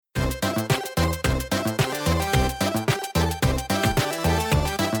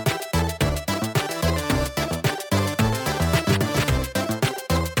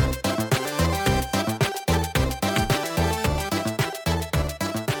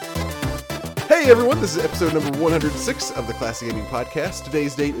Hey everyone, this is episode number 106 of the Classic Gaming Podcast.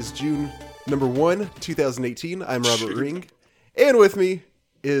 Today's date is June number 1, 2018. I'm Robert Ring, and with me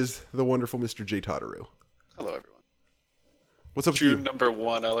is the wonderful Mr. J. Totteru. Hello everyone. What's up June with number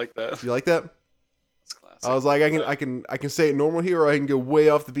 1, I like that. you? You like that? That's classic. I was like, I can say it normal here, or I can go way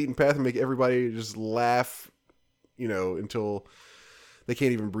off the beaten path and make everybody just laugh, until they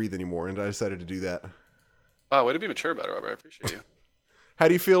can't even breathe anymore, and I decided to do that. Wow, way to be mature about it, Robert. I appreciate you. How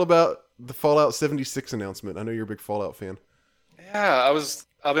do you feel about the Fallout 76 announcement? I know you're a big Fallout fan. Yeah, I'll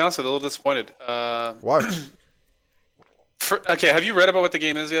be honest with you, a little disappointed. Why? Okay, have you read about what the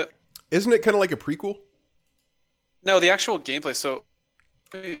game is yet? Isn't it kind of like a prequel? No, the actual gameplay. So,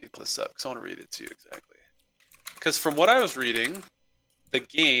 let me pull this up because I want to read it to you exactly. Because from what I was reading, the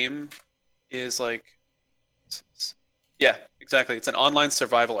game is like... Yeah, exactly. It's an online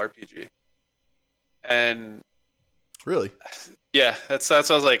survival RPG. And... Really? Yeah, that's what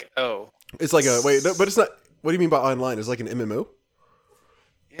I was like, oh. It's like but it's not. What do you mean by online? It's like an MMO?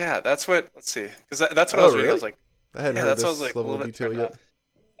 Yeah, that's what. Let's see, because that's what I was reading. Really? I was like, I hadn't heard this level of detail yet.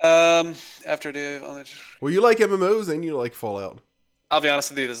 After the, Well, you like MMOs and you like Fallout. I'll be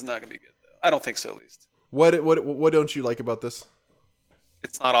honest with you, this is not gonna be good though. I don't think so, at least. What don't you like about this?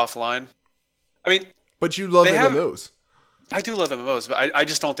 It's not offline. I mean, but you love MMOs. I do love MMOs, but I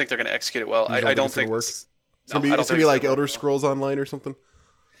just don't think they're gonna execute it well. I don't think it's gonna be like Elder Scrolls Online or something.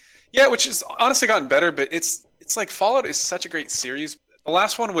 Yeah, which is honestly gotten better, but it's like Fallout is such a great series. The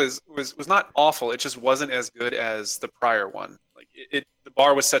last one was not awful. It just wasn't as good as the prior one. Like the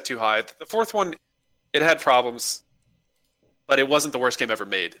bar was set too high. The fourth one, it had problems, but it wasn't the worst game ever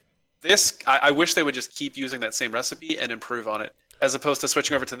made. This, I wish they would just keep using that same recipe and improve on it, as opposed to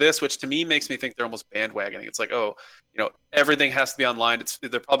switching over to this, which to me makes me think they're almost bandwagoning. It's like, oh, everything has to be online.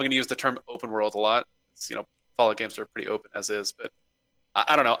 They're probably going to use the term open world a lot. Fallout games are pretty open as is, but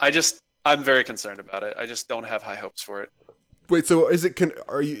I don't know. I'm very concerned about it. I just don't have high hopes for it. Wait, so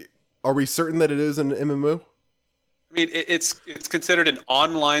are we certain that it is an MMO? I mean, it's considered an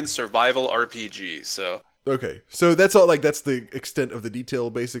online survival RPG. So okay, so that's all. Like that's the extent of the detail,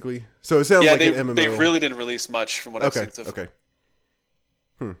 basically. So it sounds like an MMO. They really didn't release much from what I've seen. Okay.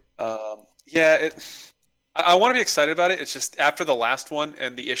 Yeah, I want to be excited about it. It's just after the last one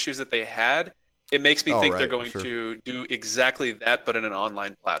and the issues that they had, it makes me think they're going to do exactly that, but in an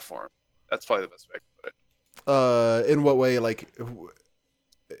online platform. That's probably the best way to put it. In what way? Like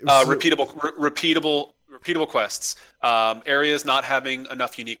repeatable quests, areas not having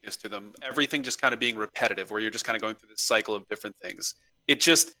enough uniqueness to them, everything just kind of being repetitive, where you're just kind of going through this cycle of different things. It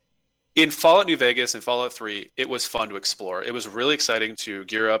just, in Fallout New Vegas and Fallout 3, it was fun to explore. It was really exciting to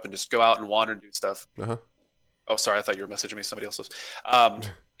gear up and just go out and wander and do stuff. Uh-huh. Oh, sorry, I thought you were messaging me. Somebody else was.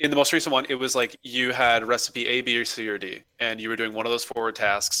 In the most recent one, it was like you had recipe A, B, or C, or D, and you were doing one of those forward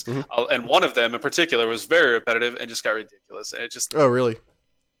tasks. Mm-hmm. And one of them in particular was very repetitive and just got ridiculous. And it just... Oh, really?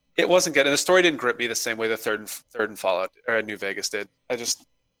 It wasn't good. And the story didn't grip me the same way the third and Fallout or New Vegas did. I don't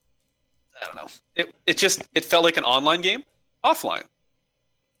know. It felt like an online game, offline.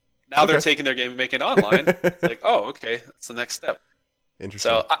 Now they're taking their game and making it online. It's like, oh, okay, that's the next step.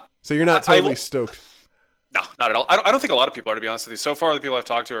 Interesting. So you're not totally stoked. No, not at all. I don't think a lot of people are, to be honest with you. So far, the people I've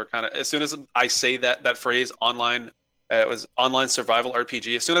talked to are kind of, as soon as I say that phrase, online, it was online survival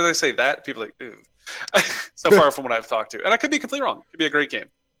RPG. As soon as I say that, people are like, ooh. So far from what I've talked to. And I could be completely wrong. It could be a great game.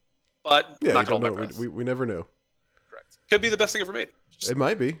 But yeah, not don't know. We never know. Correct. Could be the best thing ever made. It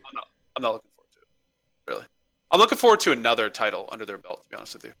might be. I'm not looking forward to it. Really. I'm looking forward to another title under their belt, to be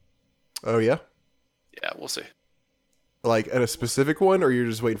honest with you. Oh, yeah? Yeah, we'll see. Like at a specific one, or you're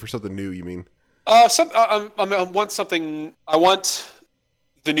just waiting for something new, you mean? I want something. I want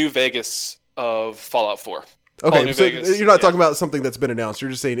the New Vegas of Fallout 4. Okay, so you're not talking about something that's been announced. You're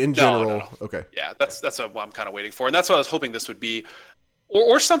just saying in general. No. Okay. Yeah, that's what I'm kind of waiting for, and that's what I was hoping this would be,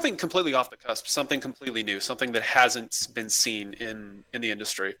 or something completely off the cusp, something completely new, something that hasn't been seen in the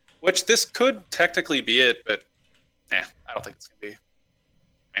industry. Which this could technically be it, but I don't think it's gonna be.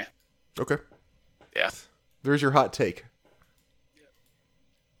 Okay. Yeah. There's your hot take.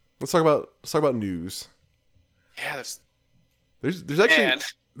 Let's talk about news. Yeah, there's actually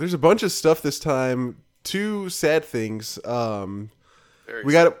there's a bunch of stuff this time. Two sad things.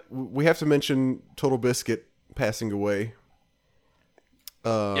 We have to mention Total Biscuit passing away.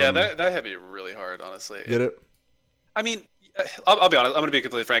 Yeah, that had to be really hard, honestly. Get it? I mean, I'll be honest. I'm going to be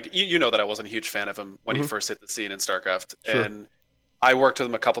completely frank. You know that I wasn't a huge fan of him when he first hit the scene in StarCraft, and I worked with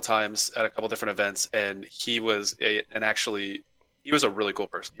him a couple times at a couple different events, and he was he was a really cool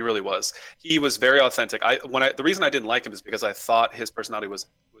person. He really was. He was very authentic. The reason I didn't like him is because I thought his personality was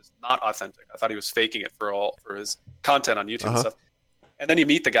not authentic. I thought he was faking it for his content on YouTube and stuff. And then you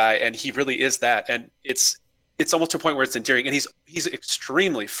meet the guy, and he really is that, and it's almost to a point where it's endearing, and he's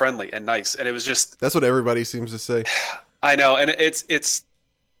extremely friendly and nice, and it was just That's what everybody seems to say. I know, and it's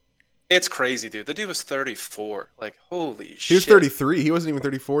crazy, dude. The dude was 34. Like, holy shit. He was 33. He wasn't even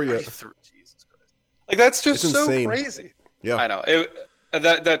 34 yet. 33. Jesus Christ. Like, that's just It's so insane. crazy. Yeah. I know.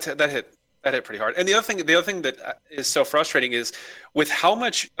 That hit pretty hard. And the other thing that is so frustrating is with how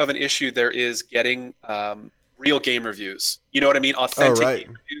much of an issue there is getting real game reviews. You know what I mean? Authentic right.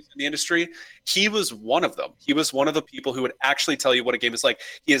 game reviews in the industry. He was one of them. He was one of the people who would actually tell you what a game is like.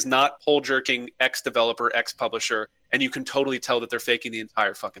 He is not pole jerking X developer, X publisher, and you can totally tell that they're faking the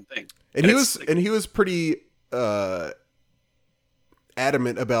entire fucking thing. And he was pretty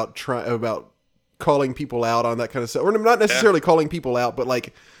adamant about calling people out on that kind of stuff, or not necessarily calling people out, but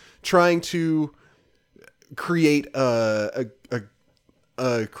like trying to create an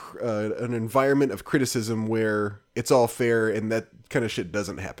environment of criticism where it's all fair and that kind of shit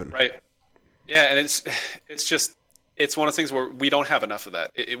doesn't happen. Right. Yeah, and it's one of those things where we don't have enough of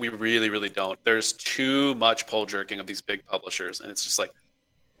that. We really, really don't. There's too much pole jerking of these big publishers, and it's just like,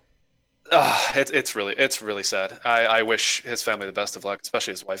 it's really sad. I wish his family the best of luck,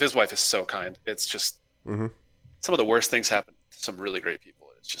 especially his wife. His wife is so kind. It's just some of the worst things happen to some really great people.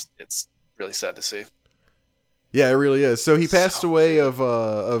 It's really sad to see. Yeah, it really is. So he passed away of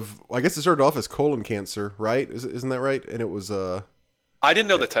I guess it started off as colon cancer, right? Isn't that right? And it was I didn't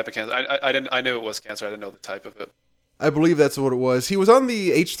know the type of cancer. I knew it was cancer. I didn't know the type of it. I believe that's what it was. He was on the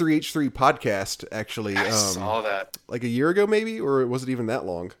H3H3 podcast, actually. I saw that. Like a year ago, maybe? Or was it even that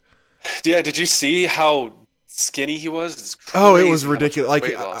long? Yeah, did you see how skinny he was? It's Oh, it crazy was how much ridiculous. Like,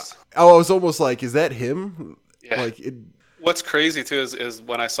 weight loss. I was almost like, is that him? Yeah. Like, What's crazy, too, is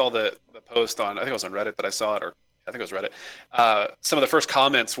when I saw the post on, I think it was on Reddit that I saw it, or I think it was Reddit, some of the first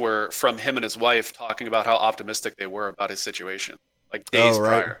comments were from him and his wife talking about how optimistic they were about his situation, like days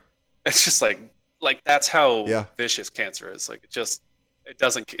prior. It's just like that's how vicious cancer is. Like, it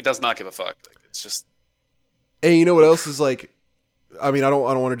does not give a fuck. Like, it's just. And you know what else is like? I mean, I don't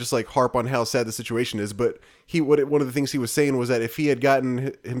want to just like harp on how sad the situation is, but one of the things he was saying was that if he had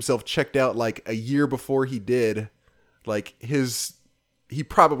gotten himself checked out like a year before he did, like he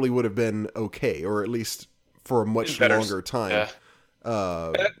probably would have been okay, or at least for a much longer time.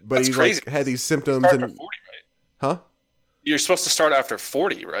 Yeah. But he like had these symptoms and 40, right? Huh? You're supposed to start after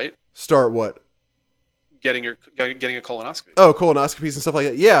 40, right? Start what? Getting a colonoscopy. Oh, colonoscopies and stuff like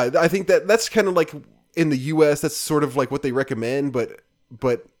that. Yeah, I think that's kind of like in the U.S. that's sort of like what they recommend, but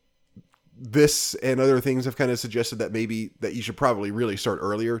this and other things have kind of suggested that maybe that you should probably really start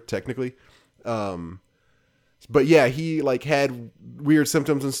earlier, technically. But yeah, he like had weird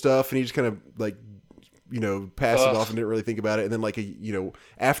symptoms and stuff, and he just kind of like, passed it off and didn't really think about it. And then like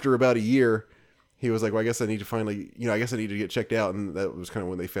after about a year, he was like, well, I guess I need to get checked out. And that was kind of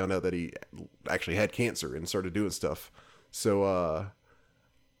when they found out that he actually had cancer and started doing stuff. So, I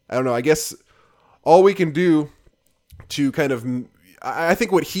don't know. I guess all we can do to kind of, I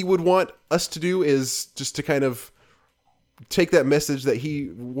think what he would want us to do is just to kind of take that message that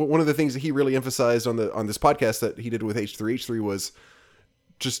one of the things that he really emphasized on this podcast that he did with H3H3 was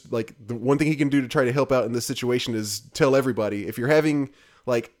just like the one thing he can do to try to help out in this situation is tell everybody, if you're having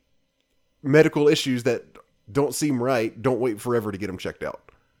like medical issues that don't seem right, don't wait forever to get them checked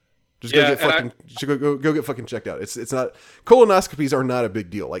out. Just go go get fucking checked out. It's not, colonoscopies are not a big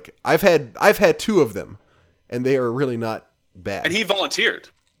deal. Like I've had 2 of them, and they are really not bad. And he volunteered.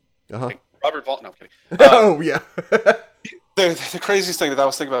 Like Robert no, I'm kidding. Oh yeah. The craziest thing that I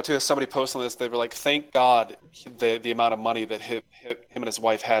was thinking about too is somebody posted on this. They were like, "Thank God the amount of money that him and his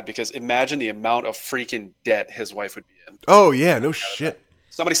wife had, because imagine the amount of freaking debt his wife would be in." Oh yeah, no shit.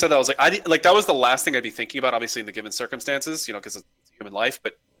 Somebody said that. I was like, that was the last thing I'd be thinking about, obviously in the given circumstances, because it's human life.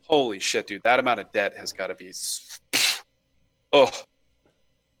 But holy shit, dude, that amount of debt has got to be, that's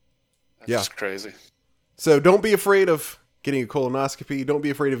just crazy. So don't be afraid of getting a colonoscopy. Don't be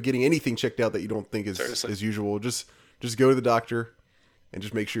afraid of getting anything checked out that you don't think is usual. Just go to the doctor and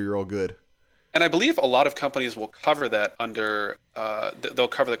just make sure you're all good. And I believe a lot of companies will cover that under, they'll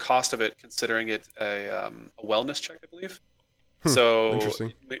cover the cost of it, considering it a wellness check, I believe. So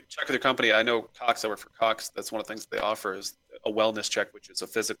interesting. Check with your company. I know Cox, I work for Cox. That's one of the things they offer is a wellness check, which is a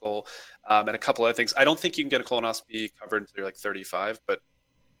physical, and a couple other things. I don't think you can get a colonoscopy covered until you're like 35, but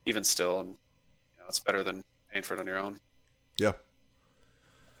even still, it's better than paying for it on your own. Yeah.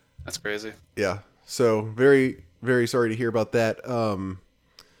 That's crazy. Yeah. So very, very sorry to hear about that. And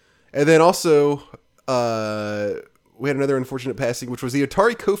then also, we had another unfortunate passing, which was the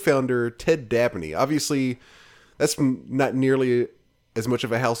Atari co-founder, Ted Dabney. Obviously, that's not nearly as much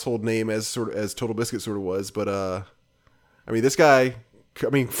of a household name as Total Biscuit sort of was, but I mean, this guy I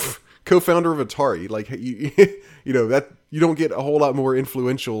mean, co-founder of Atari. Like you, you know that you don't get a whole lot more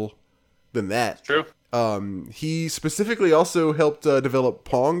influential than that. True. He specifically also helped develop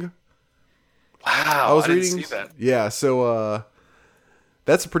Pong. Wow, I didn't see that. Yeah, so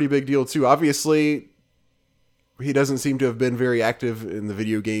that's a pretty big deal too. Obviously, he doesn't seem to have been very active in the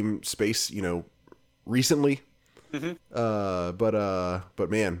video game space, you know, recently. Mm-hmm. But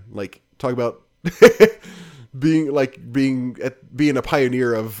man, like talk about being a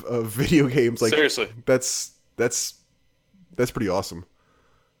pioneer of video games. Like Seriously, that's pretty awesome.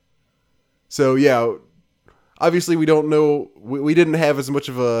 So yeah, obviously we don't know. We didn't have as much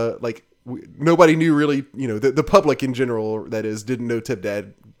of a like. Nobody knew really, you know, the public in general, that is, didn't know Ted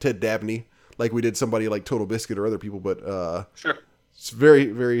Dabney like we did somebody like Total Biscuit or other people. But sure, it's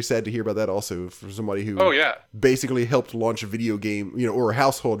very, very sad to hear about that also for somebody who basically helped launch a video game, you know, or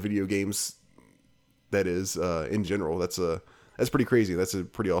household video games. That is in general, that's pretty crazy. That's a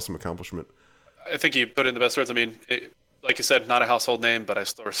pretty awesome accomplishment. I think you put it in the best words. I mean, like you said, not a household name, but I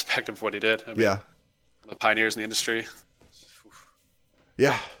still respect him for what he did. I mean, yeah, the pioneers in the industry.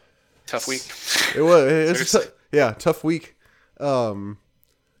 Yeah. Tough week. It was. Tough week. Kind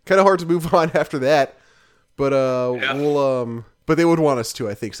of hard to move on after that, but we'll but they would want us to,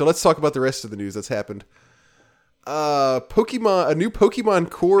 I think. So let's talk about the rest of the news that's happened. Pokemon, a new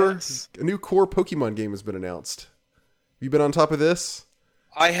Pokemon core, a new core Pokemon game has been announced. Have you been on top of this?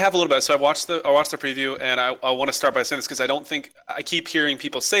 I have a little bit. So I watched the preview, and I want to start by saying this because I keep hearing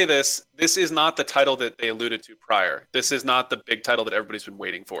people say this. This is not the title that they alluded to prior. This is not the big title that everybody's been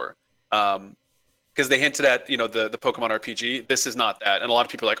waiting for. Because they hinted at, you know, the Pokemon RPG. This is not that, and a lot of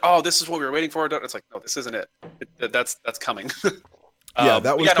people are like, "Oh, this is what we were waiting for." It's like, no, this isn't it. That's coming.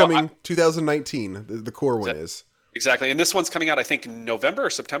 That one's coming 2019. The core one is exactly, and this one's coming out, I think, November or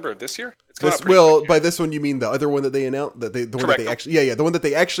September of this year. It's coming out by this one you mean the other one that they announced? The one that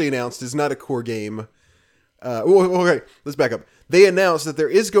they actually announced is not a core game. Okay, let's back up. They announced that there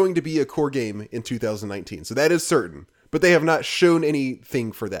is going to be a core game in 2019, so that is certain. But they have not shown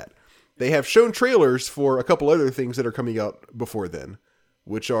anything for that. They have shown trailers for a couple other things that are coming out before then,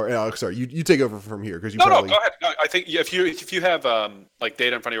 which are. Sorry, you take over from here because you. No, go ahead. No, I think if you have like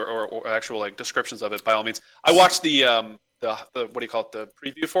data in front of you or actual like descriptions of it, by all means. I watched the what do you call it, the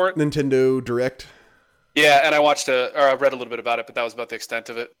preview for it? Nintendo Direct. Yeah, and I read a little bit about it, but that was about the extent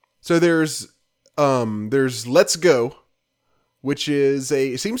of it. So there's Let's Go, which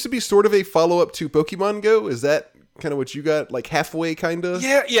seems to be sort of a follow up to Pokemon Go. Is that kind of what you got, like halfway, kind of?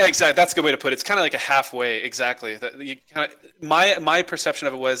 Yeah, exactly. That's a good way to put it. It's kind of like a halfway, exactly. My perception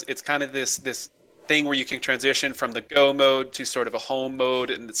of it was it's kind of this thing where you can transition from the Go mode to sort of a home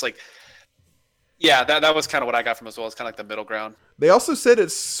mode, and it's like, yeah, that was kind of what I got from it as well. It's kind of like the middle ground. They also said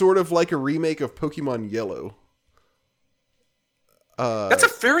it's sort of like a remake of Pokemon Yellow. That's a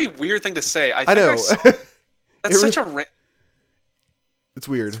very weird thing to say. I know. That's such a. It's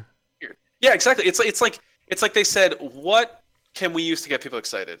weird. Yeah, exactly. It's like they said, what can we use to get people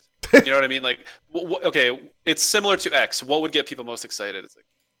excited? You know what I mean? Like, okay, it's similar to X. What would get people most excited? It's like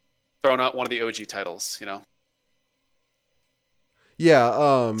throwing out one of the OG titles, you know?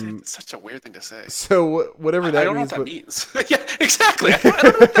 Yeah. It's such a weird thing to say. So whatever that means. I don't know what that means. Yeah, exactly. I don't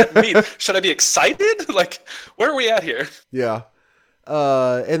know what that means. Should I be excited? Like, where are we at here? Yeah.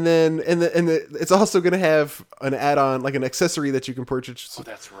 And then it's also going to have an add-on, like an accessory that you can purchase. Oh,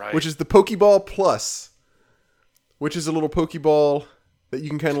 that's right. Which is the Pokeball Plus, which is a little Pokeball that you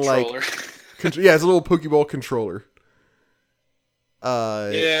can kind of like. Yeah, it's a little Pokeball controller.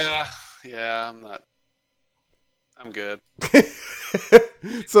 Yeah, I'm good.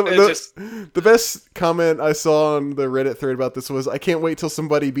 So the best comment I saw on the Reddit thread about this was, I can't wait till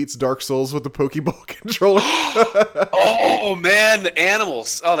somebody beats Dark Souls with the Pokeball controller. Oh man, the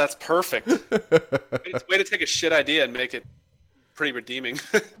animals. Oh, that's perfect. Way to take a shit idea and make it pretty redeeming.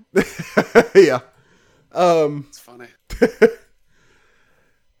 Yeah. It's funny.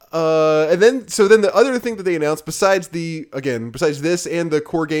 And then the other thing that they announced, besides this and the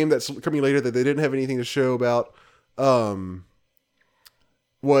core game that's coming later that they didn't have anything to show about,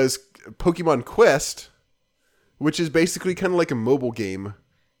 was Pokemon Quest, which is basically kind of like a mobile game.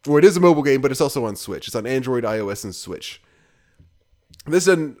 Well, it is a mobile game, but it's also on Switch. It's on Android, iOS, and Switch. This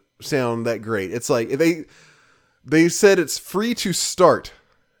doesn't sound that great. It's like they said it's free to start.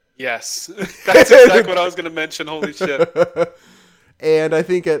 Yes, that's exactly what I was going to mention. Holy shit! And I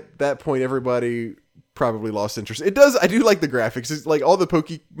think at that point, everybody probably lost interest. It does. I do like the graphics. It's like all the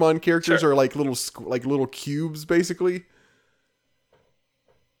Pokemon characters are like little cubes, basically.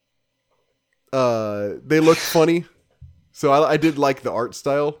 They look funny, so I did like the art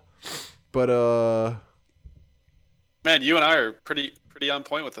style, but man, you and I are pretty pretty on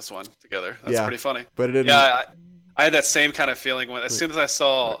point with this one together. That's Yeah. pretty funny. But it didn't. Yeah, I had that same kind of feeling when as soon as I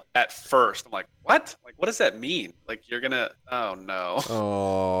saw at first, I'm like, what? Like, what does that mean? Like, you're gonna? Oh no.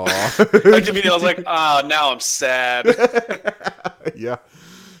 Oh. Like immediately, I was like, oh, now I'm sad. Yeah.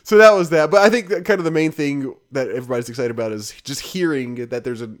 So that was that. But I think that kind of the main thing that everybody's excited about is just hearing that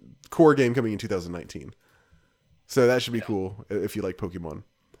there's a core game coming in 2019. So that should be cool if you like Pokemon.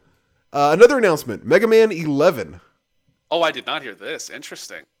 Another announcement, Mega Man 11. Oh, I did not hear this.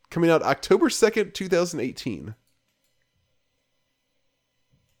 Interesting. Coming out October 2nd, 2018.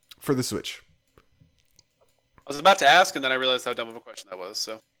 For the Switch. I was about to ask, and then I realized how dumb of a question that was.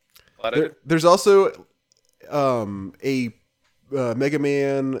 So glad I did. There's also a Mega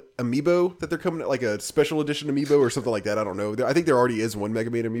Man amiibo that they're coming out, like a special edition amiibo or something like that. I don't know. I think there already is one Mega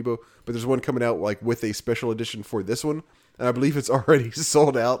Man amiibo, but there's one coming out like with a special edition for this one, and I believe it's already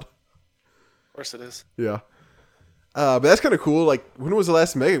sold out. Of course it is. Yeah. But that's kind of cool. Like, when was the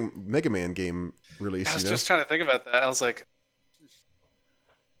last Mega Man game released? I was just trying to think about that. I was like,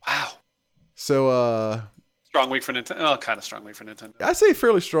 wow. So, Strong week for Nintendo. Oh, kind of strong week for Nintendo. I say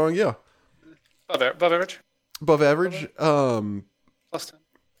fairly strong, yeah. Above average. Above average. Plus 10.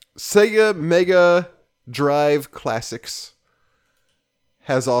 Sega Mega Drive Classics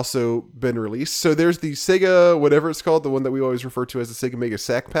has also been released. So there's the Sega, whatever it's called, the one that we always refer to as the Sega Mega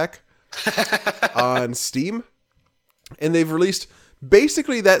Sack Pack on Steam. And they've released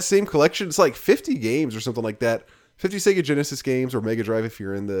basically that same collection. It's like 50 games or something like that. 50 Sega Genesis games or Mega Drive if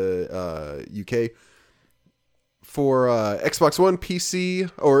you're in the UK. For Xbox One,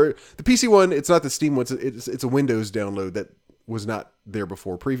 PC, or the PC one, it's not the Steam one. It's a Windows download that was not there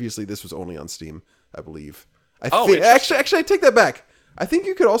before. Previously, this was only on Steam, I believe. Actually, I take that back. I think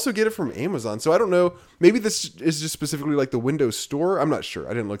you could also get it from Amazon. So I don't know. Maybe this is just specifically like the Windows Store. I'm not sure.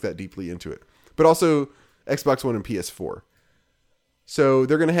 I didn't look that deeply into it. But also Xbox One and PS4. So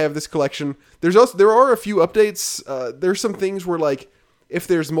they're going to have this collection. There are a few updates. There's some things where, like, if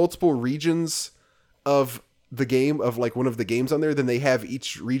there's multiple regions of the game, of like one of the games on there, then they have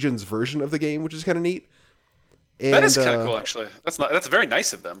each region's version of the game, which is kind of neat. And, that is kind of cool, actually. That's very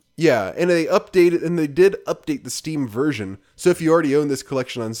nice of them. Yeah, and they did update the Steam version. So if you already own this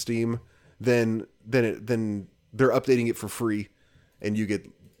collection on Steam, then they're updating it for free, and you get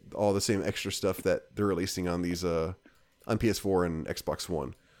all the same extra stuff that they're releasing on these on PS4 and Xbox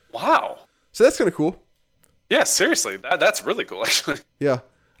One. Wow. So that's kind of cool. Yeah, seriously, that's really cool, actually. Yeah.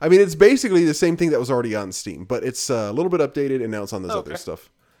 I mean, it's basically the same thing that was already on Steam, but it's a little bit updated, and now it's on this other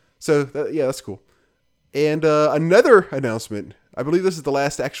stuff. So, that's cool. And another announcement, I believe this is the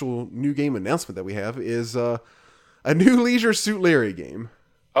last actual new game announcement that we have, is a new Leisure Suit Larry game.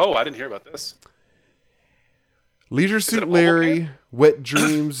 Oh, I didn't hear about this. Leisure Suit Larry, Wet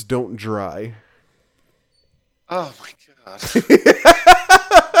Dreams Don't Dry. Oh, my God.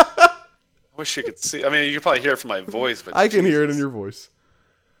 I wish you could see. I mean, you could probably hear it from my voice, but I can hear it in your voice.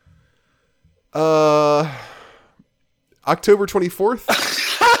 October 24th.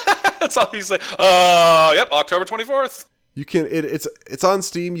 That's all he's like. Yep, October 24th. You can it's on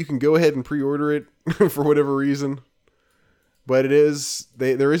Steam. You can go ahead and pre-order it for whatever reason. But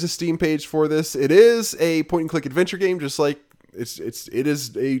there is a Steam page for this. It is a point and click adventure game, just like it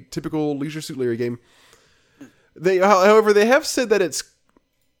is a typical Leisure Suit Larry game. However, they have said that it's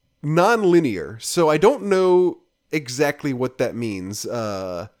non-linear, so I don't know exactly what that means.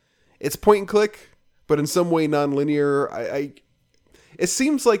 It's point and click, but in some way non-linear. It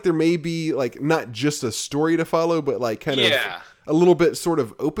seems like there may be like not just a story to follow, but like kind of a little bit sort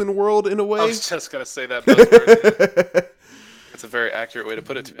of open world in a way. I was just gonna say that buzzword. That's a very accurate way to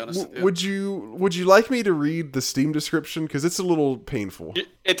put it, to be honest with you. Would you like me to read the Steam description, because it's a little painful?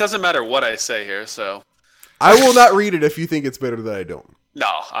 It doesn't matter what I say here, so I will not read it if you think it's better that I don't.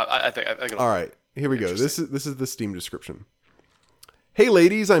 No, I think. All right, here we go. This is the Steam description. Hey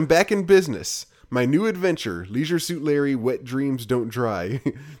ladies, I'm back in business. My new adventure, Leisure Suit Larry, Wet Dreams Don't Dry,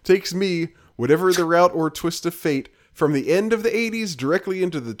 takes me, whatever the route or twist of fate, from the end of the 80s directly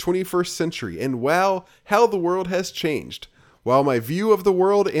into the 21st century. And wow, how the world has changed. While my view of the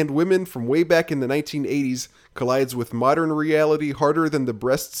world and women from way back in the 1980s collides with modern reality harder than the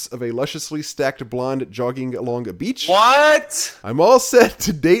breasts of a lusciously stacked blonde jogging along a beach. What? I'm all set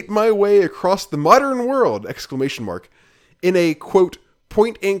to date my way across the modern world! ! In a, quote,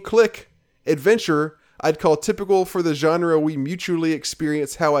 point and click adventure I'd call typical for the genre. We mutually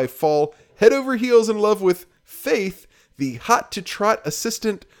experience how I fall head over heels in love with Faith, the hot-to-trot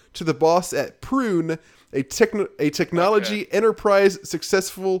assistant to the boss at Prune, a technology enterprise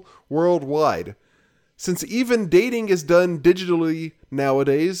successful worldwide. Since even dating is done digitally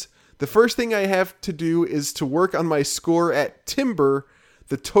nowadays, The first thing I have to do is to work on my score at Timber,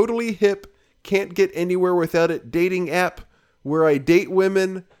 the totally hip, can't get anywhere without it dating app where I date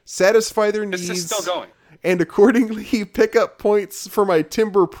women, satisfy their needs, This is still going. and accordingly pick up points for my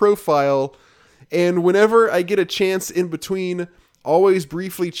Timber profile. And whenever I get a chance in between, always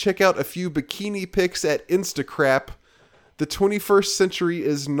briefly check out a few bikini pics at Instacrap. The 21st century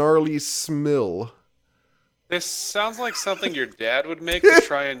is gnarly smill. This sounds like something your dad would make to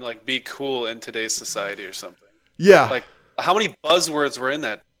try and like be cool in today's society or something. Yeah. Like, how many buzzwords were in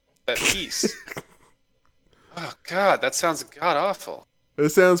that piece? Oh God, that sounds god awful. It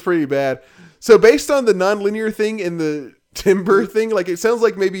sounds pretty bad. So based on the nonlinear thing and the Timber thing, like it sounds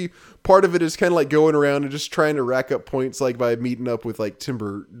like maybe part of it is kind of like going around and just trying to rack up points, like by meeting up with like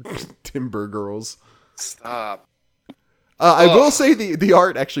Timber girls. Stop. I will say the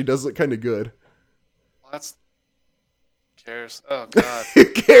art actually does look kind of good. Well, that's cares. Oh God. Who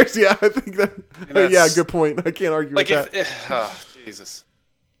cares? Yeah, I think that. That's- Yeah, good point. I can't argue Like with that. oh Jesus.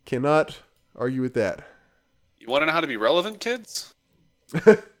 Cannot argue with that. You want to know how to be relevant, kids?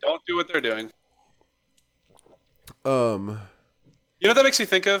 Don't do what they're doing. You know what that makes me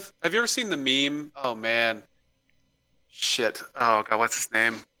think of? Have you ever seen the meme? Oh man. Shit. Oh God, what's his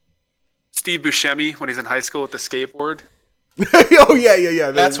name? Steve Buscemi when he's in high school with the skateboard. Oh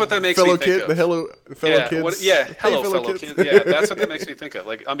yeah. That's what that makes me think of. The fellow kids. Hello, Hey, fellow kids. Yeah, that's what that makes me think of.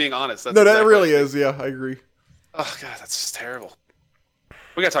 Like, I'm being honest. That's No, that exactly really what- is. Yeah, I agree. Oh God, that's just terrible.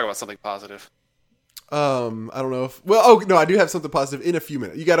 We gotta talk about something positive. I don't know if. Well, oh no, I do have something positive in a few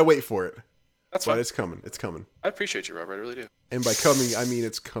minutes. You got to wait for it. That's But fine. it's coming. It's coming. I appreciate you, Robert. I really do. And by coming, I mean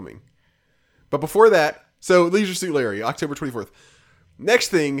it's coming. But before that, so Leisure Suit Larry, October 24th. Next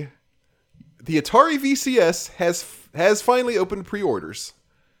thing, the Atari VCS has finally opened pre-orders.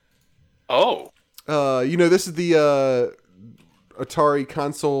 Oh, This is the Atari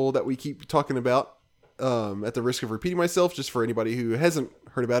console that we keep talking about. At the risk of repeating myself, just for anybody who hasn't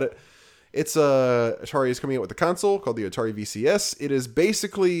heard about it, it's Atari is coming out with a console called the Atari VCS. It is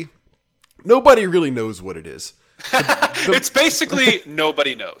basically nobody really knows what it is. it's basically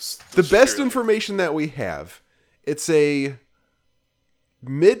nobody knows. The best information that we have, it's a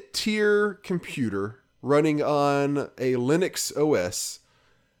mid-tier computer running on a Linux OS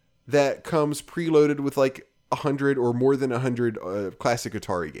that comes preloaded with like 100 or more than 100 classic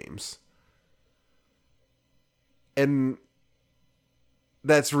Atari games. And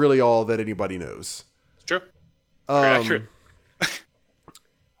that's really all that anybody knows. True. Very accurate.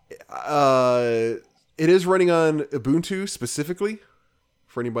 It is running on Ubuntu specifically,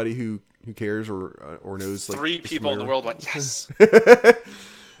 for anybody who cares or knows. Like, 3 people in the world went, yes.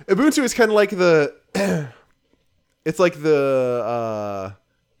 Ubuntu is kind of like it's like the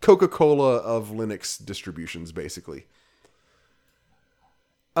Coca-Cola of Linux distributions, basically.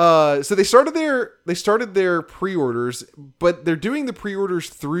 So they started their pre-orders, but they're doing the pre-orders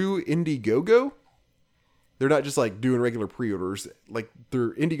through Indiegogo. They're not just like doing regular pre-orders. Like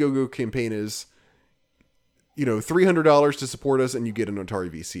their Indiegogo campaign is, $300 to support us and you get an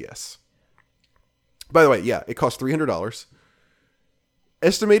Atari VCS. By the way, yeah, it costs $300.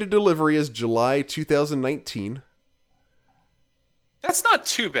 Estimated delivery is July 2019. That's not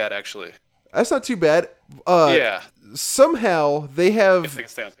too bad, actually. That's not too bad. Yeah. Somehow they If have they can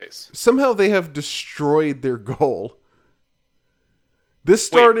stay on pace. destroyed their goal. This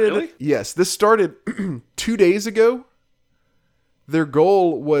started, really? Yes, this started 2 days ago. Their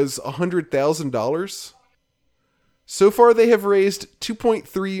goal was $100,000. So far, they have raised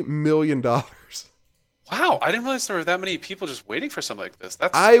 $2.3 million. Wow, I didn't realize there were that many people just waiting for something like this.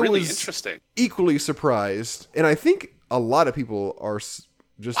 That's I really was interesting. Equally surprised, and I think a lot of people are just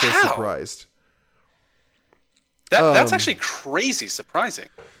as Wow. surprised. That's actually crazy surprising.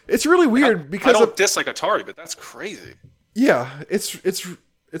 It's really weird because I don't dislike Atari, but that's crazy. yeah, it's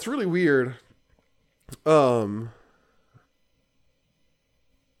really weird.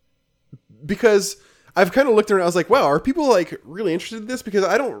 Because I've kind of looked around, I was like, wow, are people like really interested in this? Because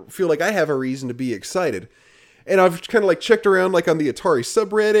I don't feel like I have a reason to be excited. And I've kind of like checked around like on the Atari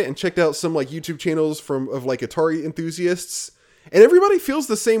subreddit and checked out some like YouTube channels of like Atari enthusiasts. And everybody feels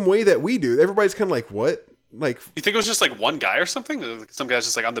the same way that we do. Everybody's kind of like, what? Like, You think it was just like one guy or something? Some guy's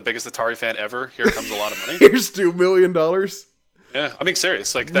just like, I'm the biggest Atari fan ever. Here comes a lot of money. here's $2 million. Yeah, I'm being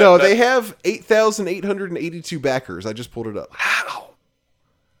serious. Like No, they have 8,882 backers. I just pulled it up. Wow.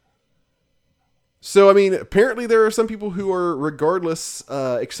 So, I mean, apparently there are some people who are regardless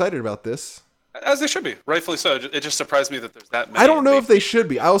excited about this. As they should be, rightfully so. It just surprised me that there's that many. I don't know if they should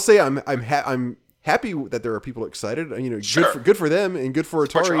be. I'll say I'm happy that there are people excited. Sure. Good for them and good for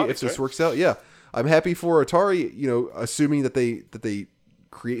Support your Atari hobbies, if this right? works out. Yeah, I'm happy for Atari. Assuming that they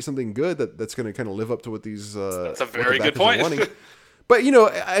create something good that's going to kind of live up to what these That's a what the very good backers are point. wanting. But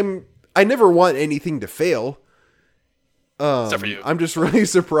I never want anything to fail. Except for you. I'm just really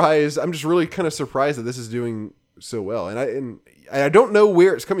surprised. I'm just really kind of surprised that this is doing so well, and I don't know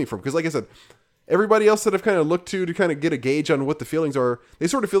where it's coming from, because like I said, everybody else that I've kind of looked to kind of get a gauge on what the feelings are, they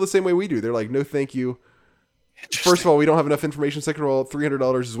sort of feel the same way we do. They're like, no, thank you. First of all, we don't have enough information. Second of all,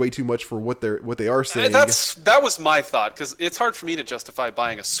 $300 is way too much for what they are saying. That was my thought, because it's hard for me to justify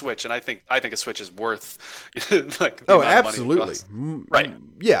buying a Switch, and I think a Switch is worth like the amount absolutely, of money it costs. Right?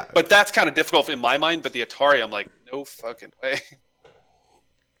 Yeah, but that's kind of difficult in my mind. But the Atari, I'm like, no fucking way.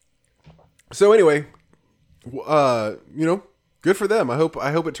 So anyway, good for them. I hope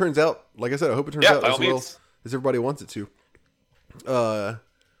it turns out. Like I said, I hope it turns out as well as everybody wants it to.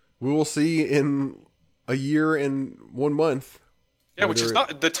 We will see in a year and 1 month. Yeah, which is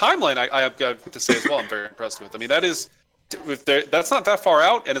not the timeline. I have to say as well. I'm very impressed with. I mean, that's not that far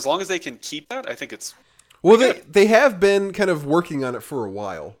out, and as long as they can keep that, I think it's well. They have been kind of working on it for a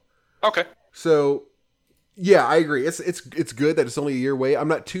while. Okay. So, yeah, I agree. It's good that it's only a year away. I'm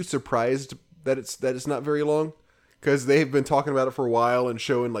not too surprised that it's not very long, because they've been talking about it for a while and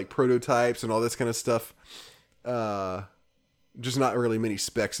showing like prototypes and all this kind of stuff. Just not really many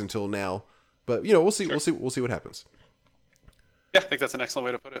specs until now. But we'll see. Sure. We'll see what happens. Yeah, I think that's an excellent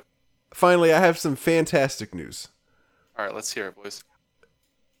way to put it. Finally, I have some fantastic news. All right, let's hear it, boys.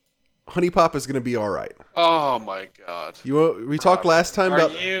 Honey Pop is going to be all right. Oh my god! We talked last time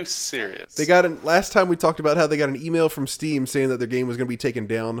about. Are you serious? Last time we talked about how they got an email from Steam saying that their game was going to be taken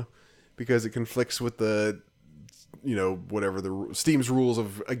down because it conflicts with the, whatever the Steam's rules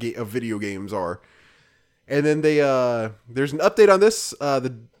of video games are. And then there's an update on this.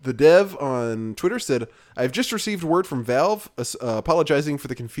 The dev on Twitter said, "I've just received word from Valve apologizing for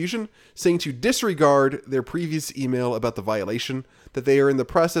the confusion, saying to disregard their previous email about the violation, that they are in the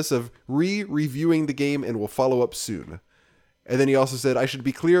process of reviewing the game and will follow up soon." And then he also said, "I should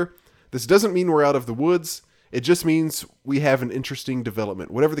be clear, this doesn't mean we're out of the woods. It just means we have an interesting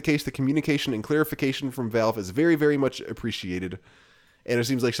development. Whatever the case, the communication and clarification from Valve is very, very much appreciated." And it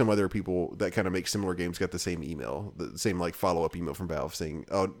seems like some other people that kind of make similar games got the same email, the same like follow-up email from Valve saying,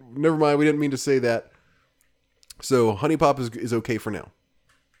 "Oh, never mind, we didn't mean to say that." So Honey Pop is okay for now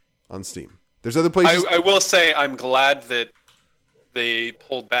on Steam. There's other places. I will say I'm glad that they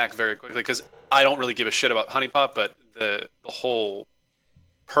pulled back very quickly, because I don't really give a shit about Honey Pop, but the whole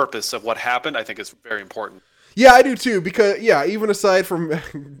purpose of what happened, I think, is very important. Yeah, I do too, because even aside from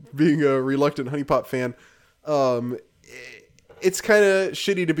being a reluctant Honey Pop fan, it's kind of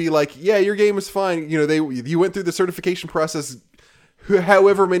shitty to be like, yeah, your game is fine. You went through the certification process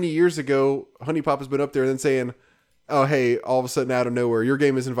however many years ago. Honey Pop has been up there and then saying, "Oh, hey, all of a sudden out of nowhere, your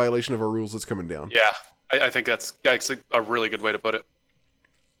game is in violation of our rules. It's coming down." Yeah, I think that's a really good way to put it.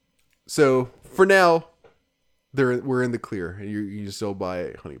 So for now, we're in the clear. You can still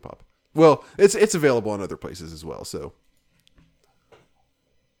buy Honey Pop. Well, it's available on other places as well. So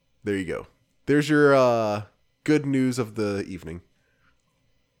there you go. There's your good news of the evening.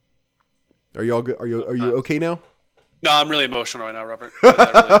 Are you all good? Are you okay now? No, I'm really emotional right now, Robert.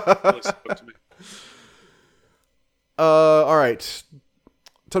 That really spoke to me. All right.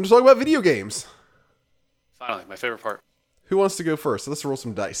 Time to talk about video games. Finally, my favorite part. Who wants to go first? Let's roll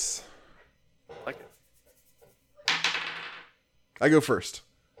some dice. Like it. I go first.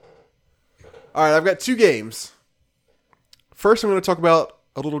 All right, I've got 2 games. First, I'm going to talk about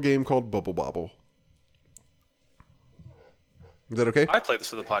a little game called Bubble Bobble. Is that okay? I played this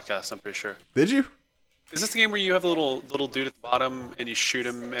for the podcast, I'm pretty sure. Did you? Is this the game where you have a little dude at the bottom and you shoot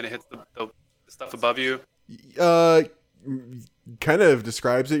him and it hits the stuff above you? Kind of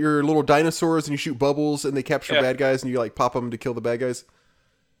describes it. You're little dinosaurs and you shoot bubbles and they capture bad guys and you like pop them to kill the bad guys. Is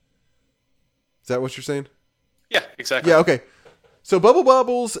that what you're saying? Yeah, exactly. Yeah, okay. So Bubble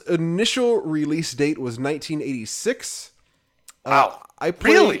Bobble's initial release date was 1986. Wow. I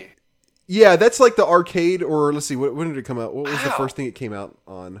played, really? Yeah, that's like the arcade, or let's see, when did it come out? What was the first thing it came out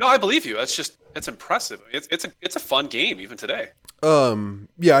on? No, I believe you. It's impressive. It's a fun game even today.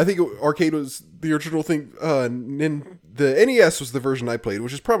 Yeah, I think arcade was the original thing. And the NES was the version I played,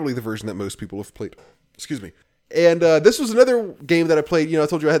 which is probably the version that most people have played. Excuse me. And this was another game that I played. I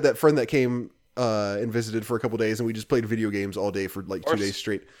told you I had that friend that came and visited for a couple days, and we just played video games all day for like 2 days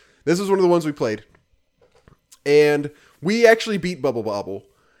straight. This was one of the ones we played, and we actually beat Bubble Bobble.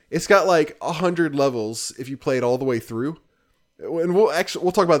 It's got like 100 levels if you play it all the way through, and we'll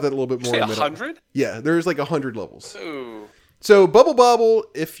talk about that a little bit more. 100? Yeah, there's like 100 levels. Ooh. So Bubble Bobble,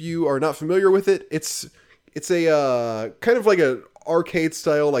 if you are not familiar with it, it's a kind of like a arcade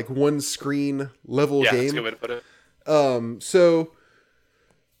style, like one screen level game. Yeah, that's a good way to put it. So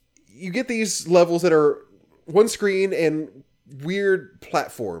you get these levels that are one screen and weird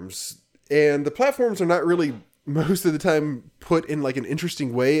platforms, and the platforms are not really most of the time put in like an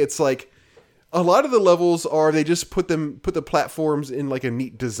interesting way. It's like a lot of the levels are, they just put the platforms in like a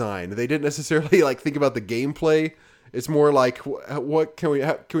neat design. They didn't necessarily like think about the gameplay. It's more like, what can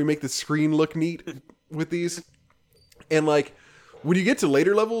we make the screen look neat with these? And like when you get to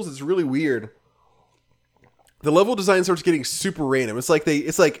later levels, it's really weird. The level design starts getting super random. It's like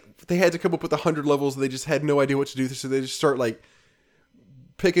they had to come up with 100 levels and they just had no idea what to do. So they just start like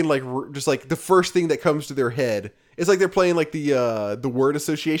picking like just like the first thing that comes to their head. It's like they're playing like the word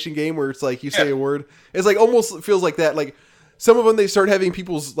association game where it's like you say a word. It's like almost feels like that. Like some of them, they start having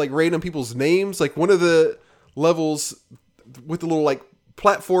people's like random people's names. Like one of the levels with the little like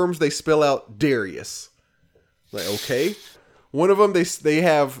platforms, they spell out Darius. Like, okay. One of them, they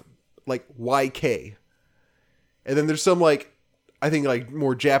have like YK. And then there's some like, I think like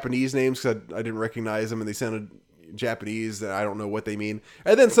more Japanese names because I didn't recognize them and they sounded Japanese and I don't know what they mean.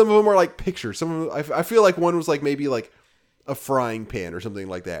 And then some of them are like pictures. Some of them, I feel like one was like maybe like a frying pan or something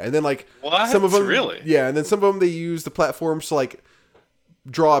like that. And then like some of them, really? Yeah. And then some of them, they use the platforms to like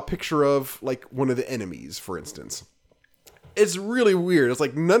draw a picture of like one of the enemies, for instance. It's really weird. It's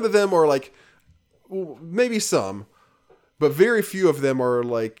like none of them are like, well, maybe some, but very few of them are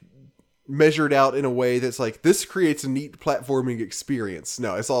like measured out in a way that's like, this creates a neat platforming experience.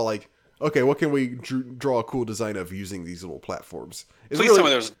 No, it's all like, okay, what can we draw a cool design of using these little platforms? Please tell me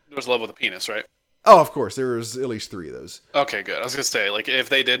there was a level with a penis, right? Oh, of course. There was at least 3 of those. Okay, good. I was going to say, like, if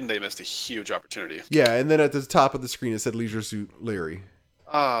they didn't, they missed a huge opportunity. Yeah, and then at the top of the screen, it said Leisure Suit Larry.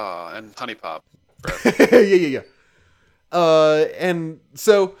 Ah, and Honey Pop. Yeah. And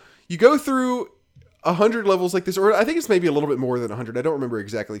so you go through 100 levels like this, or I think it's maybe a little bit more than 100. I don't remember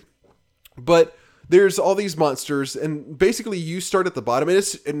exactly. But there's all these monsters, and basically you start at the bottom, and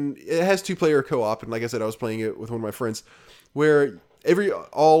it has 2-player co-op, and like I said, I was playing it with one of my friends, where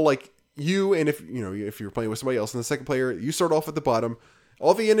like you, and if you're playing with somebody else, and the second player, you start off at the bottom.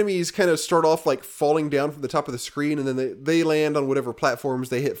 All the enemies kind of start off like falling down from the top of the screen, and then they land on whatever platforms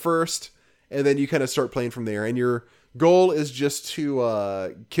they hit first, and then you kind of start playing from there, and your goal is just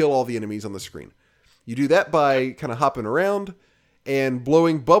to kill all the enemies on the screen. You do that by kind of hopping around and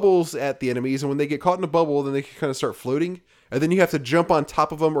blowing bubbles at the enemies, and when they get caught in a bubble, then they can kind of start floating, and then you have to jump on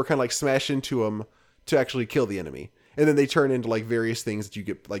top of them or kind of like smash into them to actually kill the enemy. And then they turn into like various things that you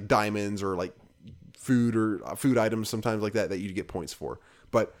get, like diamonds or like food items sometimes like that you get points for.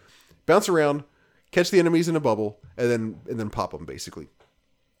 But bounce around, catch the enemies in a bubble, and then pop them basically.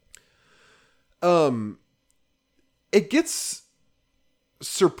 It gets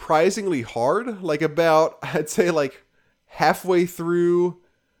surprisingly hard, like about, I'd say like halfway through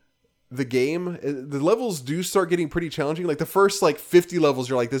the game. The levels do start getting pretty challenging. Like the first like 50 levels,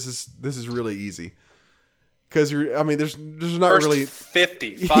 you're like, this is really easy. Because there's not First really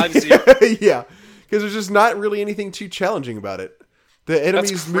 50. Yeah, because there's just not really anything too challenging about it. The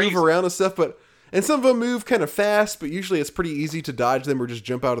enemies move around and stuff, and some of them move kind of fast, but usually it's pretty easy to dodge them or just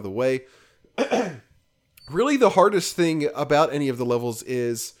jump out of the way. Really, the hardest thing about any of the levels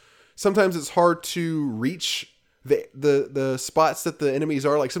is sometimes it's hard to reach the spots that the enemies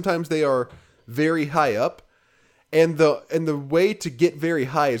are. Like sometimes they are very high up, and the way to get very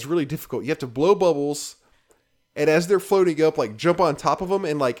high is really difficult. You have to blow bubbles. And as they're floating up, like jump on top of them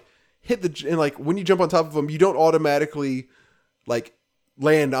and like and when you jump on top of them, you don't automatically like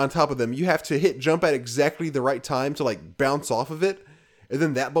land on top of them. You have to hit jump at exactly the right time to like bounce off of it. And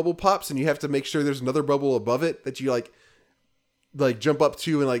then that bubble pops and you have to make sure there's another bubble above it that you like jump up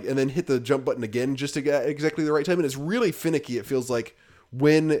to and then hit the jump button again just to get exactly the right time. And it's really finicky. It feels like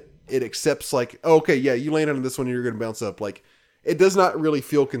when it accepts like, oh, okay, yeah, you landed on this one and you're going to bounce up. Like it does not really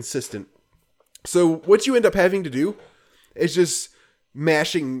feel consistent. So what you end up having to do is just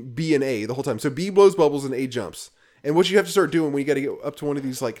mashing B and A the whole time. So B blows bubbles and A jumps. And what you have to start doing when you got to get up to one of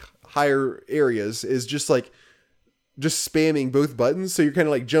these like higher areas is just spamming both buttons. So you're kind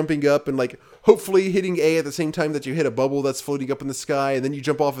of like jumping up and like hopefully hitting A at the same time that you hit a bubble that's floating up in the sky. And then you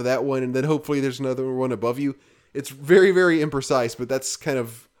jump off of that one. And then hopefully there's another one above you. It's very, very imprecise, but that's kind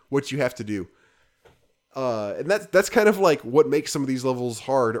of what you have to do. And that's kind of like what makes some of these levels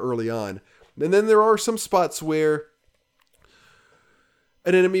hard early on. And then there are some spots where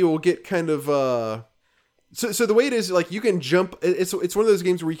an enemy will get kind of so the way it is, like you can jump. It's one of those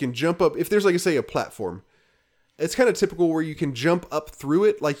games where you can jump up if there's like say a platform. It's kind of typical where you can jump up through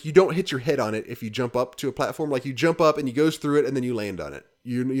it. Like you don't hit your head on it if you jump up to a platform. Like you jump up and you goes through it and then you land on it.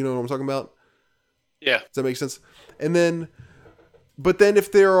 You know what I'm talking about? Yeah. Does that make sense? But then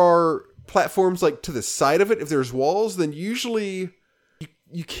if there are platforms like to the side of it, if there's walls, then usually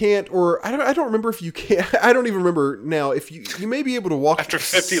you can't, or I don't remember if you can. I don't even remember now. If you may be able to walk after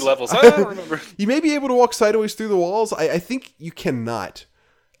 50 levels. I don't remember. You may be able to walk sideways through the walls. I think you cannot,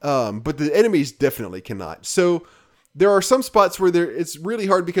 but the enemies definitely cannot. So there are some spots where it's really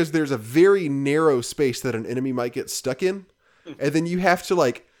hard because there's a very narrow space that an enemy might get stuck in, and then you have to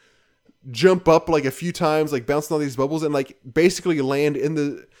like jump up like a few times, like bouncing all these bubbles, and like basically land in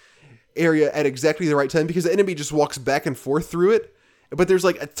the area at exactly the right time because the enemy just walks back and forth through it. But there's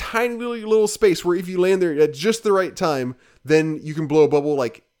like a tiny little space where if you land there at just the right time, then you can blow a bubble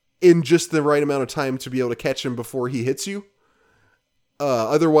like in just the right amount of time to be able to catch him before he hits you.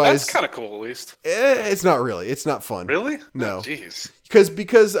 Otherwise, that's kind of cool. At least it's not really. It's not fun. Really? No. Jeez.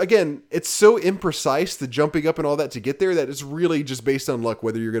 Because again, it's so imprecise, the jumping up and all that to get there, that it's really just based on luck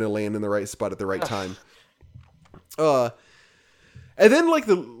whether you're going to land in the right spot at the right time. And then like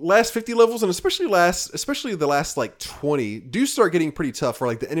the last 50 levels, and especially the last like 20, do start getting pretty tough, where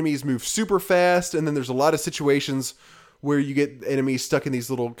like the enemies move super fast, and then there's a lot of situations where you get enemies stuck in these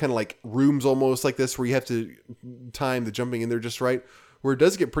little kind of like rooms almost like this, where you have to time the jumping in there just right, where it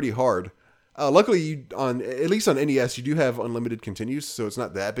does get pretty hard. Luckily, at least on NES, you do have unlimited continues, so it's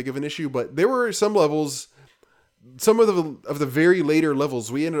not that big of an issue. But there were some levels, some of the very later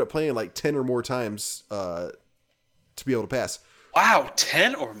levels, we ended up playing like 10 or more times to be able to pass. Wow,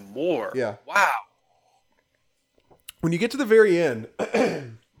 10 or more. Yeah. Wow. When you get to the very end,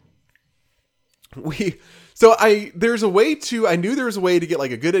 I knew there was a way to get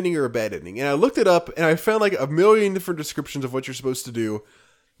like a good ending or a bad ending. And I looked it up and I found like a million different descriptions of what you're supposed to do.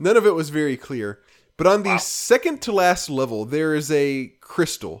 None of it was very clear. But on the second to last level, there is a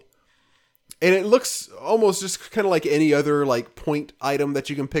crystal. And it looks almost just kind of like any other like point item that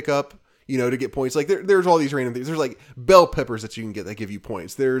you can pick up, to get points. Like there's all these random things. There's like bell peppers that you can get that give you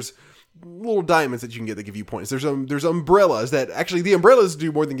points. There's little diamonds that you can get that give you points. There's umbrellas that actually, the umbrellas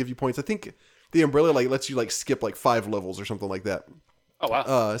do more than give you points. I think the umbrella like lets you like skip like 5 levels or something like that. Oh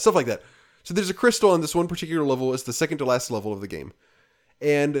wow. Stuff like that. So there's a crystal on this one particular level. It's the second to last level of the game.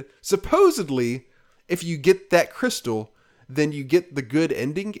 And supposedly, if you get that crystal, then you get the good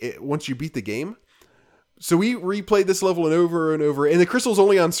ending once you beat the game. So we replayed this level and over, and the crystal's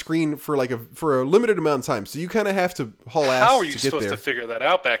only on screen for a limited amount of time. So you kind of have to haul ass to get there. How are you supposed to figure that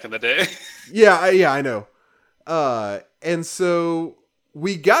out back in the day? Yeah, I know. And so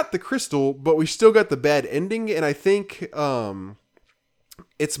we got the crystal, but we still got the bad ending. And I think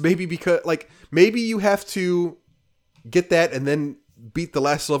it's maybe because maybe you have to get that and then beat the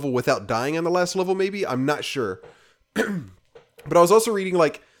last level without dying on the last level. Maybe, I'm not sure. But I was also reading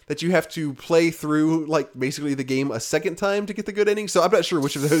that you have to play through basically the game a second time to get the good ending. So I'm not sure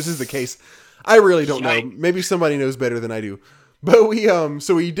which of those is the case. I really don't know. Maybe somebody knows better than I do. But we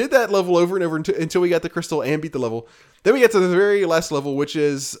did that level over and over until we got the crystal and beat the level. Then we get to the very last level, which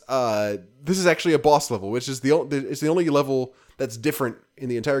is this is actually a boss level, which is it's the only level that's different in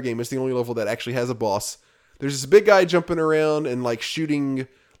the entire game. It's the only level that actually has a boss. There's this big guy jumping around and shooting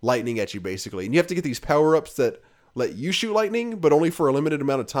lightning at you basically, and you have to get these power-ups that let you shoot lightning, but only for a limited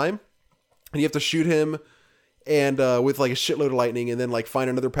amount of time. And you have to shoot him and with a shitload of lightning, and then find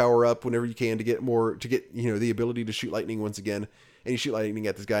another power up whenever you can to get the ability to shoot lightning once again. And you shoot lightning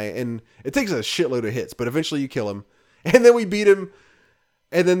at this guy, and it takes a shitload of hits, but eventually you kill him. And then we beat him,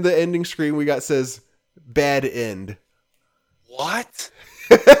 and then the ending screen we got says bad end. What?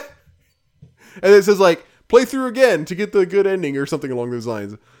 And it says play through again to get the good ending or something along those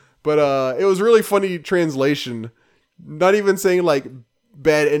lines. But it was really funny translation. Not even saying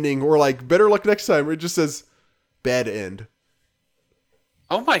bad ending or better luck next time. It just says bad end.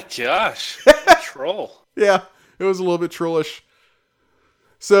 Oh my gosh. What a troll. Yeah, it was a little bit trollish.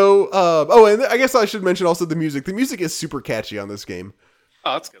 So, and I guess I should mention also the music. The music is super catchy on this game.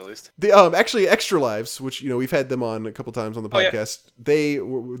 Oh, that's good at least. The actually Extra Lives, which we've had them on a couple times on the podcast. Yeah.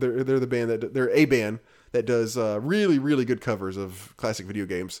 They're the band they're a band that does really, really good covers of classic video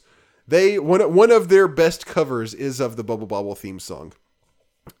games. One of their best covers is of the Bubble Bobble theme song.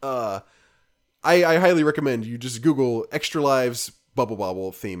 I highly recommend you just Google Extra Lives Bubble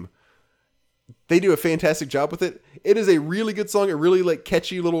Bobble theme. They do a fantastic job with it. It is a really good song, a really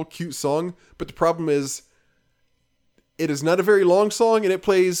catchy little cute song. But the problem is, it is not a very long song, and it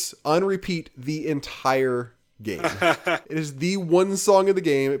plays on repeat the entire game. It is the one song of the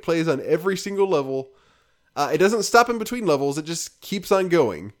game. It plays on every single level. It doesn't stop in between levels. It just keeps on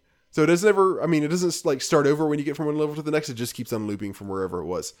going. So it doesn't start over when you get from one level to the next. It just keeps on looping from wherever it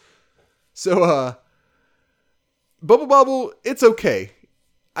was. So, Bubble Bobble, it's okay.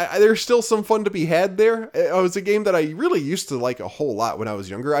 There's still some fun to be had there. It was a game that I really used to like a whole lot when I was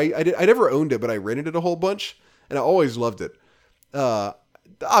younger. I never owned it, but I rented it a whole bunch, and I always loved it.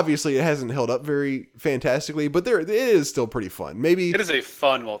 Obviously, it hasn't held up very fantastically, but it is still pretty fun. Maybe it is a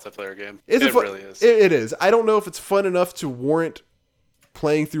fun multiplayer game. It really is. It is. I don't know if it's fun enough to warrant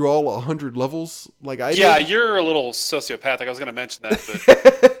playing through all 100 levels like I did. Yeah, you're a little sociopathic. I was going to mention that,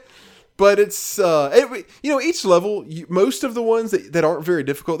 but but it's each level, most of the ones that aren't very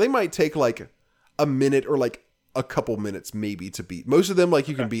difficult, they might take like a minute or like a couple minutes maybe to beat. Most of them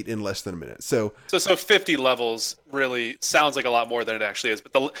you can beat in less than a minute. So 50 levels really sounds like a lot more than it actually is.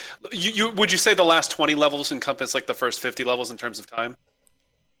 But would you say the last 20 levels encompass like the first 50 levels in terms of time?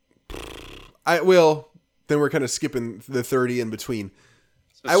 Then we're kind of skipping the 30 in between.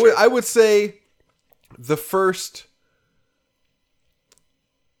 I would say the first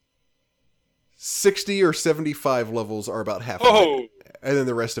 60 or 75 levels are about half. Oh, and then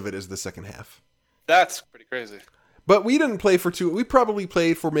the rest of it is the second half. That's pretty crazy. But we didn't play for 2. We probably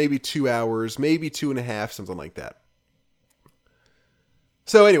played for maybe 2 hours, maybe 2.5, something like that.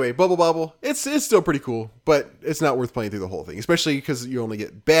 So anyway, Bubble Bobble, it's still pretty cool, but it's not worth playing through the whole thing, especially because you only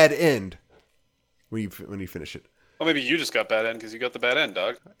get bad end when you finish it. Well, maybe you just got bad end because you got the bad end,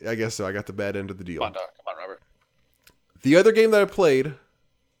 dog. I guess so. I got the bad end of the deal. Come on, dog. Come on, Robert. The other game that I played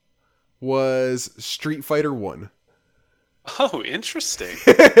was Street Fighter 1. Oh, interesting.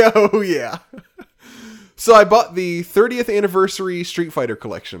 Oh, yeah. So I bought the 30th anniversary Street Fighter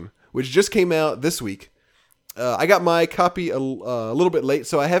collection, which just came out this week. I got my copy a little bit late,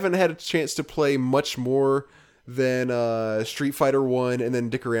 so I haven't had a chance to play much more than Street Fighter 1 and then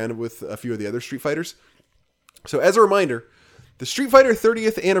dick around with a few of the other Street Fighters. So as a reminder, the Street Fighter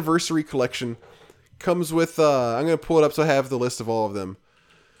 30th anniversary collection comes with, I'm going to pull it up so I have the list of all of them.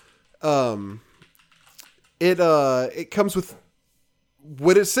 It comes with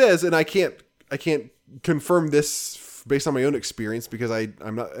what it says, and I can't confirm this based on my own experience because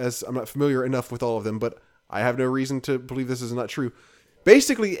I'm not familiar enough with all of them, but I have no reason to believe this is not true.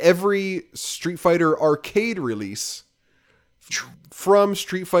 Basically, every Street Fighter arcade release from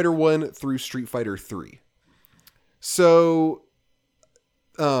Street Fighter 1 through Street Fighter 3. So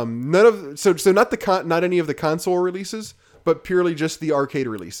not any of the console releases, but purely just the arcade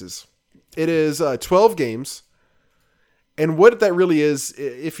releases. It is 12 games. And what that really is,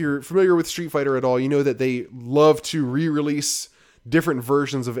 if you're familiar with Street Fighter at all, you know that they love to re-release different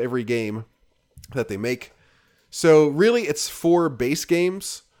versions of every game that they make. So really, it's 4 base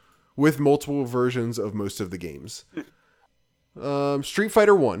games with multiple versions of most of the games. Street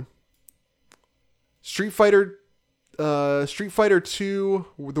Fighter 1. Street Fighter 2,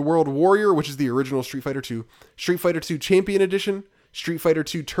 The World Warrior, which is the original Street Fighter 2. Street Fighter 2 Champion Edition. Street Fighter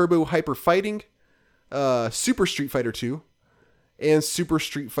 2 Turbo Hyper Fighting. Super Street Fighter 2. And Super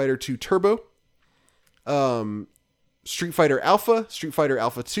Street Fighter 2 Turbo. Street Fighter Alpha. Street Fighter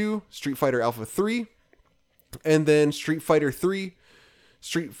Alpha 2. Street Fighter Alpha 3. And then Street Fighter 3.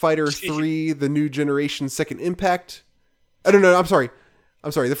 Street Fighter 3 The New Generation Second Impact. I don't know. I'm sorry.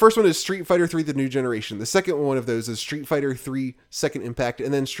 The first one is Street Fighter 3 The New Generation. The second one of those is Street Fighter 3 Second Impact,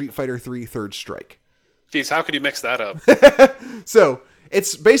 and then Street Fighter 3 Third Strike. Jeez, how could you mix that up? So,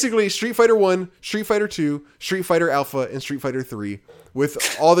 it's basically Street Fighter 1, Street Fighter 2, Street Fighter Alpha, and Street Fighter 3,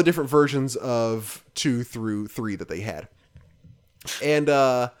 with all the different versions of 2 through 3 that they had. And,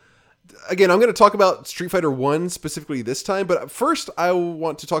 again, I'm going to talk about Street Fighter 1 specifically this time, but first I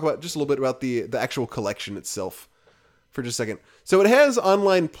want to talk about just a little bit about the actual collection itself. For just a second. So it has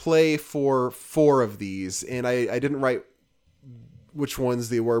online play for 4 of these, and I didn't write which ones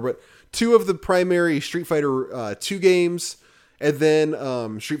they were, but 2 of the primary Street Fighter 2 games, and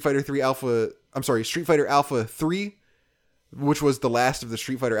then Street Fighter Alpha 3, which was the last of the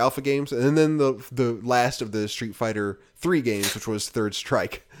Street Fighter Alpha games, and then the last of the Street Fighter 3 games, which was Third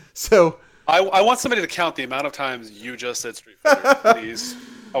Strike. So I want somebody to count the amount of times you just said Street Fighter, please.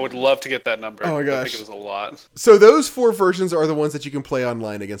 I would love to get that number. Oh my gosh. I think it was a lot. So those 4 versions are the ones that you can play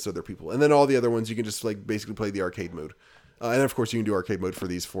online against other people. And then all the other ones you can just basically play the arcade mode. And of course you can do arcade mode for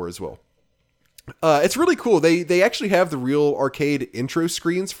these 4 as well. It's really cool. They actually have the real arcade intro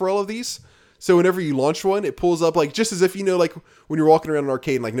screens for all of these. So whenever you launch one, it pulls up just as if when you're walking around an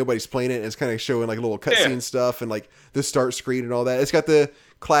arcade and nobody's playing it, and it's kind of showing little cutscene stuff and the start screen and all that. It's got the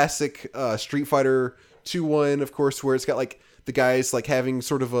classic Street Fighter 2 one, of course, where it's got the guys having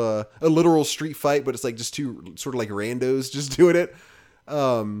sort of a literal street fight, but it's just 2 sort of randos just doing it.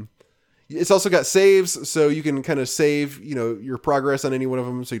 It's also got saves, so you can kind of save, your progress on any one of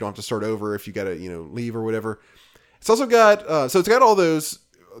them, so you don't have to start over if you got to, leave or whatever. It's also got, so it's got all those,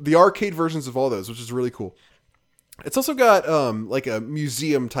 the arcade versions of all those, which is really cool. It's also got, a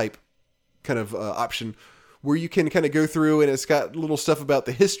museum type kind of option where you can kind of go through, and it's got little stuff about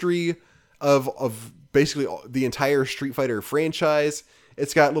the history of basically the entire Street Fighter franchise.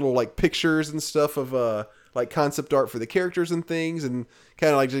 It's got little like pictures and stuff of like concept art for the characters and things, and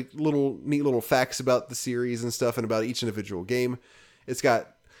kind of like just little neat little facts about the series and stuff and about each individual game. It's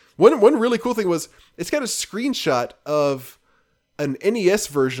got one really cool thing was it's got a screenshot of an NES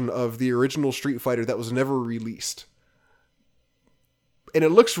version of the original Street Fighter that was never released. And it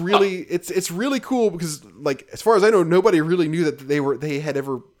looks really it's really cool because like as far as I know nobody really knew that they had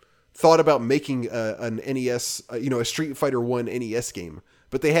ever thought about making an NES a Street Fighter 1 NES game.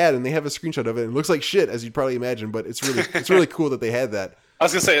 But they had, and they have a screenshot of it. It looks like shit, as you'd probably imagine, but it's really cool that they had that. I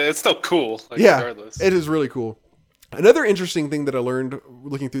was gonna say it's still cool. Like, yeah, regardless. It is really cool. Another interesting thing that I learned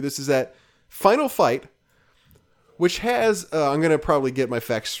looking through this is that Final Fight, which has I'm gonna probably get my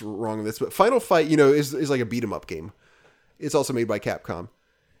facts wrong on this, but Final Fight, is like a beat 'em up game. It's also made by Capcom.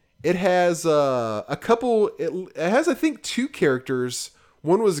 It has a couple. It has I think 2 characters.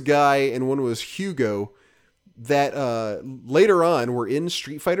 One was Guy and one was Hugo. That later on were in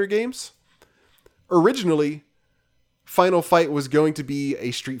Street Fighter games. Originally, Final Fight was going to be a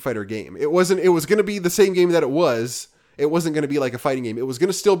Street Fighter game. It was going to be the same game that it was. It wasn't going to be like a fighting game. It was going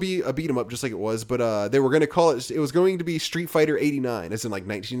to still be a beat 'em up just like it was, but they were going to call it. It was going to be Street Fighter 89, as in like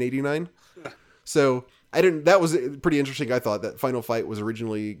 1989. So that was pretty interesting. I thought that Final Fight was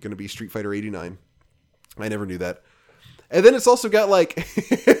originally going to be Street Fighter 89. I never knew that. And then it's also got like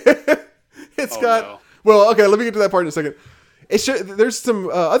No. Well, okay, let me get to that part in a second. There's some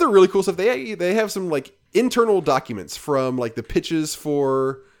other really cool stuff. They have some like internal documents from like the pitches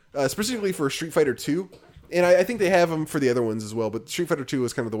for specifically for Street Fighter 2, and I think they have them for the other ones as well. But Street Fighter 2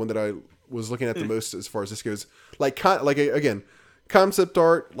 was kind of the one that I was looking at the most as far as this goes. Again, concept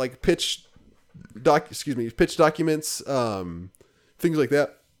art, like pitch documents, things like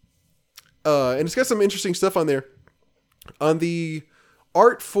that. And it's got some interesting stuff on there. On the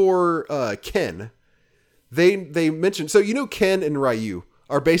art for Ken. They mentioned, so Ken and Ryu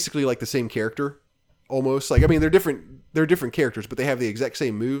are basically like the same character, almost. Like I mean, they're different characters, but they have the exact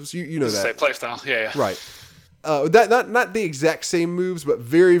same moves. You know that same playstyle, yeah. Right. That not the exact same moves, but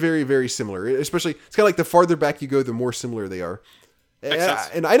very very very similar. Especially, it's kind of like the farther back you go, the more similar they are.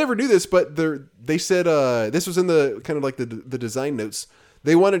 And I never knew this, but they said this was in the kind of like the design notes.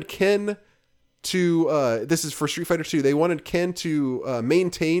 They wanted Ken to this is for Street Fighter 2. They wanted Ken to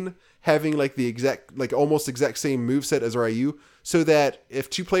maintain having like the exact, like almost exact same moveset as Ryu, so that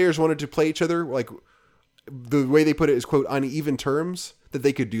if 2 players wanted to play each other, like the way they put it is quote on even terms, that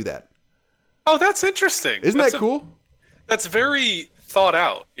they could do that. Oh, that's interesting. Isn't that cool? That's very thought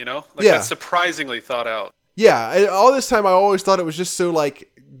out, That's surprisingly thought out. Yeah, all this time I always thought it was just so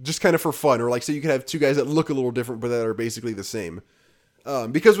like just kind of for fun, or like so you could have 2 guys that look a little different but that are basically the same.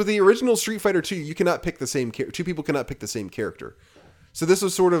 Because with the original Street Fighter 2, you cannot pick the same 2 people cannot pick the same character. So this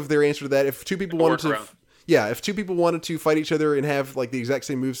was sort of their answer to that. If 2 people wanted to fight each other and have like the exact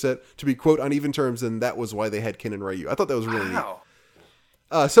same moveset to be quote on even terms, then that was why they had Ken and Ryu. I thought that was really neat.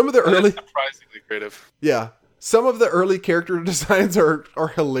 Some of the early surprisingly creative. Yeah. Some of the early character designs are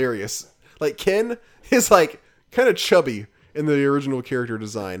hilarious. Like Ken is like kind of chubby in the original character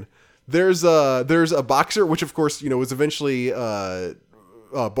design. There's a boxer, which of course, was eventually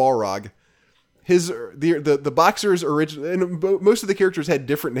Balrog. The boxer's original, and most of the characters had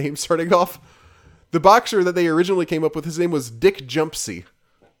different names starting off. The boxer that they originally came up with, his name was Dick Jumpsy.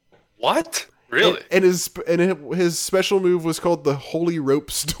 What? Really? And his special move was called the Holy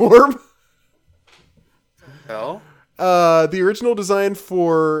Rope Storm. Hell? The original design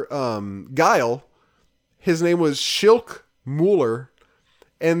for Guile, his name was Shilk Mueller,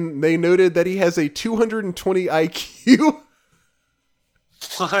 and they noted that he has a 220 IQ.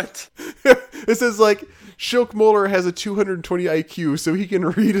 What? It says like Shilk Mueller has a 220 IQ, so he can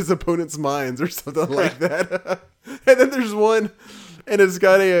read his opponent's minds or something like that. And then there's one, and it's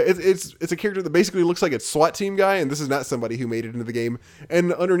got it's a character that basically looks like a SWAT team guy, and this is not somebody who made it into the game.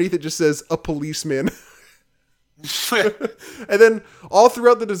 And underneath it just says a policeman. And then all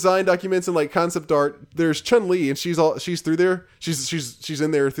throughout the design documents and like concept art, there's Chun-Li, and she's through there. She's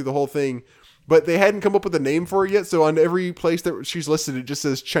in there through the whole thing. But they hadn't come up with a name for her yet, so on every place that she's listed, it just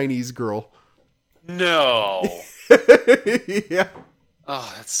says Chinese girl. No. Yeah.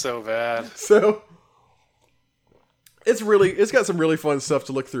 Oh, that's so bad. So it's got some really fun stuff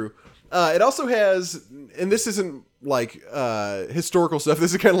to look through. It also has, and this isn't like historical stuff.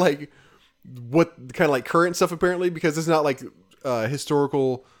 This is kind of like current stuff apparently, because it's not like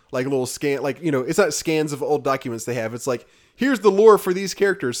historical like little scan, like it's not scans of old documents they have. It's like, here's the lore for these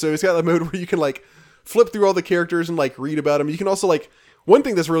characters. So it's got a mode where you can like flip through all the characters and like read about them. You can also like, one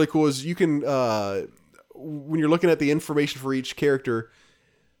thing that's really cool is you can when you're looking at the information for each character,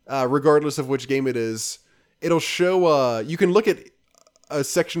 regardless of which game it is, it'll show you can look at a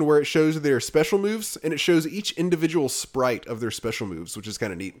section where it shows their special moves, and it shows each individual sprite of their special moves, which is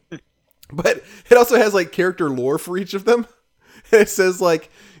kind of neat. But it also has like character lore for each of them. It says like,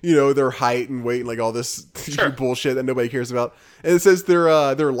 you know, their height and weight and like all this bullshit that nobody cares about. And it says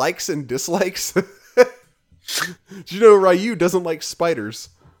their likes and dislikes. Did you know Ryu doesn't like spiders?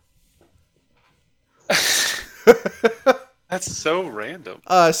 That's so random.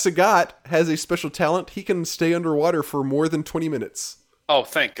 Sagat has a special talent. He can stay underwater for more than 20 minutes. Oh,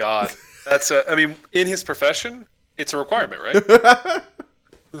 thank God. I mean, in his profession, it's a requirement, right?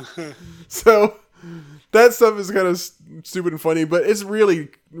 So that stuff is kind of stupid and funny, but it's really,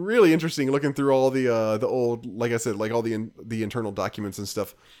 really interesting looking through all the old, like I said, like all the internal documents and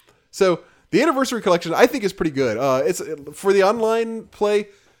stuff. So the Anniversary Collection, I think, is pretty good. It's for the online play.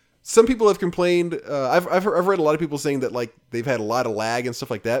 Some people have complained. I've read a lot of people saying that like they've had a lot of lag and stuff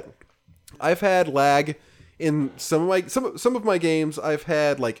like that. I've had lag in some of my games. I've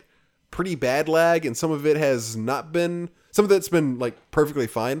had like pretty bad lag, and some of it has not been. Some of it's been like perfectly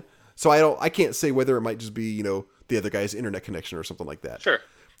fine. So I can't say whether it might just be, you know, the other guy's internet connection or something like that. Sure.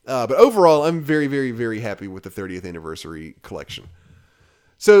 But overall, I'm very, very, very happy with the 30th Anniversary Collection.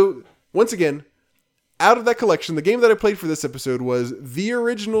 So once again, out of that collection, the game that I played for this episode was the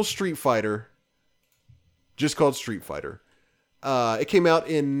original Street Fighter, just called Street Fighter. It came out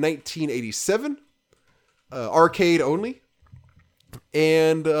in 1987, arcade only,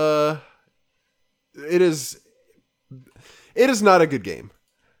 and it is not a good game.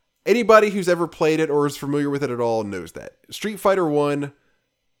 Anybody who's ever played it or is familiar with it at all knows that. Street Fighter 1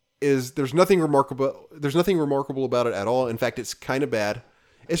 there's nothing remarkable about it at all. In fact, it's kind of bad.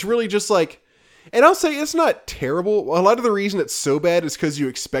 It's really just like, and I'll say it's not terrible. A lot of the reason it's so bad is because you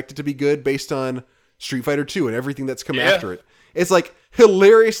expect it to be good based on Street Fighter 2 and everything that's come after it. It's like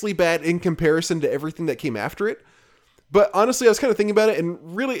hilariously bad in comparison to everything that came after it. But honestly, I was kind of thinking about it, and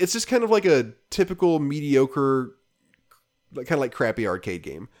really, it's just kind of like a typical mediocre, kind of like crappy arcade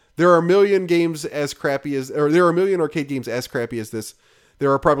game. There are a million games as crappy as, or there are a million arcade games as crappy as this.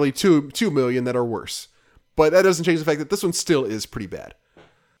 There are probably 2 million that are worse. But that doesn't change the fact that this one still is pretty bad.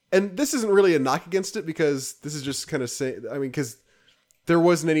 And this isn't really a knock against it, because this is just kind of saying, I mean, because there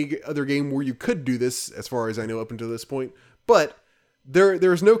wasn't any other game where you could do this, as far as I know, up until this point. But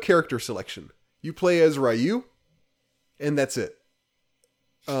there's no character selection. You play as Ryu, and that's it.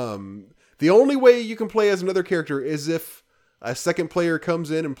 The only way you can play as another character is if a second player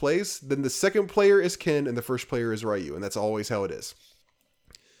comes in and plays. Then the second player is Ken, and the first player is Ryu, and that's always how it is.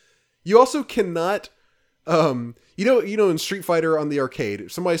 You also cannot, you know, in Street Fighter on the arcade,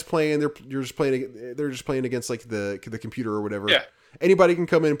 if somebody's playing, they're just playing against like the computer or whatever. Yeah. Anybody can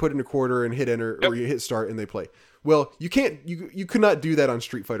come in and put in a quarter and hit enter, or you hit start and they play. Well, you could not do that on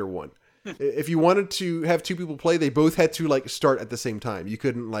Street Fighter 1. If you wanted to have 2 people play, they both had to like start at the same time. You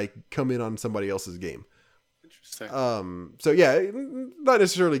couldn't like come in on somebody else's game. Interesting. So yeah, not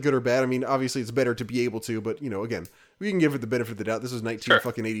necessarily good or bad. I mean, obviously it's better to be able to, but you know, again, we can give it the benefit of the doubt. This was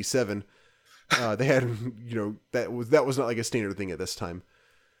 1987. They had, you know, that was not like a standard thing at this time.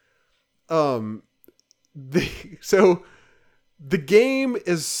 So the game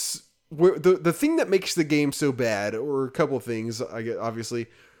is where the thing that makes the game so bad, or a couple of things, I guess, obviously,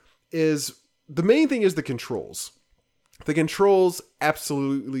 is the main thing is the controls. The controls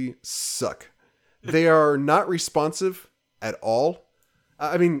absolutely suck. They are not responsive at all.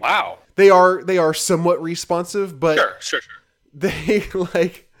 I mean, wow. They are somewhat responsive, but sure. They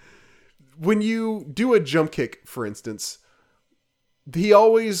like when you do a jump kick, for instance, he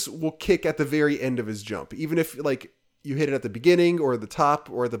always will kick at the very end of his jump, even if like you hit it at the beginning or the top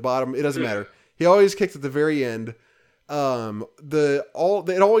or at the bottom. It doesn't matter. He always kicks at the very end. Everything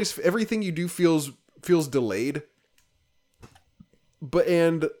you do feels delayed.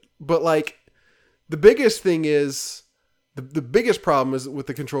 But like the biggest thing is the biggest problem is with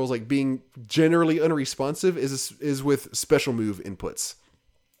the controls like being generally unresponsive is with special move inputs.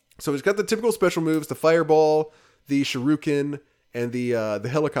 So it's got the typical special moves: the fireball, the shuriken, and the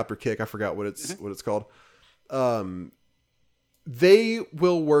helicopter kick. I forgot what it's called. They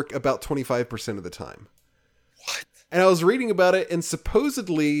will work about 25% of the time. What? And I was reading about it, and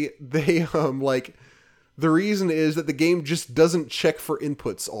supposedly they like the reason is that the game just doesn't check for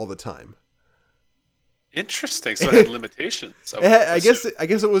inputs all the time. Interesting. So it had limitations. I guess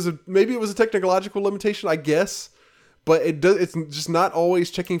it was maybe it was a technological limitation, I guess, but it's just not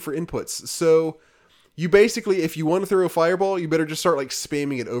always checking for inputs. So you basically, if you want to throw a fireball, you better just start like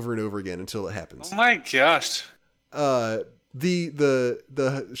spamming it over and over again until it happens. Oh my gosh. The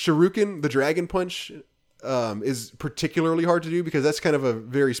shuriken, the dragon punch, is particularly hard to do because that's kind of a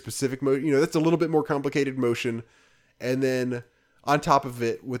very specific mode. You know, that's a little bit more complicated motion. And then on top of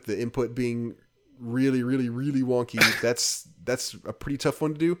it with the input being really, really, really wonky, that's a pretty tough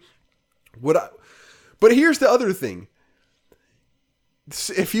one to do. But here's the other thing.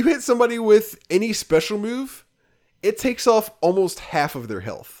 If you hit somebody with any special move, it takes off almost half of their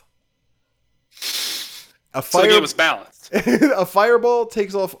health. So the game was balanced. A fireball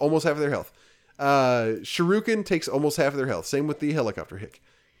takes off almost half of their health. Shuriken takes almost half of their health. Same with the helicopter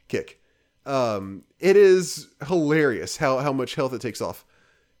kick. It is hilarious how much health it takes off.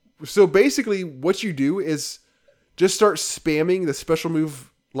 So basically what you do is just start spamming the special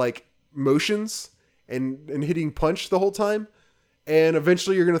move like motions and hitting punch the whole time. And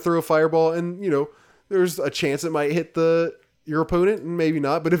eventually you're going to throw a fireball and, there's a chance it might hit your opponent and maybe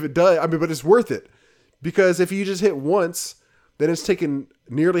not. But if it does, but it's worth it. Because if you just hit once, then it's taken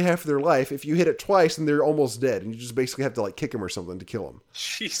nearly half of their life. If you hit it twice, then they're almost dead. And you just basically have to like kick them or something to kill them.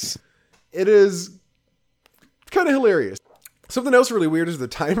 Jeez. It is kind of hilarious. Something else really weird is the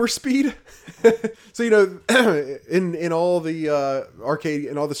timer speed. So, in all the arcade,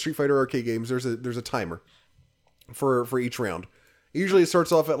 in all the Street Fighter arcade games, there's a timer for each round. Usually it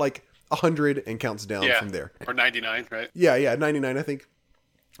starts off at like 100 and counts down from there. Or 99, right? Yeah, 99, I think.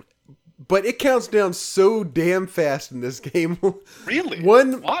 But it counts down so damn fast in this game. Really?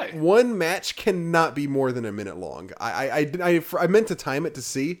 Why? One match cannot be more than a minute long. I meant to time it to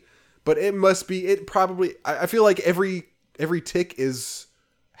see, but it must be. It probably. I feel like every tick is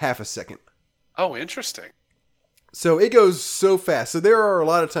half a second. Oh, interesting. So it goes so fast. So there are a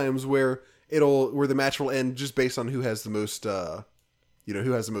lot of times where the match will end just based on who has the most, who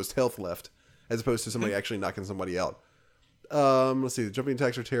has the most health left, as opposed to somebody actually knocking somebody out. Let's see. The jumping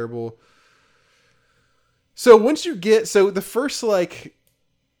attacks are terrible. So once you get, the first, I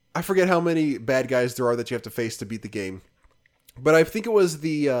forget how many bad guys there are that you have to face to beat the game, but I think it was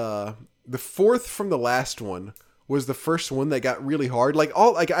the fourth from the last one was the first one that got really hard. I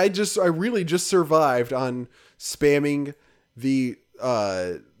really just survived on spamming the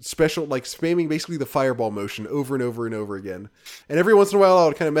spamming basically the fireball motion over and over and over again. And every once in a while I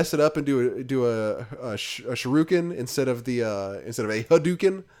would kind of mess it up and do a shuriken instead of a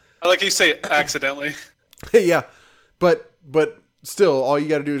Hadouken. I like you say accidentally. Yeah. But still, all you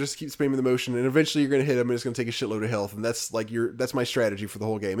got to do is just keep spamming the motion, and eventually you're going to hit him, and it's going to take a shitload of health, and that's my strategy for the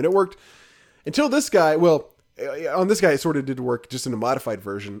whole game. And it worked until this guy. Well, on this guy, it sort of did work just in a modified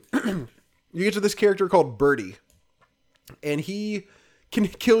version. You get to this character called Birdie, and he can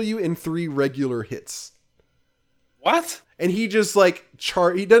kill you in 3 regular hits. What? And he just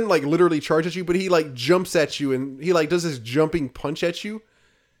he doesn't literally charge at you, but he jumps at you, and he does this jumping punch at you.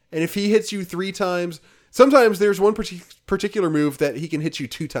 And if he hits you 3 times, sometimes there's one particular move that he can hit you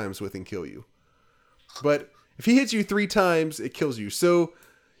 2 times with and kill you. But if he hits you 3 times, it kills you. So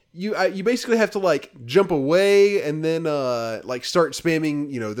you basically have to jump away and then start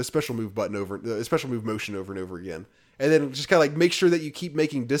spamming the special move button the special move motion over and over again, and then just kind of make sure that you keep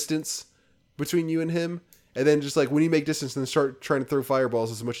making distance between you and him, and then just when you make distance, then start trying to throw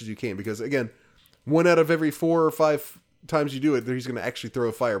fireballs as much as you can, because again, 1 out of every 4 or 5 times you do it, he's going to actually throw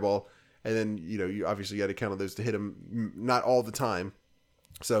a fireball, and then you obviously got to count on those to hit him, not all the time.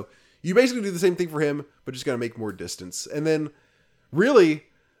 So you basically do the same thing for him, but just got to make more distance, and then really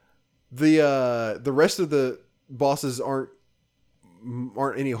the rest of the bosses aren't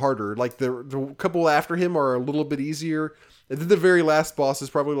any harder. The couple after him are a little bit easier, and then the very last boss is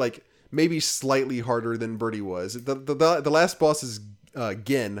probably maybe slightly harder than Birdie was. The last boss is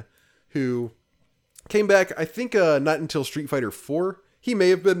Gen, who came back, I think, not until Street Fighter 4. He may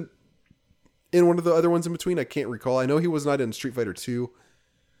have been in one of the other ones in between. I can't recall. I know he was not in Street Fighter 2.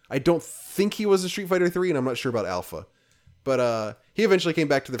 I don't think he was in Street Fighter 3, and I'm not sure about Alpha. But he eventually came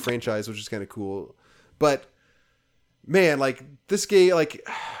back to the franchise, which is kind of cool. But man, this game,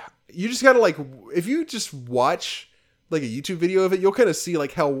 you just gotta if you just watch a YouTube video of it, you'll kind of see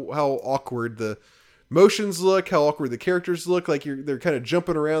how awkward the motions look, how awkward the characters look. They're kind of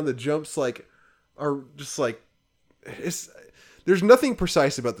jumping around. The jumps are just there's nothing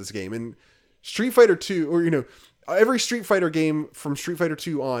precise about this game. And Street Fighter 2, or every Street Fighter game from Street Fighter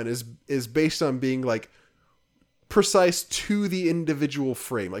 2 on is based on being precise to the individual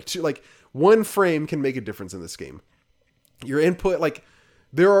frame. One frame can make a difference in this game. Your input,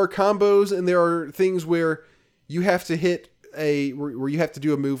 there are combos and there are things where you have to where you have to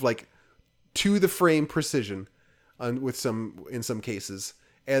do a move to the frame precision in some cases.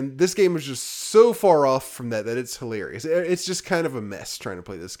 And this game is just so far off from that it's hilarious. It's just kind of a mess trying to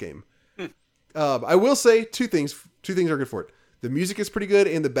play this game. I will say two things are good for it. The music is pretty good,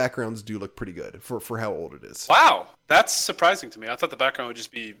 and the backgrounds do look pretty good for how old it is. Wow, that's surprising to me. I thought the background would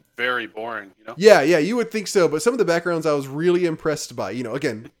just be very boring, you know? Yeah, you would think so, but some of the backgrounds I was really impressed by. You know,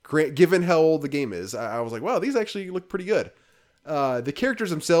 again, given how old the game is, I was like, wow, these actually look pretty good. The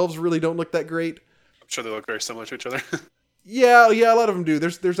characters themselves really don't look that great. I'm sure they look very similar to each other. Yeah, a lot of them do.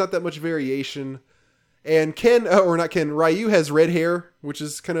 There's not that much variation. And Ryu has red hair, which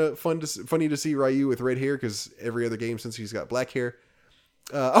is kind of funny to see Ryu with red hair because every other game since he's got black hair.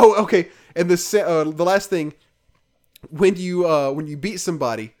 Okay. And the last thing, when you beat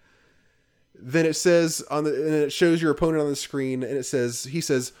somebody, then it says and it shows your opponent on the screen, and he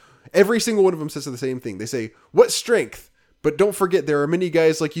says every single one of them says the same thing. They say, "What strength?" But don't forget, there are many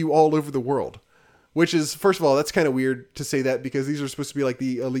guys like you all over the world. Which is, first of all, that's kind of weird to say that because these are supposed to be like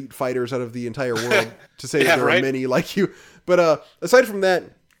the elite fighters out of the entire world to say that there are many like you. But aside from that,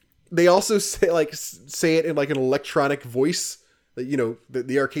 they also say it in like an electronic voice that, you know,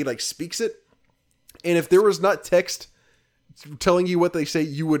 the arcade like speaks it. And if there was not text telling you what they say,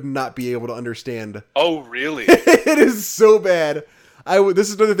 you would not be able to understand. Oh, really? It is so bad. This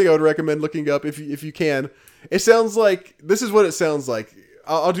is another thing I would recommend looking up if you can. It sounds like, this is what it sounds like.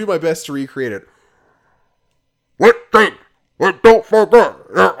 I'll do my best to recreate it. What thing? What don't forget?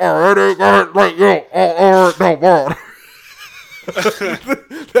 There are any guys like you all over the world.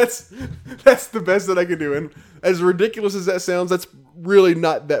 That's the best that I can do. And as ridiculous as that sounds, that's really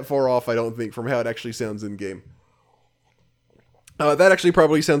not that far off, I don't think, from how it actually sounds in game. That actually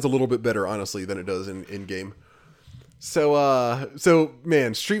probably sounds a little bit better, honestly, than it does in game. So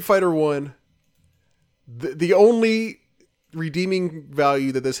man, Street Fighter 1, the only redeeming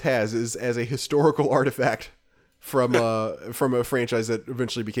value that this has is as a historical artifact from a franchise that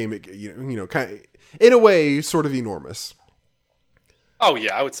eventually became, you know, kind of, in a way, sort of enormous. Oh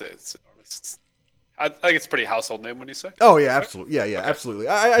yeah, I would say it's enormous. I think it's a pretty household name when you say. Oh yeah, absolutely. Yeah, okay. Absolutely.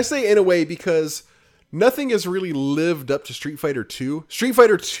 I say in a way because nothing has really lived up to Street Fighter 2. Street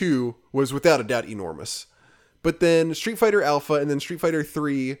Fighter 2 was without a doubt enormous. But then Street Fighter Alpha and then Street Fighter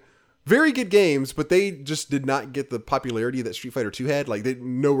 3, very good games, but they just did not get the popularity that Street Fighter 2 had. Like, they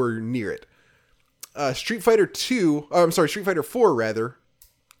nowhere near it. Street Fighter 4 rather,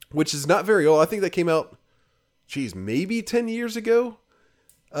 which is not very old. I think that came out, maybe 10 years ago.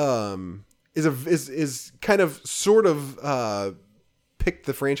 Is kind of sort of picked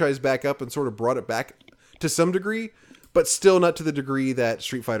the franchise back up and sort of brought it back to some degree, but still not to the degree that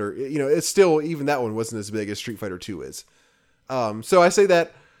Street Fighter, you know, it's still, even that one wasn't as big as Street Fighter 2 is. So I say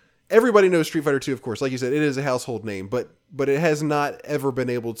that everybody knows Street Fighter 2, of course. Like you said, it is a household name, but it has not ever been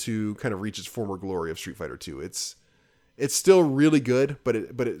able to kind of reach its former glory of Street Fighter 2. It's still really good, but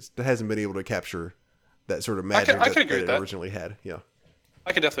it hasn't been able to capture that sort of magic that it originally had. Yeah.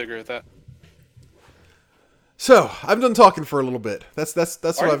 I can definitely agree with that. So I'm done talking for a little bit. That's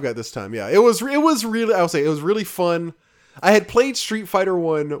what I've got this time. Yeah, it was really, I'll say it was really fun. I had played Street Fighter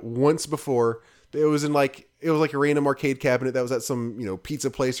 1 once before. It was like a random arcade cabinet that was at some, you know,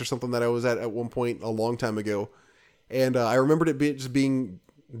 pizza place or something that I was at one point a long time ago, and I remembered it just being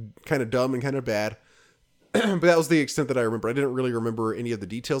kind of dumb and kind of bad. But that was the extent that I remember. I didn't really remember any of the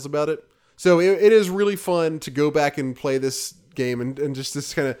details about it. So it is really fun to go back and play this game and just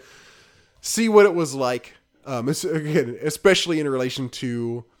this kind of see what it was like. Again, especially in relation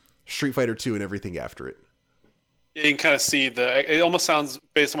to Street Fighter 2 and everything after it. You can kind of see it almost sounds,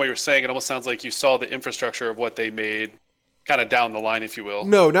 based on what you're saying, it almost sounds like you saw the infrastructure of what they made kind of down the line, if you will.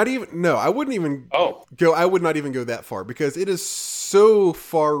 No, I wouldn't even I would not even go that far because it is so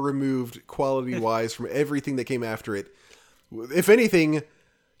far removed quality wise from everything that came after it. If anything,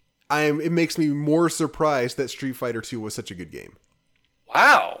 it makes me more surprised that Street Fighter 2 was such a good game.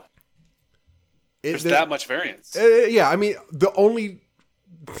 Wow. There's that much variance. Yeah, I mean, the only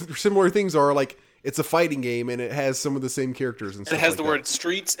similar things are like it's a fighting game and it has some of the same characters and stuff. It has the word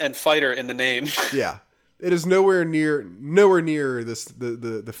streets and fighter in the name. Yeah, it is nowhere near this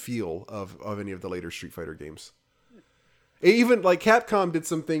the feel of any of the later Street Fighter games. Even like Capcom did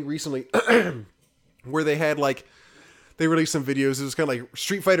something recently where they had they released some videos. It was kind of like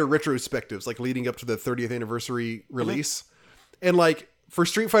Street Fighter retrospectives, like leading up to the 30th anniversary release, and like for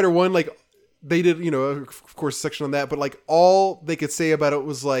Street Fighter 1, like. They did, you know, of course, a section on that, but all they could say about it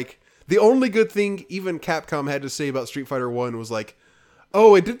was the only good thing even Capcom had to say about Street Fighter 1 was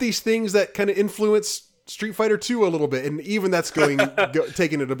oh, it did these things that kind of influenced Street Fighter 2 a little bit, and even that's taking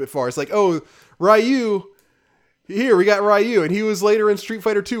it a bit far. It's oh, Ryu, here we got Ryu, and he was later in Street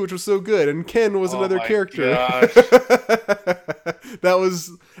Fighter 2, which was so good, and Ken was another character. That was,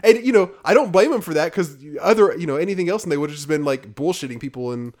 and you know, I don't blame him for that because anything else, and they would have just been bullshitting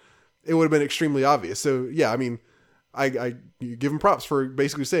people and. It would have been extremely obvious. So yeah, I mean, I you give them props for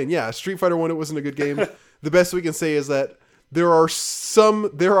basically saying, yeah, Street Fighter 1, it wasn't a good game. The best we can say is that there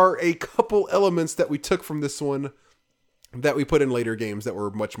are a couple elements that we took from this one that we put in later games that were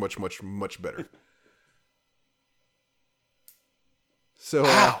much, much, much, much better. So,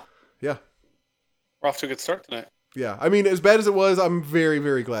 Wow. Yeah. We're off to a good start tonight. Yeah. I mean, as bad as it was, I'm very,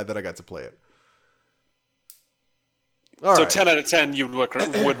 very glad that I got to play it. All so right. 10 out of 10 you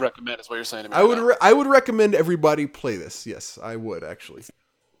would recommend is what you're saying to me. I would recommend everybody play this. Yes, I would actually.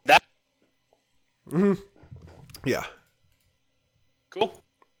 That Yeah. cool.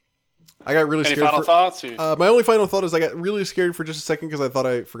 I got really Any scared. final thoughts? Or... My only final thought is I got really scared for just a second because I thought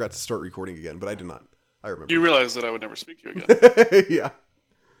I forgot to start recording again, but I did not. I remember. You realize that I would never speak to you again. Yeah.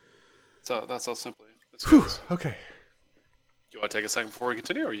 So that's how simply. Okay. Do you want to take a second before we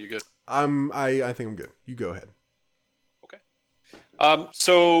continue, or are you good? I think I'm good. You go ahead. Okay.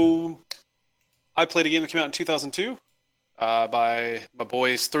 So I played a game that came out in 2002 by my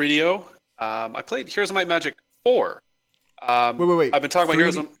boys 3DO. I played Heroes of Might and Magic 4. Wait. I've been talking about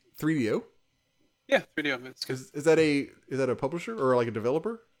Heroes of 3DO? Yeah, 3DO. It's good. Is that a publisher or like a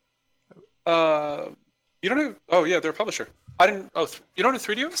developer? You don't know? Oh yeah, they're a publisher. I didn't. Oh, you don't know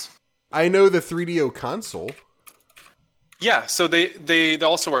 3DO is? I know the 3DO console. Yeah, so they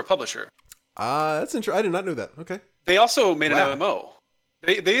also were a publisher. That's interesting. I did not know that. Okay. They also made Wow. an MMO.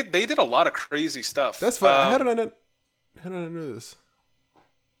 They did a lot of crazy stuff. That's fine. How did I not know this?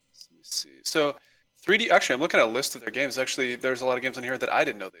 Let me see. So 3D. Actually, I'm looking at a list of their games. Actually, there's a lot of games on here that I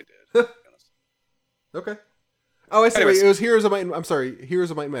didn't know they did. Okay. Oh, I see. Anyways. Wait, it was Heroes of Might. I'm sorry, Heroes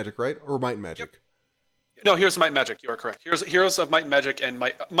of Might and Magic, right? Or Might and Magic? No, Heroes of Might and Magic. You are correct. Heroes of Might and Magic and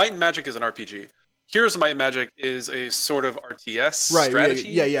Might and Magic is an RPG. Heroes of Might and Magic is a sort of RTS Right. strategy.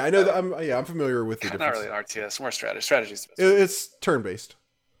 Yeah. I know that. I'm familiar with the Not difference. really an RTS, more strategy. Strategies. It's turn-based.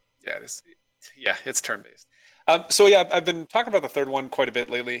 Yeah, it's turn-based. So yeah, I've been talking about the third one quite a bit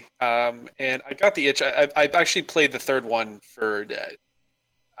lately, and I got the itch. I've actually played the third one for,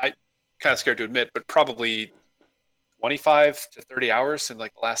 I kind of scared to admit, but probably 25 to 30 hours in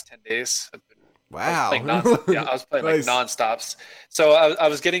like the last 10 days. Wow. I was playing Nice. like nonstops. So I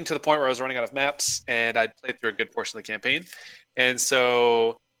was getting to the point where I was running out of maps, and I'd played through a good portion of the campaign, and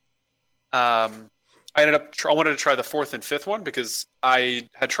so I wanted to try the fourth and fifth one because I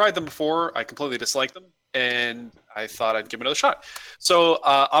had tried them before. I completely disliked them, and I thought I'd give it another shot. So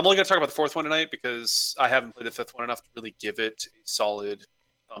I'm only going to talk about the fourth one tonight because I haven't played the fifth one enough to really give it a solid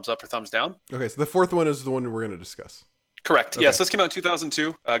thumbs up or thumbs down. Okay, so the fourth one is the one we're going to discuss. Correct. Okay. Yes, this came out in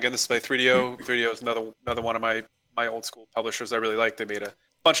 2002. Again, this is by 3DO. 3DO is another one of my old school publishers I really like. They made a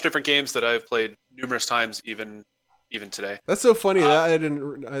bunch of different games that I've played numerous times, even today. That's so funny. I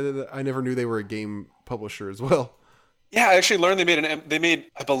never knew they were a game publisher as well. Yeah, I actually learned they made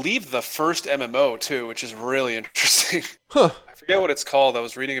I believe the first MMO too, which is really interesting. Huh. I forget what it's called. I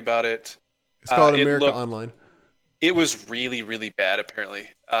was reading about it. It's called it America looked- Online. It was really, really bad. Apparently,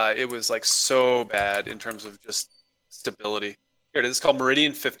 it was like so bad in terms of just stability. Here it is. It's called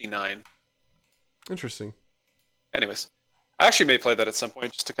Meridian 59. Interesting. Anyways, I actually may play that at some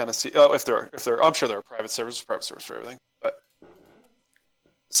point just to kind of see. Oh, if there are, I'm sure there are private servers for everything. But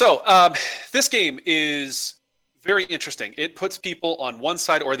so this game is very interesting. It puts people on one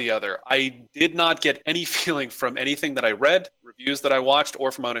side or the other. I did not get any feeling from anything that I read, reviews that I watched,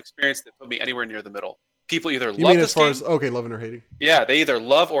 or from my own experience that put me anywhere near the middle. People either You love mean this as far game. as loving or hating? Yeah, they either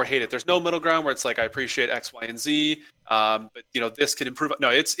love or hate it. There's no middle ground where it's like I appreciate X, Y, and Z, but this could improve.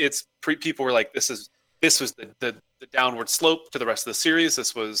 No, people were like this was the downward slope to the rest of the series.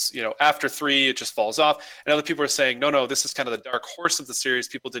 This was after 3 it just falls off, and other people are saying no, this is kind of the dark horse of the series.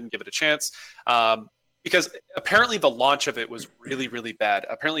 People didn't give it a chance because apparently the launch of it was really, really bad.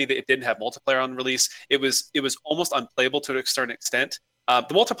 Apparently it didn't have multiplayer on release. It was almost unplayable to a certain extent.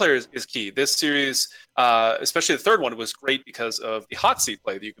 The multiplayer is key. This series, especially the third one, was great because of the hot seat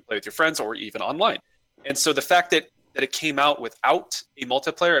play that you can play with your friends or even online. And so the fact that it came out without a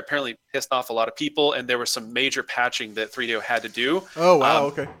multiplayer apparently pissed off a lot of people, and there was some major patching that 3DO had to do. Oh wow,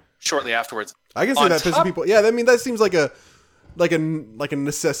 okay. Shortly afterwards. I can see that pissing people. Yeah, I mean that seems like a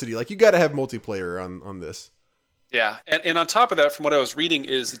necessity. Like you got to have multiplayer on this. Yeah, and on top of that, from what I was reading,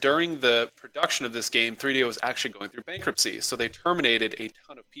 is during the production of this game, 3DO was actually going through bankruptcy, so they terminated a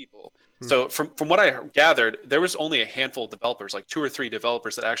ton of people. So from what I gathered, there was only a handful of developers, like 2 or 3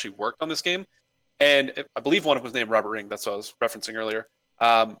 developers that actually worked on this game, and I believe one of them was named Robert Ring. That's what I was referencing earlier.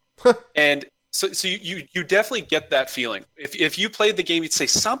 And so you definitely get that feeling. If you played the game, you'd say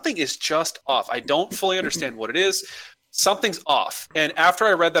something is just off. I don't fully understand what it is. Something's off. And after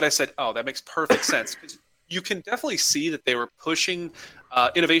I read that, I said, oh, that makes perfect sense. You can definitely see that they were pushing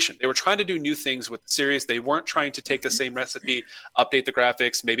innovation. They were trying to do new things with the series. They weren't trying to take the same recipe, update the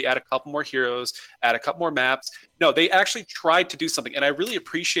graphics, maybe add a couple more heroes, add a couple more maps. No, they actually tried to do something, and I really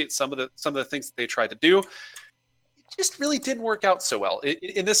appreciate some of the things that they tried to do. It just really didn't work out so well.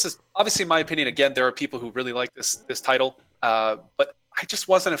 And this is obviously my opinion. Again, there are people who really like this title, but I just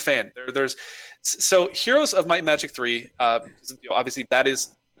wasn't a fan. So Heroes of Might and Magic 3, obviously that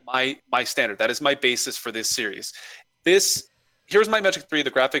is my standard. That is my basis for this series. Here's My Magic 3,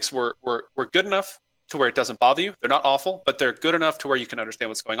 the graphics were good enough to where it doesn't bother you. They're not awful, but they're good enough to where you can understand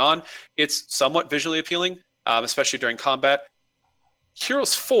what's going on. It's somewhat visually appealing, especially during combat.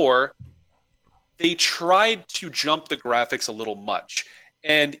 Heroes 4, they tried to jump the graphics a little much.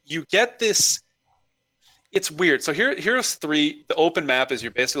 And you get this, it's weird. So Heroes 3, the open map is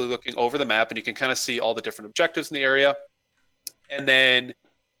you're basically looking over the map and you can kind of see all the different objectives in the area. And then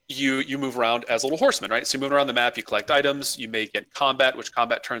you move around as a little horseman, right? So you move around the map, you collect items, you may get combat, which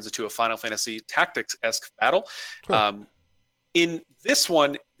combat turns into a Final Fantasy Tactics-esque battle. Huh. In this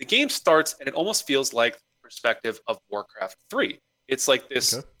one, the game starts and it almost feels like the perspective of Warcraft 3. It's like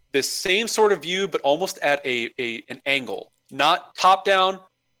this same sort of view, but almost at an angle. Not top down,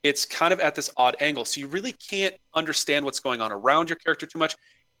 it's kind of at this odd angle. So you really can't understand what's going on around your character too much.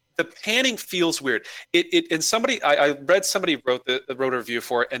 The panning feels weird. And somebody, I read somebody wrote a review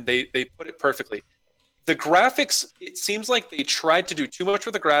for it, and they put it perfectly. The graphics, it seems like they tried to do too much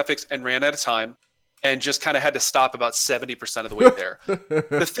with the graphics and ran out of time, and just kind of had to stop about 70% of the way there.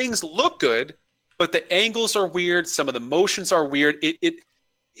 The things look good, but the angles are weird. Some of the motions are weird.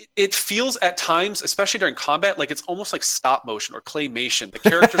 It feels at times, especially during combat, like it's almost like stop motion or claymation. The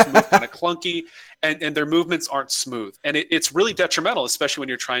characters move kind of clunky, and their movements aren't smooth. And it's really detrimental, especially when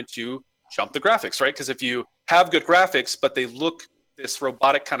you're trying to jump the graphics, right? Because if you have good graphics, but they look this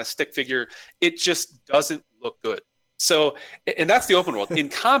robotic kind of stick figure, it just doesn't look good. So, and that's the open world. In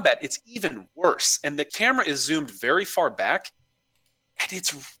combat, it's even worse. And the camera is zoomed very far back, and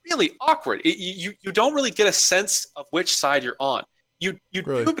it's really awkward. You don't really get a sense of which side you're on. You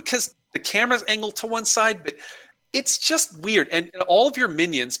really do, because the camera's angled to one side, but it's just weird. And all of your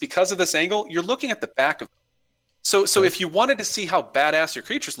minions, because of this angle, you're looking at the back of them. So if you wanted to see how badass your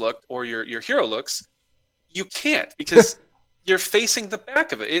creatures look or your hero looks, you can't, because you're facing the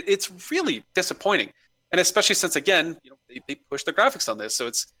back of it. It's really disappointing. And especially since, again, they push the graphics on this, so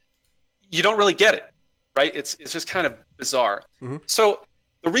you don't really get it, right? It's just kind of bizarre. Mm-hmm. So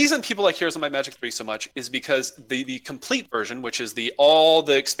the reason people like Heroes of Might and Magic 3 so much is because the complete version, which is all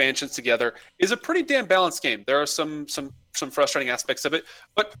the expansions together, is a pretty damn balanced game. There are some frustrating aspects of it,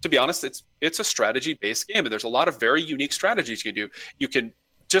 but to be honest, it's a strategy-based game, and there's a lot of very unique strategies you can do. You can,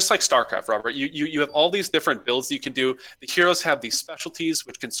 just like StarCraft, Robert, you have all these different builds that you can do. The heroes have these specialties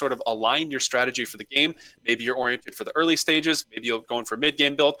which can sort of align your strategy for the game. Maybe you're oriented for the early stages, maybe you're going for a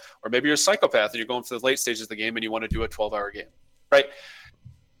mid-game build, or maybe you're a psychopath and you're going for the late stages of the game and you want to do a 12-hour game, right?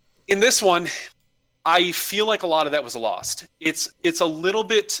 In this one, I feel like a lot of that was lost. It's a little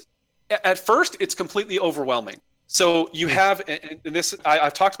bit, at first, it's completely overwhelming. So you have, and this,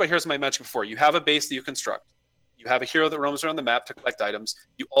 I've talked about Heroes of Might and Magic before. You have a base that you construct. You have a hero that roams around the map to collect items.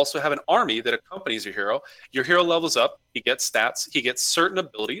 You also have an army that accompanies your hero. Your hero levels up. He gets stats. He gets certain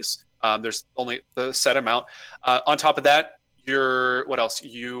abilities. There's only the set amount. On top of that, what else?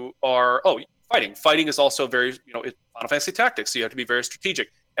 You are, fighting. Fighting is also very, it's Final Fantasy Tactics, so you have to be very strategic.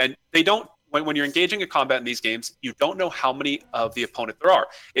 And they don't, when you're engaging in combat in these games, you don't know how many of the opponent there are.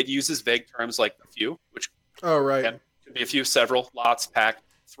 It uses vague terms like a few, which again, could be a few, several, lots, pack,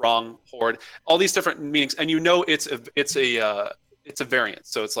 throng, horde, all these different meanings. And it's a variance.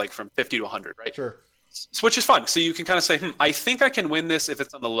 So it's like from 50 to 100, right? Sure. Which is fun. So you can kind of say, I think I can win this if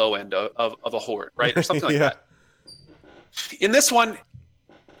it's on the low end of a horde, right? Or something like that. In this one,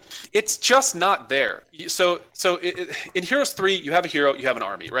 it's just not there. So in Heroes 3, you have a hero, you have an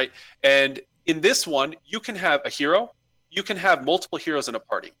army, right? And in this one, you can have a hero, you can have multiple heroes in a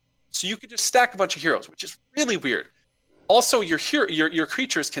party. So you could just stack a bunch of heroes, which is really weird. Also, your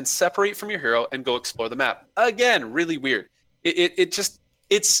creatures can separate from your hero and go explore the map. Again, really weird.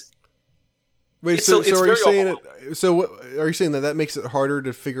 Wait, so are you saying are you saying that makes it harder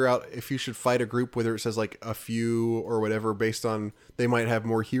to figure out if you should fight a group, whether it says like a few or whatever, based on they might have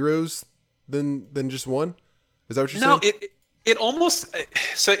more heroes than just one? Is that what you're saying? No, it almost,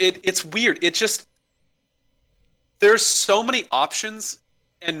 so it's weird. It just, there's so many options,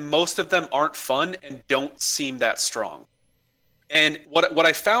 and most of them aren't fun and don't seem that strong. And what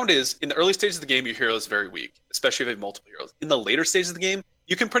I found is, in the early stages of the game, your hero is very weak, especially if you have multiple heroes. In the later stages of the game,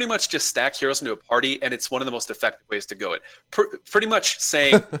 you can pretty much just stack heroes into a party, and it's one of the most effective ways to go it. Pretty much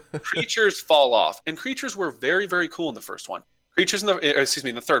saying creatures fall off. And creatures were very, very cool in the first one. creatures in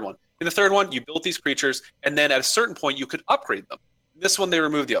the third one. In the third one, you built these creatures, and then at a certain point, you could upgrade them. In this one, they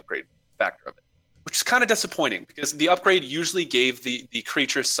removed the upgrade factor of it, which is kind of disappointing because the upgrade usually gave the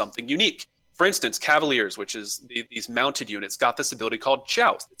creatures something unique. For instance, Cavaliers, which is these mounted units, got this ability called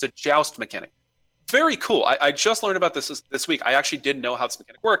Joust. It's a joust mechanic. Very cool. I just learned about this week. I actually didn't know how this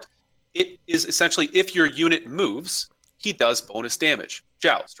mechanic worked. It is essentially if your unit moves, he does bonus damage.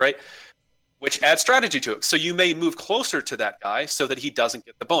 Joust, right? Which adds strategy to it. So you may move closer to that guy so that he doesn't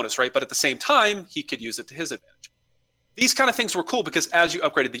get the bonus, right? But at the same time, he could use it to his advantage. These kind of things were cool because as you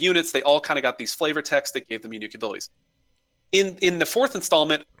upgraded the units, they all kind of got these flavor texts that gave them unique abilities. In the fourth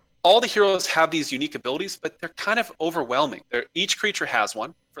installment, all the heroes have these unique abilities, but they're kind of overwhelming. Each creature has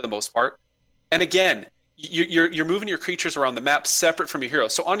one for the most part. And again, you're moving your creatures around the map separate from your hero.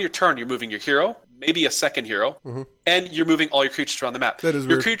 So on your turn, you're moving your hero, maybe a second hero, and you're moving all your creatures around the map. That is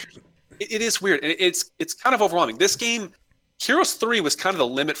your weird. Creatures, it is weird. It's kind of overwhelming. This game, Heroes 3 was kind of the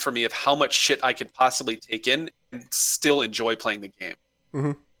limit for me of how much shit I could possibly take in and still enjoy playing the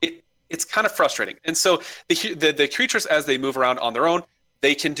game. It's kind of frustrating. And so the creatures, as they move around on their own,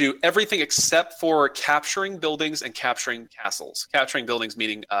 they can do everything except for capturing buildings and capturing castles. Capturing buildings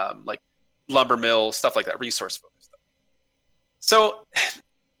meaning like lumber mill, stuff like that, resource focused stuff. So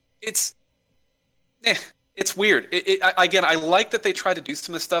it's weird. Again, I like that they tried to do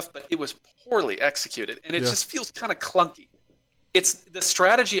some of this stuff, but it was poorly executed, and it just feels kind of clunky. It's the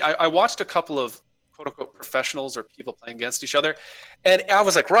strategy. I watched a couple of quote-unquote professionals or people playing against each other, and I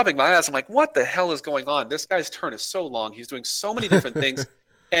was like rubbing my eyes. I'm like, what the hell is going on? This guy's turn is so long. He's doing so many different things,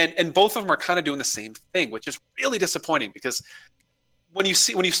 and both of them are kind of doing the same thing, which is really disappointing because when you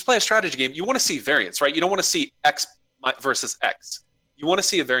play a strategy game, you want to see variance, right? You don't want to see X versus X. You want to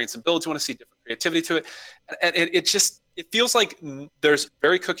see a variance in builds. You want to see different creativity to it, and it feels like there's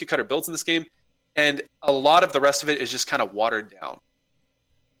very cookie cutter builds in this game, and a lot of the rest of it is just kind of watered down.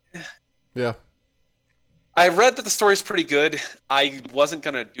 Yeah. I read that the story is pretty good. I wasn't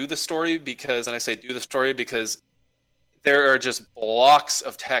going to do the story because there are just blocks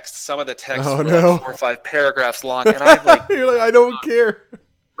of text. Some of the text were like 4 or 5 paragraphs long, and I'm like, you're like, I don't care.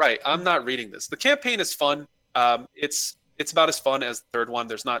 Right, I'm not reading this. The campaign is fun. It's about as fun as the third one.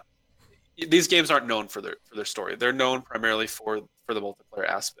 These games aren't known for their story. They're known primarily for the multiplayer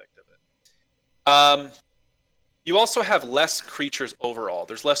aspect of it. You also have less creatures overall.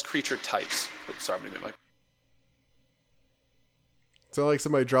 There's less creature types. Oops, sorry, I'm gonna get my. Sound like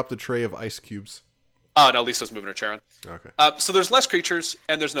somebody dropped a tray of ice cubes. Oh, no, Lisa's moving her chair on. Okay. So there's less creatures,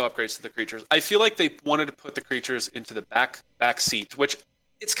 and there's no upgrades to the creatures. I feel like they wanted to put the creatures into the back seat, which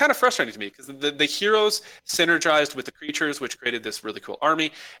it's kind of frustrating to me because the heroes synergized with the creatures, which created this really cool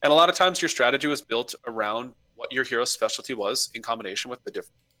army. And a lot of times your strategy was built around what your hero's specialty was in combination with the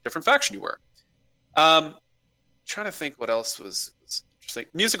different faction you were. Trying to think what else was interesting.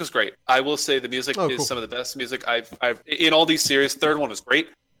 Music was great. I will say the music is cool. some of the best music I've in all these series. Third one was great.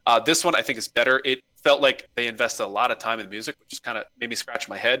 This one I think is better. It felt like they invested a lot of time in music, which just kind of made me scratch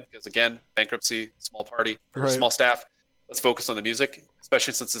my head because again, bankruptcy, small party, small staff. Let's focus on the music,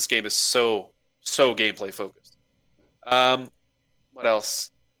 especially since this game is so gameplay focused. What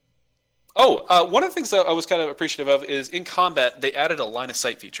else? One of the things that I was kind of appreciative of is in combat they added a line of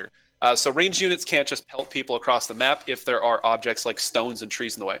sight feature. So ranged units can't just pelt people across the map if there are objects like stones and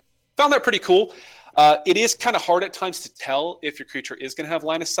trees in the way. Found that pretty cool. It is kind of hard at times to tell if your creature is going to have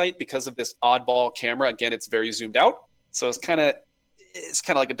line of sight because of this oddball camera. Again, it's very zoomed out, so it's kind of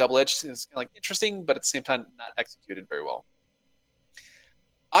like a double-edged. It's kind of like interesting, but at the same time, not executed very well.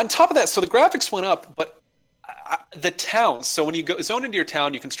 On top of that, so the graphics went up, but the towns. So when you zone into your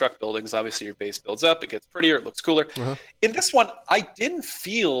town, you construct buildings. Obviously, your base builds up. It gets prettier. It looks cooler. In this one, I didn't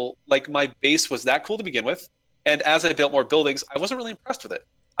feel like my base was that cool to begin with. And as I built more buildings, I wasn't really impressed with it.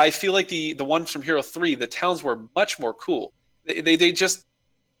 I feel like the ones from Hero 3, the towns were much more cool. They just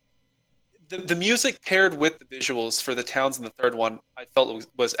the music paired with the visuals for the towns in the third one, I felt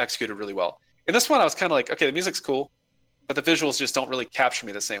was executed really well. In this one, I was kind of like, okay, the music's cool, but the visuals just don't really capture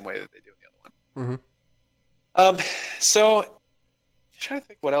me the same way that they do in the other one. So I'm trying to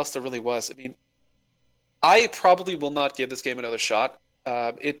think what else there really was. I mean, I probably will not give this game another shot.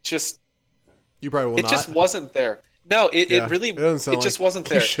 It just You probably will it not. just wasn't there. No, it just wasn't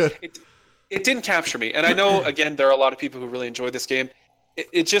there. It didn't capture me. And I know, again, there are a lot of people who really enjoy this game.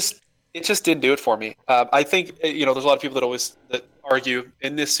 It just didn't do it for me. I think there's a lot of people that argue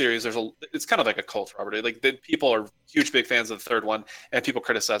in this series. It's kind of like a cult, Robert. Like the people are huge, big fans of the third one, and people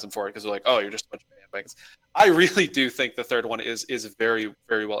criticize them for it because they're like, "Oh, you're just a bunch of bandwagons." I really do think the third one is very,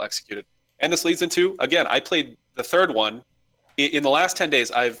 very well executed. And this leads into, again, I played the third one in the last 10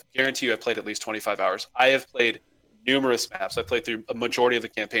 days. I've guarantee you, I've played at least 25 hours. I have played numerous maps. I played through a majority of the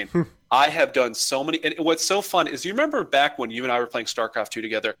campaign. I have done so many. And what's so fun is, you remember back when you and I were playing StarCraft 2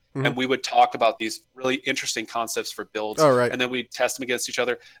 together, and we would talk about these really interesting concepts for builds, right. and then we'd test them against each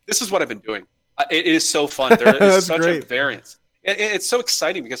other. This is what I've been doing. It is so fun. There is such a variance. It's so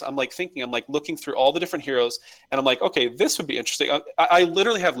exciting because I'm like thinking, I'm like looking through all the different heroes, and I'm like, okay, this would be interesting. I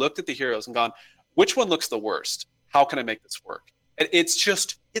literally have looked at the heroes and gone, which one looks the worst? How can I make this work? And it's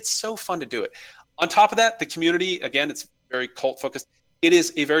so fun to do it. On top of that, the community, again, it's very cult focused. It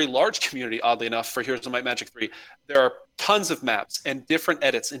is a very large community, oddly enough, for Heroes of Might Magic 3. There are tons of maps and different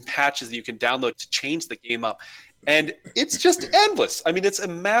edits and patches that you can download to change the game up. And it's just endless. I mean, it's a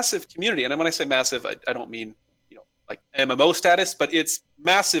massive community. And when I say massive, I don't mean, like MMO status, but it's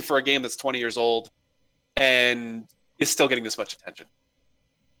massive for a game that's 20 years old and is still getting this much attention.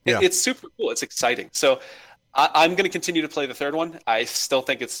 Yeah. It's super cool. It's exciting. So I'm going to continue to play the third one. I still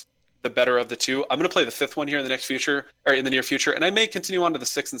think it's the better of the two. I'm going to play the fifth one here in the near future, and I may continue on to the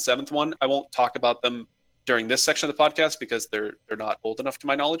sixth and seventh one. I won't talk about them during this section of the podcast because they're not old enough to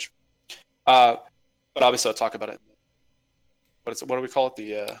my knowledge. But obviously, I'll talk about it. What do we call it?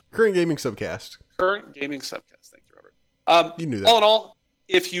 The Current Gaming Subcast. Current Gaming Subcast. Thank you, Robert. You knew that. All in all,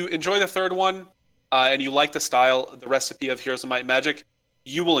 if you enjoy the third one and you like the style, the recipe of Heroes of Might and Magic,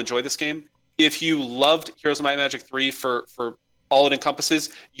 you will enjoy this game. If you loved Heroes of Might and Magic 3 for all it encompasses,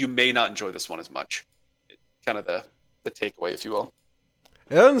 you may not enjoy this one as much. Kind of the takeaway, if you will.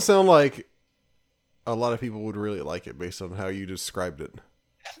 It doesn't sound like a lot of people would really like it based on how you described it.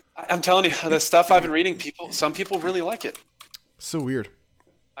 I'm telling you, the stuff I've been reading, some people really like it. So weird.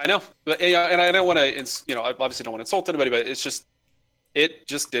 I know, and I don't want to, I obviously don't want to insult anybody, but it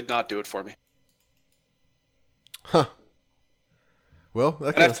just did not do it for me. Huh. Well,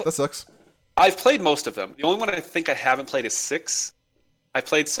 that sucks. I've played most of them. The only one I think I haven't played is 6. I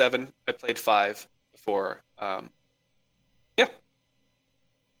played 7. I played 5 before. Yeah.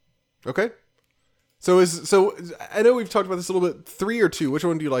 Okay. So I know we've talked about this a little bit. 3 or 2? Which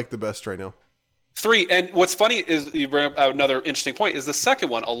one do you like the best right now? 3. And what's funny is you bring up another interesting point is the second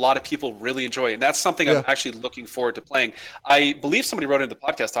one. A lot of people really enjoy, and that's something I'm actually looking forward to playing. I believe somebody wrote into the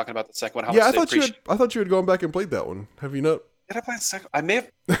podcast talking about the second one. I thought you had gone back and played that one. Have you not? Did I play the second? I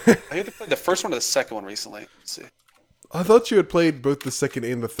either played the first one or the second one recently. Let's see. I thought you had played both the second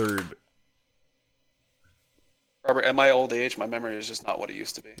and the third. Robert, at my old age, my memory is just not what it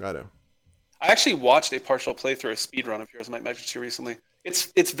used to be. I know. I actually watched a partial playthrough, a speed run of Heroes of Might and Magic 2 recently.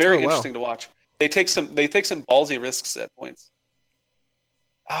 It's very interesting to watch. They take some ballsy risks at points.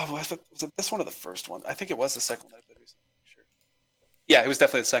 Oh, was it this one or the first one? I think it was the second one I played recently. Sure. Yeah, it was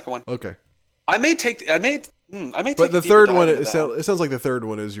definitely the second one. Okay. I may take. But the third one, it sounds like the third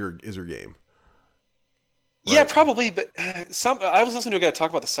one is your game. Right? Yeah, probably. But I was listening to a guy talk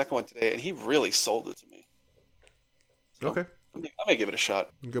about the second one today, and he really sold it to me. So okay. I may give it a shot.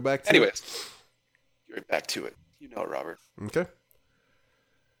 Go back to Anyways, get right back to it. You know, Robert. Okay.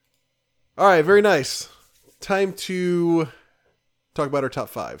 All right, very nice. Time to talk about our top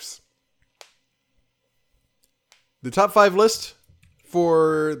 5s. The top 5 list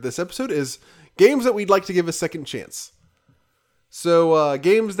for this episode is games that we'd like to give a second chance. So,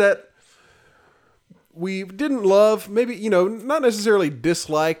 games that we didn't love, maybe, not necessarily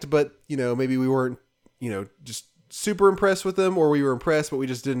disliked, but, maybe we weren't, just super impressed with them, or we were impressed, but we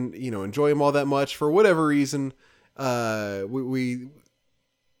just didn't, enjoy them all that much for whatever reason. We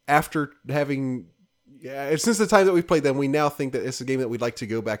after having, since the time that we've played them, we now think that it's a game that we'd like to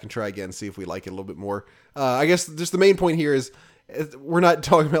go back and try again, see if we like it a little bit more. I guess just the main point here is we're not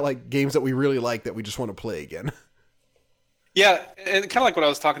talking about like games that we really like that we just want to play again. Yeah, and kind of like what I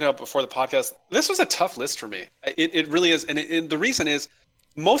was talking about before the podcast, this was a tough list for me. It really is, and the reason is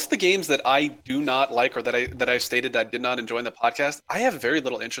most of the games that I do not like or that I've stated that I did not enjoy in the podcast, I have very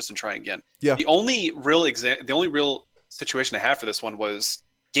little interest in trying again. Yeah. The only real situation I have for this one was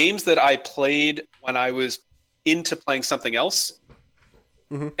games that I played when I was into playing something else.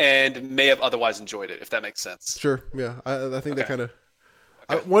 Mm-hmm. And may have otherwise enjoyed it, if that makes sense. Sure, yeah. I think that kind of...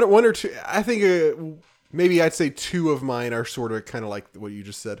 Okay. One or two... I think maybe I'd say 2 of mine are sort of kind of like what you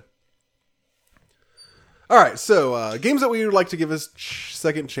just said. All right, so games that we would like to give a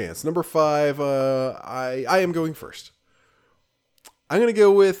second chance. Number 5, I am going first. I'm going to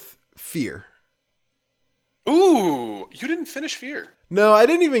go with Fear. Ooh, you didn't finish Fear. No, I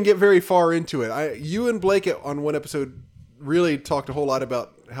didn't even get very far into it. You and Blake on one episode really talked a whole lot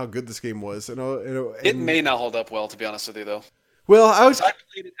about how good this game was. And it may not hold up well, to be honest with you, though. Well, I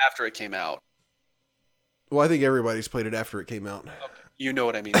played it after it came out. Well, I think everybody's played it after it came out. Okay. You know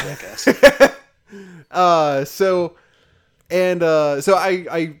what I mean, I guess. So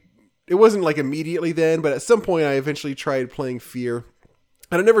I it wasn't like immediately then, but at some point I eventually tried playing Fear.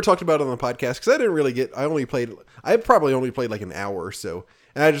 And I never talked about it on the podcast because I didn't really I probably only played like an hour or so,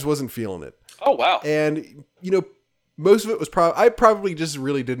 and I just wasn't feeling it. Oh, wow. And, most of it was I probably just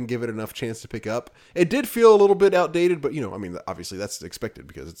really didn't give it enough chance to pick up. It did feel a little bit outdated, but, obviously that's expected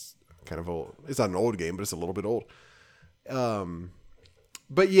because it's kind of old. It's not an old game, but it's a little bit old.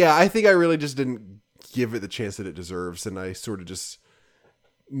 But yeah, I think I really just didn't give it the chance that it deserves, and I sort of just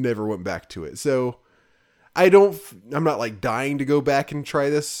never went back to it. So I'm not like dying to go back and try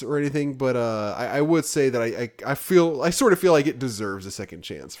this or anything, but I would say that I sort of feel like it deserves a second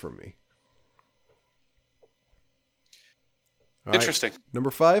chance from me. All Interesting. Right. Number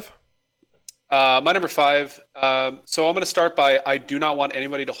 5? My number 5. So I'm going to start by I do not want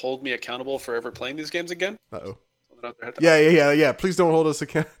anybody to hold me accountable for ever playing these games again. Uh-oh. Yeah. Please don't hold us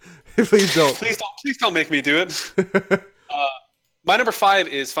accountable. Please don't. Please don't make me do it. My number 5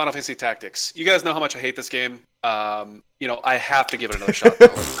 is Final Fantasy Tactics. You guys know how much I hate this game. I have to give it another shot.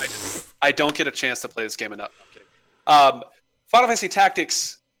 I don't get a chance to play this game enough. I'm kidding. Final Fantasy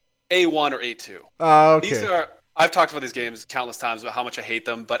Tactics A1 or A2. Okay. I've talked about these games countless times about how much I hate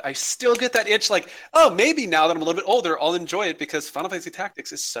them, but I still get that itch like, oh, maybe now that I'm a little bit older, I'll enjoy it because Final Fantasy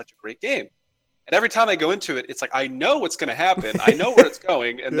Tactics is such a great game. And every time I go into it, it's like, I know what's going to happen. I know where it's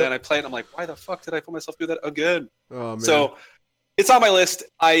going. And then I play it and I'm like, why the fuck did I put myself through that again? Oh, man. So it's on my list.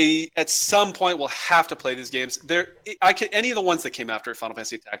 I, at some point, will have to play these games. Any of the ones that came after Final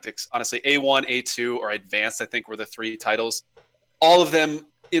Fantasy Tactics, honestly, A1, A2, or Advanced, I think were the 3 titles. All of them,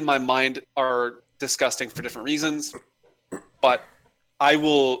 in my mind, are disgusting for different reasons. But I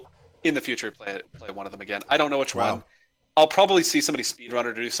will, in the future, play one of them again. I don't know which one. I'll probably see somebody speedrun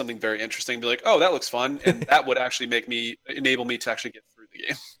or do something very interesting and be like, oh, that looks fun. And that would actually enable me to actually get through the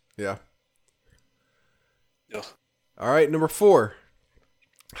game. Yeah. Ugh. All right, number 4.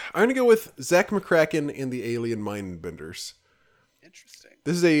 I'm going to go with Zach McCracken and the Alien Mindbenders. Interesting.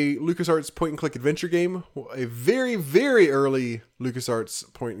 This is a LucasArts point-and-click adventure game. A very, very early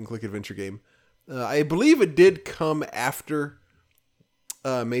LucasArts point-and-click adventure game. I believe it did come after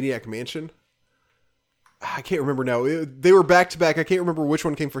Maniac Mansion. I can't remember now. They were back-to-back. I can't remember which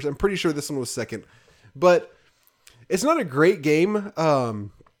one came first. I'm pretty sure this one was second. But it's not a great game.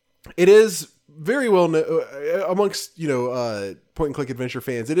 It is very well known amongst, point-and-click adventure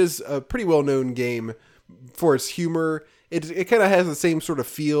fans. It is a pretty well-known game for its humor. It kind of has the same sort of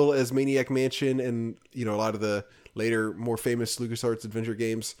feel as Maniac Mansion and, a lot of the later, more famous LucasArts adventure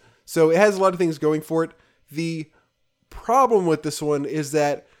games. So it has a lot of things going for it. The problem with this one is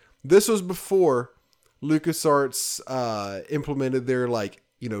that this was before LucasArts implemented their,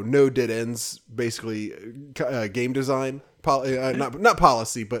 no dead ends, basically, game design. Not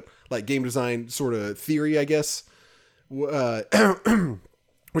policy, but like game design sort of theory, I guess. Which,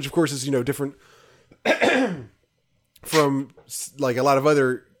 of course, is, different from like a lot of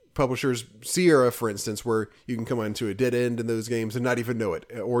other publishers. Sierra, for instance, where you can come onto a dead end in those games and not even know it,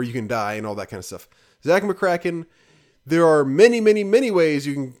 or you can die and all that kind of stuff. Zach McCracken, there are many, many, many ways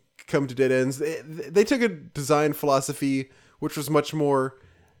you can come to dead ends. They took a design philosophy which was much more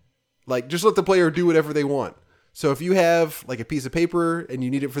like just let the player do whatever they want. So if you have like a piece of paper and you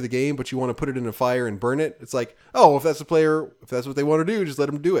need it for the game, but you want to put it in a fire and burn it, it's like, oh, if that's what they want to do, just let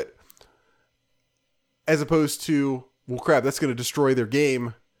them do it. As opposed to, well, crap, that's going to destroy their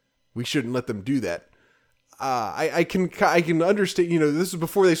game. We shouldn't let them do that. I can understand, this is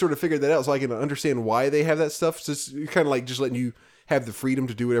before they sort of figured that out, so I can understand why they have that stuff. So it's kind of like just letting you have the freedom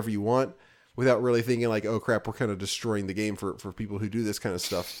to do whatever you want without really thinking like, oh crap, we're kind of destroying the game for people who do this kind of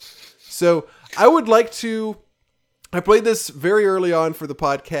stuff. So I played this very early on for the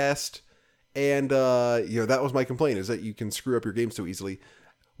podcast, and that was my complaint, is that you can screw up your game so easily.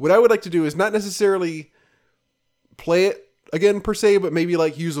 What I would like to do is not necessarily play it again per se, but maybe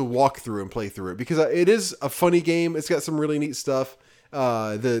like use a walkthrough and play through it, because it is a funny game. It's got some really neat stuff.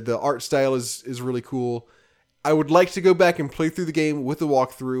 The art style is really cool. I would like to go back and play through the game with the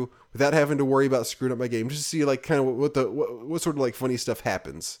walkthrough without having to worry about screwing up my game, just to see like kind of what sort of like funny stuff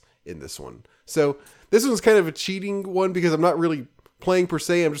happens in this one. So this one's kind of a cheating one because I'm not really playing per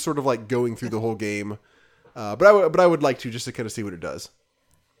se. I'm just sort of like going through the whole game. But I would like to, just to kind of see what it does.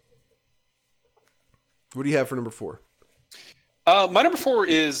 What do you have for number 4? My number 4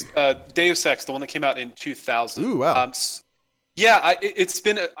 is Deus Ex, the one that came out in 2000. Ooh, wow.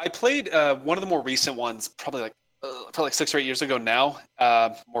 I played one of the more recent ones, probably like 6 or 8 years ago now.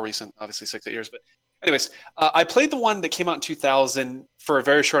 More recent, obviously 6 or 8 years. But anyways, I played the one that came out in 2000 for a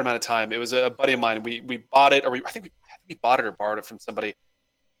very short amount of time. It was a buddy of mine. We bought it, I think we bought it or borrowed it from somebody.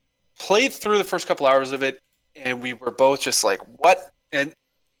 Played through the first couple hours of it, and we were both just like, what? And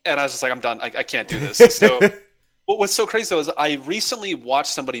And I was just like, I'm done. I can't do this. So what's so crazy though is I recently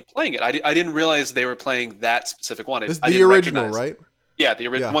watched somebody playing it. I didn't realize they were playing that specific one. This is I the didn't original, recognize. right? Yeah, the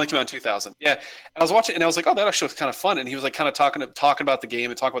original one that came out in 2000. Yeah, and I was watching, and I was like, "Oh, that actually was kind of fun." And he was like, kind of talking about the game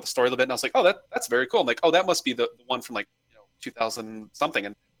and talking about the story a little bit. And I was like, "Oh, that's very cool." I'm like, "Oh, that must be the one from like 2000 something."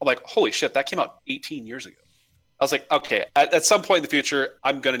 And I'm like, "Holy shit, that came out 18 years ago." I was like, "Okay, at some point in the future,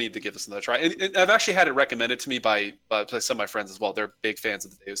 I'm gonna need to give this another try." And I've actually had it recommended to me by some of my friends as well. They're big fans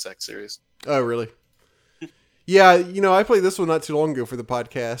of the Deus Ex series. Oh, really? Yeah, I played this one not too long ago for the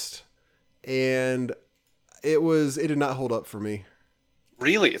podcast, and it did not hold up for me.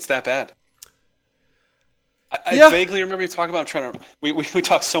 Really, it's that bad. I Yeah. vaguely remember you talking about. I'm trying to. We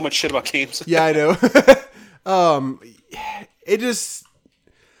talk so much shit about games. Yeah, I know. It just.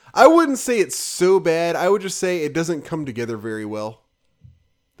 I wouldn't say it's so bad. I would just say it doesn't come together very well.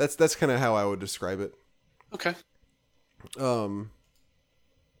 That's kind of how I would describe it. Okay.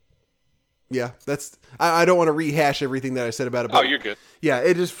 Yeah, that's. I don't want to rehash everything that I said about it. Oh, you're good. Yeah,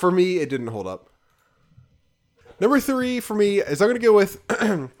 it just for me it didn't hold up. Number 3 for me is I'm going to go with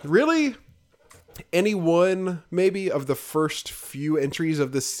really any one maybe of the first few entries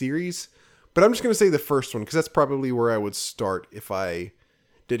of this series, but I'm just going to say the first one because that's probably where I would start if I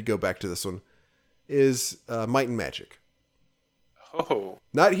did go back to this one. Is Might and Magic. Oh,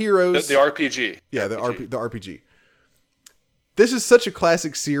 not Heroes. The RPG. Yeah, the RPG. This is such a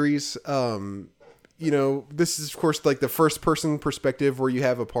classic series. This is of course like the first person perspective where you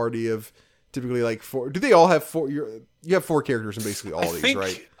have a party of typically like 4. Do they all have 4? You have 4 characters in basically all these,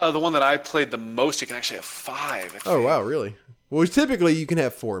 right? The one that I played the most, you can actually have 5. Oh wow, really? Well, typically you can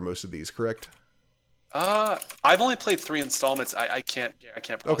have 4 in most of these, correct? I've only played 3 installments. I can't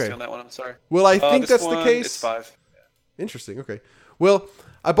pronounce on that one. I'm sorry. Well, I think that's the case. It's 5. Yeah. Interesting. Okay. Well,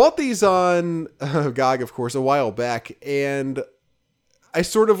 I bought these on GOG, of course, a while back, and I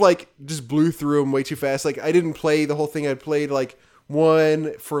sort of like just blew through them way too fast. Like I didn't play the whole thing. I played like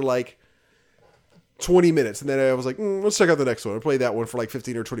one for like 20 minutes, and then I was like, let's check out the next one. I played that one for like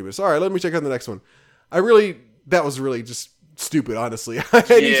 15 or 20 minutes. All right, let me check out the next one. That was really just stupid, honestly. I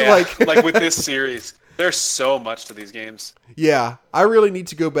need to like with this series, there's so much to these games. Yeah, I really need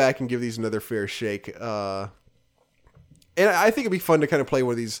to go back and give these another fair shake. And I think it'd be fun to kind of play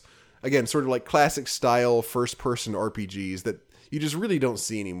one of these, again, sort of like classic style first-person RPGs that you just really don't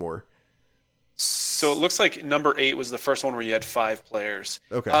see anymore. So it looks like number 8 was the first one where you had 5 players.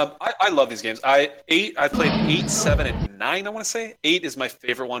 Okay. I love these games. I played 8, 7, and 9, I want to say. 8 is my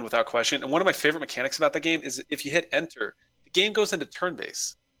favorite one without question. And one of my favorite mechanics about the game is if you hit enter, the game goes into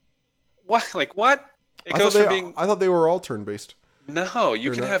turn-based. What? Like, what? It goes from being... I thought they were all turn-based. No,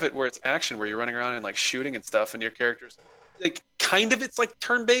 you can have it where it's action, where you're running around and like shooting and stuff, and your characters... Like, kind of it's like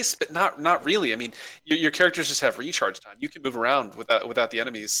turn-based, but not really. I mean, your characters just have recharge time. You can move around without the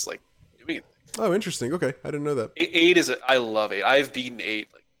enemies, like, doing it. Oh, interesting. Okay, I didn't know that. 8 is I love 8. I've beaten 8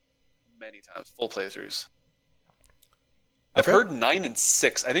 like many times, full playthroughs. I've heard 9 and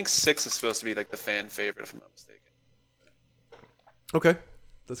 6. I think 6 is supposed to be like the fan favorite, if I'm not mistaken. Okay,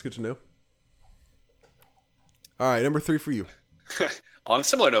 that's good to know. All right, number 3 for you. On a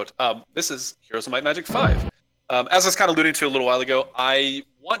similar note, this is Heroes of Might and Magic 5. As I was kind of alluding to a little while ago, I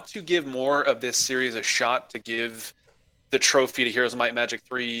want to give more of this series a shot to give the trophy to Heroes of Might and Magic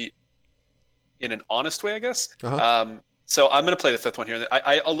 3 in an honest way, I guess. Uh-huh. So I'm going to play the 5th one here.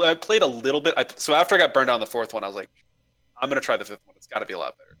 I played a little bit. So after I got burned out on the 4th one, I was like, I'm going to try the 5th one. It's got to be a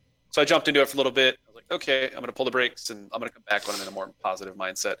lot better. So I jumped into it for a little bit. I was like, okay, I'm going to pull the brakes, and I'm going to come back when I'm in a more positive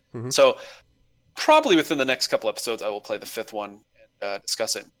mindset. Mm-hmm. So probably within the next couple episodes, I will play the 5th one and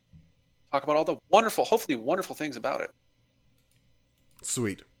discuss it. Talk about all the hopefully wonderful things about it.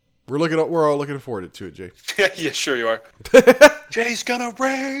 Sweet. We're all looking forward to it, Jay. Yeah, sure you are. Jay's gonna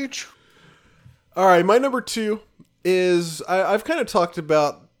rage. All right, my number 2 is I've kind of talked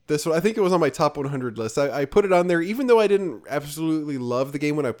about this one. I think it was on my top 100 list. I put it on there, even though I didn't absolutely love the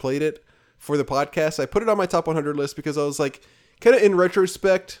game when I played it for the podcast. I put it on my top 100 list because I was like, kind of in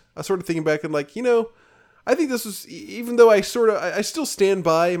retrospect, I was sort of thinking back and like, I think this was, even though I still stand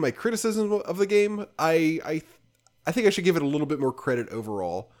by my criticism of the game, I think I should give it a little bit more credit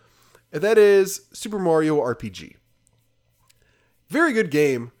overall. And that is Super Mario RPG. Very good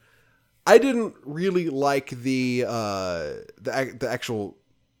game. I didn't really like the actual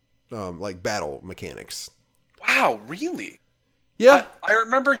like battle mechanics. Wow, really? Yeah. I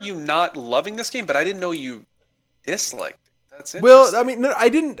remember you not loving this game, but I didn't know you disliked it. That's interesting. Well, I mean, no, I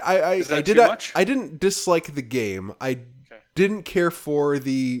didn't. I didn't dislike the game. I didn't care for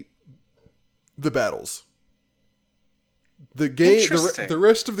the battles. The game, the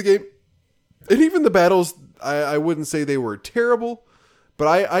rest of the game, and even the battles, I wouldn't say they were terrible, but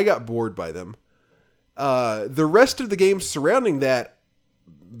I got bored by them. The rest of the games surrounding that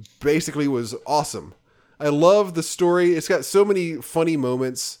basically was awesome. I love the story. It's got so many funny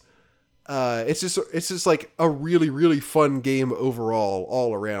moments. It's just like a really, really fun game overall,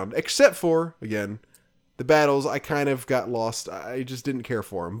 all around. Except for, again, the battles. I kind of got lost. I just didn't care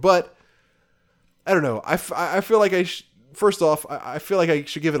for them. But I don't know. I feel like first off, I feel like I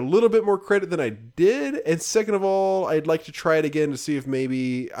should give it a little bit more credit than I did. And second of all, I'd like to try it again to see if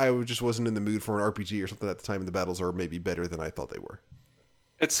maybe I just wasn't in the mood for an RPG or something at the time, and the battles are maybe better than I thought they were.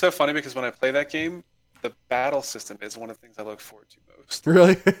 It's so funny because when I play that game, the battle system is one of the things I look forward to most.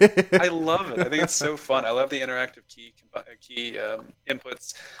 Really? I love it. I think it's so fun. I love the interactive key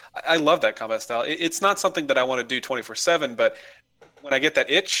inputs. I love that combat style. It's not something that I want to do 24/7, but when I get that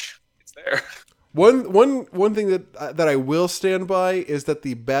itch, it's there. One thing that I will stand by is that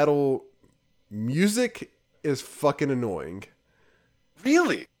the battle music is fucking annoying.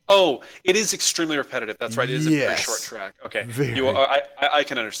 Really? Oh, it is extremely repetitive. That's right. It is a very short track. Okay. I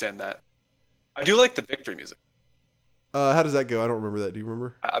can understand that. I do like the victory music. How does that go? I don't remember that. Do you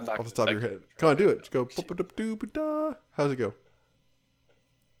remember? I'm not off the top of your head. Come on, do it. Just go. How's it go?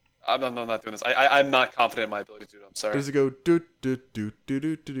 I'm not doing this. I'm not confident in my ability to do it. I'm sorry. Does it go do do do do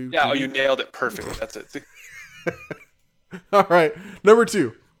do do? Yeah. Oh, you nailed it perfectly. That's it. All right. Number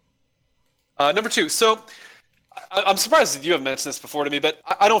two. So, I'm surprised that you haven't mentioned this before to me, but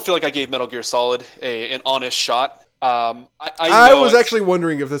I don't feel like I gave Metal Gear Solid an honest shot. I was actually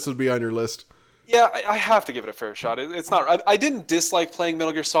wondering if this would be on your list. Yeah, I have to give it a fair shot. It's not. I didn't dislike playing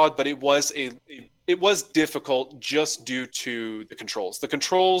Metal Gear Solid, but it was difficult just due to the controls. The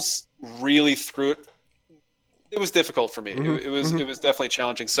controls really threw it. It was difficult for me. Mm-hmm. It was definitely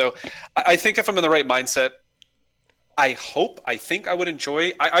challenging. So I think if I'm in the right mindset, I think I would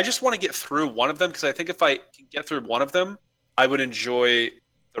enjoy. I just want to get through one of them because I think if I can get through one of them, I would enjoy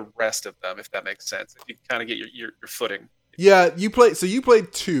the rest of them. If that makes sense. If you kind of get your footing. Yeah, you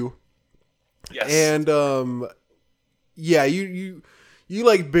played 2. Yes. And yeah, you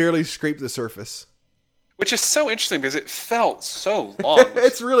like barely scraped the surface. Which is so interesting because it felt so long.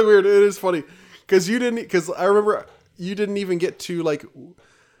 It's really weird. It is funny because I remember you didn't even get to like.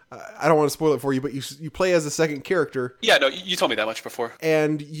 I don't want to spoil it for you, but you play as a second character. Yeah, no, you told me that much before.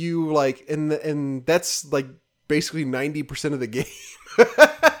 And you like, and that's like basically 90% of the game.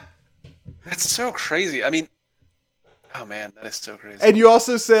 That's so crazy. I mean, oh man, that is so crazy. And you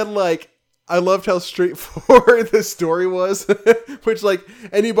also said like, I loved how straightforward the story was, which like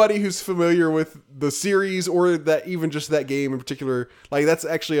anybody who's familiar with the series or that even just that game in particular, like that's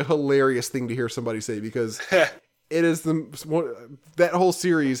actually a hilarious thing to hear somebody say because it is that whole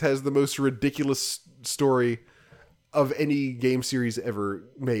series has the most ridiculous story of any game series ever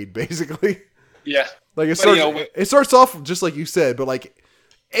made, basically. Yeah. Like it starts off just like you said, but like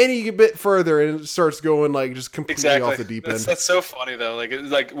any bit further and it starts going like just completely off the deep end. That's so funny though.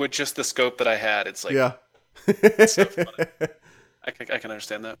 Like with just the scope that I had, it's like yeah, it's so funny. I can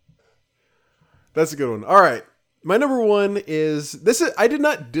understand that. That's a good one. All right, my number one is this. I did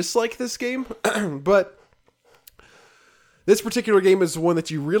not dislike this game, but this particular game is one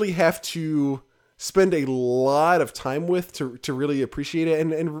that you really have to spend a lot of time with to really appreciate it,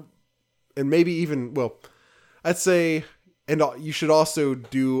 and maybe even I'd say. And you should also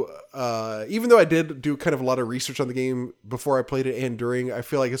do, even though I did do kind of a lot of research on the game before I played it and during, I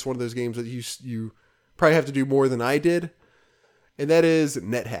feel like it's one of those games that you probably have to do more than I did. And that is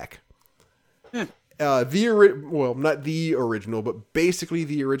NetHack. Not the original, but basically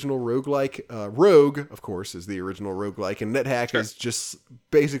the original roguelike. Rogue, of course, is the original roguelike. And NetHack is just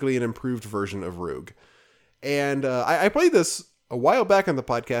basically an improved version of Rogue. And I played this a while back on the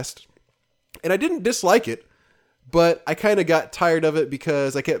podcast, and I didn't dislike it. But I kind of got tired of it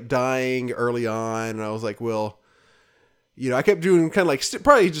because I kept dying early on, and I was like, well, I kept doing kind of like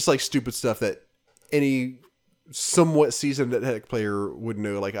probably just like stupid stuff that any somewhat seasoned NetHack player would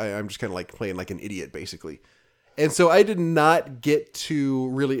know. Like I'm just kind of like playing like an idiot, basically. And so I did not get to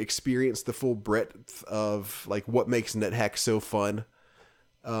really experience the full breadth of like what makes NetHack so fun.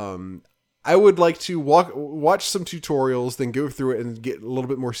 I would like to watch some tutorials, then go through it and get a little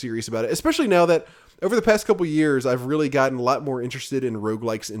bit more serious about it, especially now that over the past couple years, I've really gotten a lot more interested in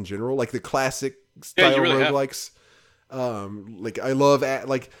roguelikes in general, like the classic style roguelikes. Like I love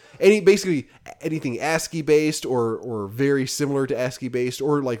basically anything ASCII based or very similar to ASCII based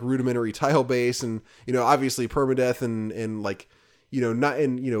or like rudimentary tile based, and obviously permadeath and like not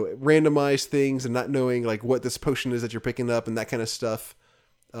in randomized things and not knowing like what this potion is that you're picking up and that kind of stuff.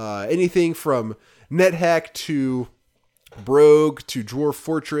 Anything from NetHack to Brogue to Dwarf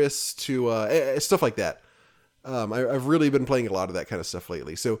Fortress to stuff like that. I've really been playing a lot of that kind of stuff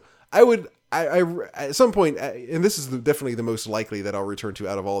lately. So I at some point, and this is definitely the most likely that I'll return to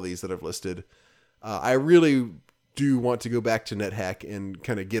out of all these that I've listed. I really do want to go back to NetHack and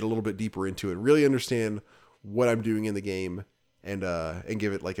kind of get a little bit deeper into it, really understand what I'm doing in the game, and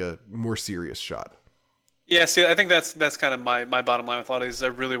give it like a more serious shot. Yeah, see, I think that's kind of my bottom line with a lot of these. I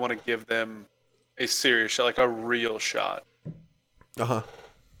really want to give them a serious shot, like a real shot. Uh-huh.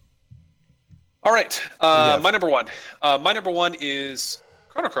 All right, my number one. My number one is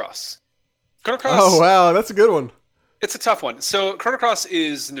Chrono Cross. Chrono Cross. Oh wow, that's a good one. It's a tough one. So Chrono Cross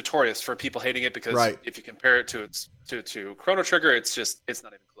is notorious for people hating it because if you compare it to Chrono Trigger, it's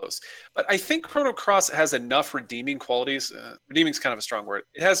not even close. But I think Chrono Cross has enough redeeming qualities. Redeeming is kind of a strong word.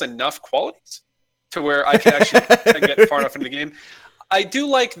 It has enough qualities to where I can actually get far enough into the game. I do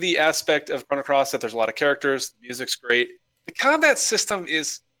like the aspect of Chrono Cross that there's a lot of characters, the music's great. The combat system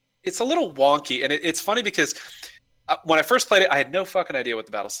it's a little wonky, and it's funny because when I first played it, I had no fucking idea what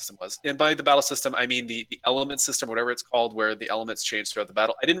the battle system was. And by the battle system, I mean the element system, whatever it's called, where the elements change throughout the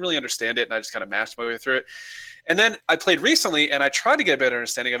battle. I didn't really understand it, and I just kind of mashed my way through it. And then I played recently, and I tried to get a better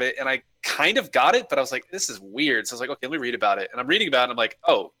understanding of it, and I kind of got it, but I was like, this is weird. So I was like, okay, let me read about it. And I'm reading about it, and I'm like,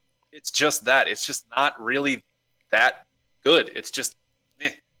 oh, it's just that. It's just not really that good. It's just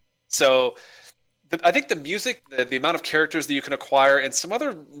meh. So I think the music, the amount of characters that you can acquire, and some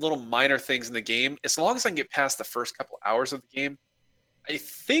other little minor things in the game, as long as I can get past the first couple hours of the game, I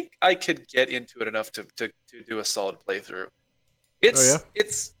think I could get into it enough to do a solid playthrough.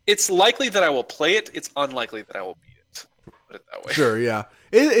 It's likely that I will play it. It's unlikely that I will beat it. Put it that way. Sure, yeah.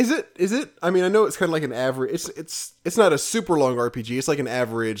 Is it? I mean, I know it's kind of like an average. It's not a super long RPG. It's like an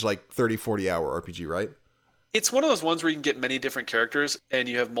average, like 30, 40 hour RPG, right? It's one of those ones where you can get many different characters and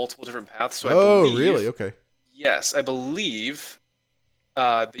you have multiple different paths. So really? Okay. Yes, I believe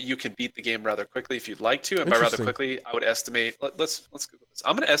that you can beat the game rather quickly if you'd like to. And by rather quickly, I would estimate. Let's Google this.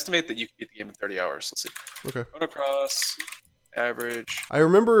 I'm going to estimate that you can beat the game in 30 hours. Let's see. Okay. Chrono Cross average. I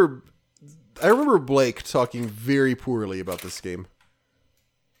remember Blake talking very poorly about this game.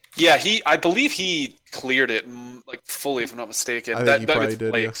 Yeah, I believe he cleared it like fully, if I'm not mistaken. I think he probably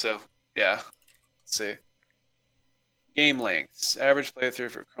did. Blake, yeah. So yeah. Let's see. Game lengths. Average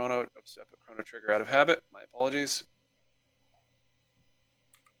playthrough for Chrono Trigger out of habit. My apologies.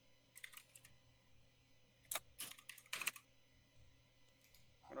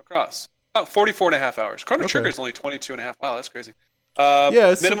 Chrono Cross. Oh, 44 and a half hours. Chrono Trigger is only 22 and a half. Wow, that's crazy.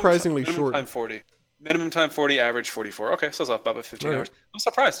 Yeah, it's surprisingly short. Minimum time 40. Minimum time 40, average 44. Okay, so it's off about 15 hours. I'm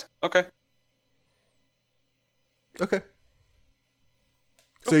surprised. Okay. Okay.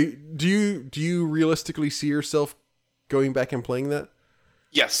 Cool. So do you realistically see yourself going back and playing that?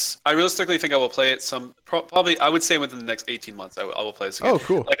 Yes, I realistically think I will play it probably. I would say within the next 18 months, I will play this again. Oh,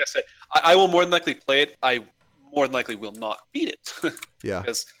 cool. Like I said, I will more than likely play it. I more than likely will not beat it. Yeah.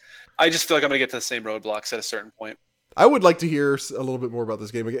 Because I just feel like I'm going to get to the same roadblocks at a certain point. I would like to hear a little bit more about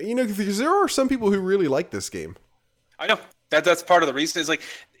this game again. You know, because there are some people who really like this game. I know that's part of the reason. Is like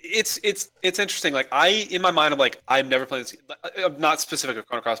it's interesting. Like in my mind, I'm never playing this. I'm not specific to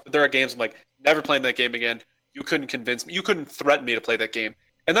Chrono Cross, but there are games I'm like never playing that game again. You couldn't convince me. You couldn't threaten me to play that game.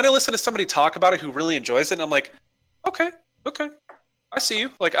 And then I listen to somebody talk about it who really enjoys it, and I'm like, okay, I see you.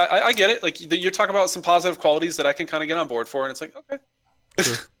 Like I get it. Like you're talking about some positive qualities that I can kind of get on board for, and it's like, okay.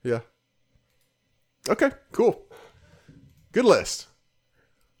 Sure. Yeah. Okay. Cool. Good list.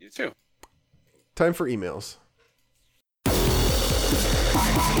 You too. Time for emails.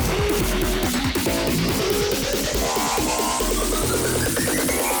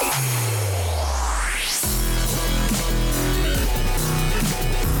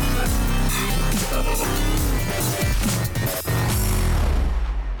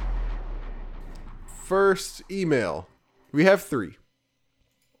 First email. We have 3.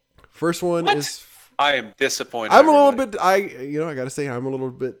 First one is... I am disappointed. I'm a little bit... I gotta say, I'm a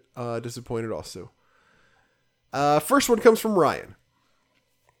little bit disappointed also. First one comes from Ryan.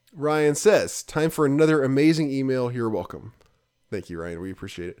 Ryan says, time for another amazing email. You're welcome. Thank you, Ryan. We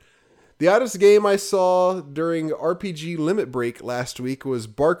appreciate it. The oddest game I saw during RPG Limit Break last week was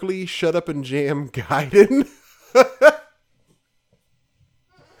Barkley Shut Up and Jam Gaiden.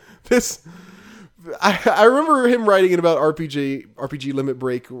 I remember him writing it about RPG Limit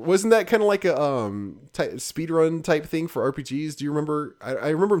Break. Wasn't that kind of like a speedrun type thing for RPGs? Do you remember? I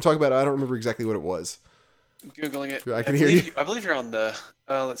remember him talking about it. I don't remember exactly what it was. I'm Googling it. I can hear you. I believe you're on the,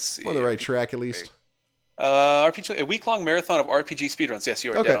 let's see. On the right track, at least. RPG, a week-long marathon of RPG speedruns. Yes,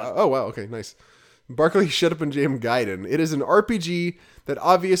 you are. Okay. Oh, wow. Okay, nice. Barkley Shut Up and Jam Gaiden. It is an RPG that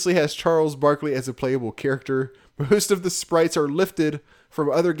obviously has Charles Barkley as a playable character. Most of the sprites are lifted from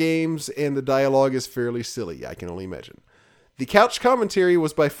other games, and the dialogue is fairly silly. I can only imagine. The couch commentary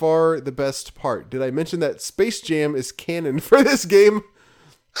was by far the best part. Did I mention that Space Jam is canon for this game?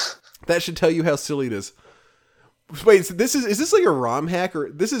 That should tell you how silly it is. Wait, so is this like a ROM hack,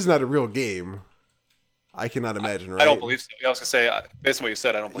 or this is not a real game? I cannot imagine, right? I don't believe so. I was going to say, based on what you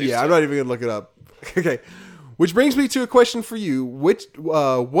said, I don't believe so. Yeah, I'm not even going to look it up. Okay. Which brings me to a question for you.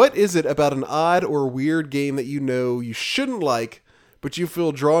 What is it about an odd or weird game that you know you shouldn't like, but you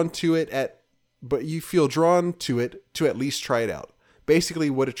feel drawn to it to at least try it out?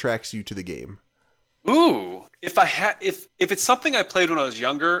 Basically, what attracts you to the game? Ooh, if it's something I played when I was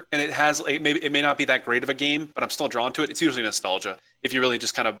younger and it has maybe it may not be that great of a game, but I'm still drawn to it. It's usually nostalgia. If you really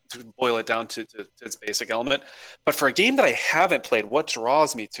just kind of boil it down to its basic element. But for a game that I haven't played, what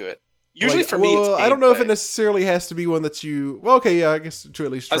draws me to it? Usually for me, it's gameplay. I don't know if it necessarily has to be one that you. Well, okay, yeah, I guess to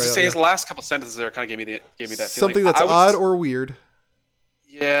at least try. I was going to say his last couple sentences there kind of gave me that feeling. Something that's odd or weird.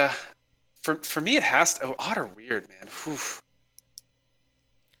 Yeah, for me it has to odd or weird, man. Whew.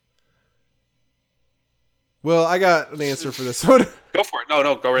 Well, I got an answer for this one. Go for it.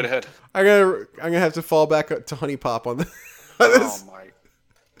 No, go right ahead. I'm gonna have to fall back to Honey Pop on this. Oh my.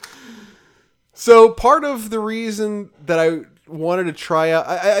 So part of the reason that I wanted to try out,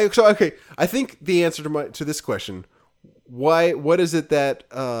 I think the answer to this question, what is it that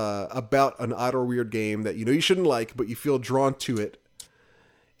about an odd or weird game that you know you shouldn't like but you feel drawn to it,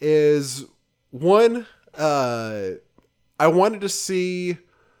 is one, I wanted to see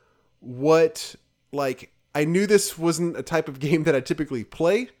what, like, I knew this wasn't a type of game that I typically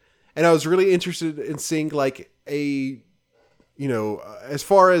play, and I was really interested in seeing like as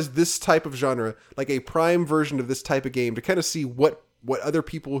far as this type of genre, like a prime version of this type of game, to kind of see what other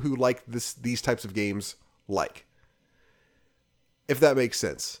people who like these types of games like. If that makes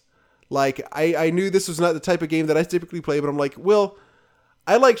sense. Like, I knew this was not the type of game that I typically play, but I'm like, well,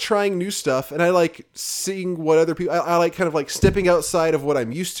 I like trying new stuff, and I like seeing what other people. I like kind of like stepping outside of what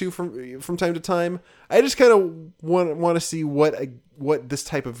I'm used to from time to time. I just kind of want to see what this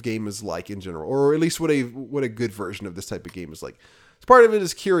type of game is like in general, or at least what a good version of this type of game is like. So part of it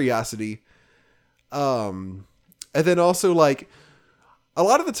is curiosity, and then also like a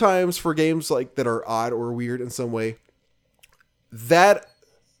lot of the times for games like that are odd or weird in some way, that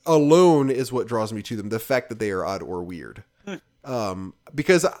alone is what draws me to them. The fact that they are odd or weird.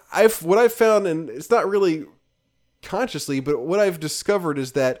 Because what I've found, and it's not really consciously, but what I've discovered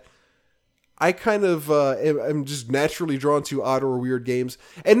is that I kind of am just naturally drawn to odd or weird games,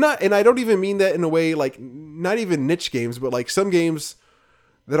 and I don't even mean that in a way like not even niche games, but like some games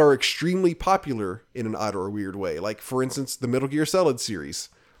that are extremely popular in an odd or weird way. Like for instance, the Metal Gear Solid series,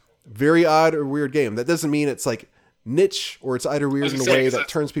 very odd or weird game. That doesn't mean it's like niche or it's odd or weird in a way that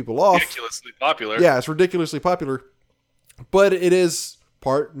turns people off. Ridiculously popular. Yeah, it's ridiculously popular. But it is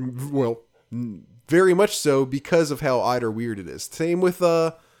very much so because of how odd or weird it is. Same with,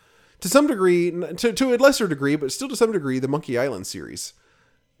 to some degree, to a lesser degree, but still to some degree, the Monkey Island series.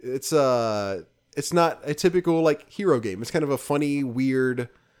 It's not a typical like hero game. It's kind of a funny, weird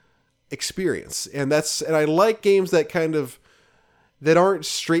experience, and I like games that aren't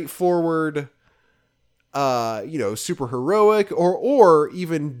straightforward, super heroic or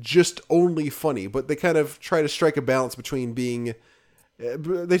even just only funny, but they kind of try to strike a balance between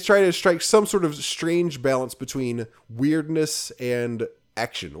they try to strike some sort of strange balance between weirdness and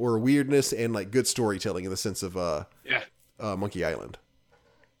action, or weirdness and like good storytelling in the sense of Monkey Island.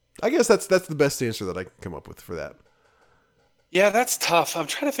 I guess that's the best answer that I can come up with for that. Yeah, that's tough. I'm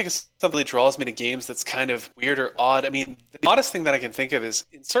trying to think of something that draws me to games that's kind of weird or odd. I mean, the oddest thing that I can think of is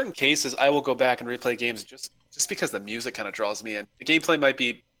in certain cases, I will go back and replay games just because the music kind of draws me in. The gameplay might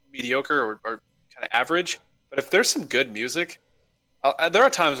be mediocre or kind of average, but if there's some good music, there are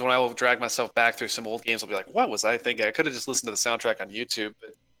times when I will drag myself back through some old games. I'll be like, what was I thinking? I could have just listened to the soundtrack on YouTube.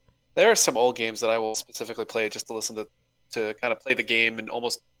 But there are some old games that I will specifically play just to listen to kind of play the game and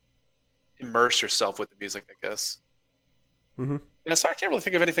almost immerse yourself with the music, I guess. Mm-hmm. Yeah, so I can't really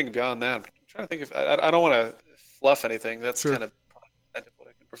think of anything beyond that. I'm trying to think of. I don't want to fluff anything. That's kind of what I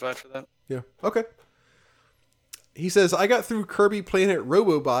can provide for that. Yeah. Okay. He says, I got through Kirby Planet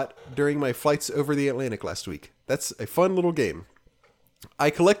Robobot during my flights over the Atlantic last week. That's a fun little game. I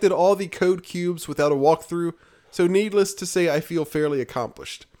collected all the code cubes without a walkthrough, so needless to say, I feel fairly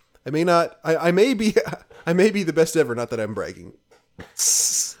accomplished. I may be the best ever. Not that I'm bragging.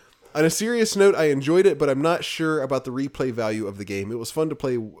 On a serious note, I enjoyed it, but I'm not sure about the replay value of the game. It was fun to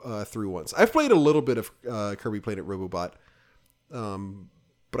play through once. I've played a little bit of Kirby Planet Robobot,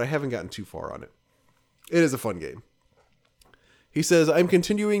 but I haven't gotten too far on it. It is a fun game. He says, I'm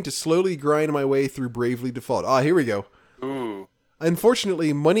continuing to slowly grind my way through Bravely Default. Here we go. Ooh.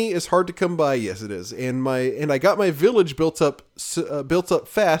 Unfortunately, money is hard to come by. Yes, it is. And I got my village built up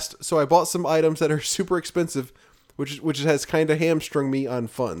fast, so I bought some items that are super expensive, which has kind of hamstrung me on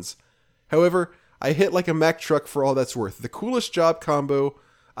funds. However, I hit like a Mack truck for all that's worth. The coolest job combo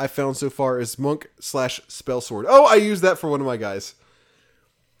I found so far is monk/spell sword. Oh, I used that for one of my guys.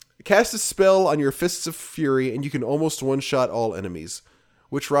 Cast a spell on your Fists of Fury, and you can almost one-shot all enemies.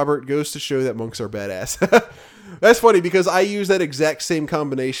 Which, Robert, goes to show that monks are badass. That's funny, because I use that exact same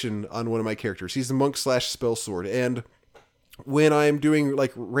combination on one of my characters. He's the monk/spell sword, and when I'm doing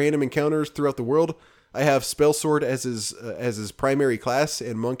like random encounters throughout the world, I have spell sword as his primary class,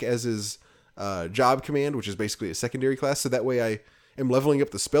 and monk as his job command, which is basically a secondary class. So that way I am leveling up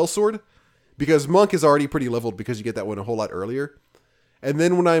the spell sword, because monk is already pretty leveled because you get that one a whole lot earlier. And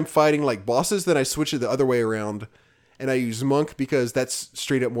then when I'm fighting like bosses, then I switch it the other way around, and I use monk because that's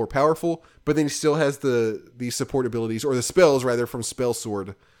straight up more powerful. But then he still has the support abilities, or the spells rather, from spell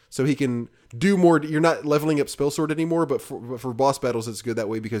sword, so he can do more. You're not leveling up spell sword anymore, but for boss battles, it's good that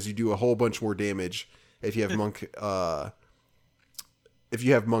way because you do a whole bunch more damage if you have monk. If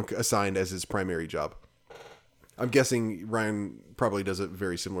you have monk assigned as his primary job. I'm guessing Ryan probably does it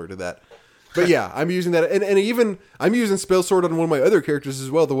very similar to that. But yeah, I'm using that. And even I'm using spell sword on one of my other characters as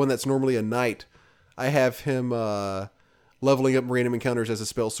well, the one that's normally a knight. I have him leveling up random encounters as a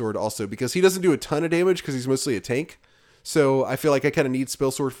spell sword also, because he doesn't do a ton of damage because he's mostly a tank. So I feel like I kind of need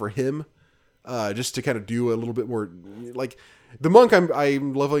spell sword for him, just to kind of do a little bit more. Like the monk,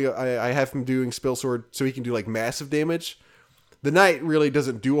 I'm leveling. I have him doing spell sword so he can do like massive damage. The knight really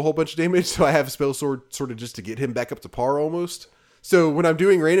doesn't do a whole bunch of damage, so I have spell sword sort of just to get him back up to par almost. So when I'm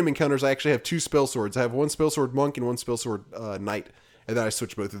doing random encounters, I actually have two spell swords. I have one spell sword monk and one spell sword knight, and then I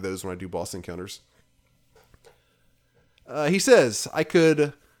switch both of those when I do boss encounters. He says, I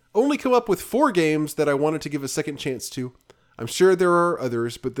could only come up with 4 games that I wanted to give a second chance to. I'm sure there are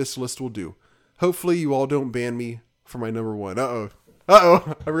others, but this list will do. Hopefully you all don't ban me for my number 1. Uh-oh.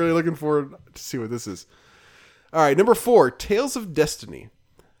 I'm really looking forward to see what this is. All right, number 4, Tales of Destiny.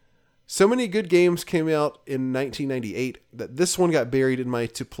 So many good games came out in 1998 that this one got buried in my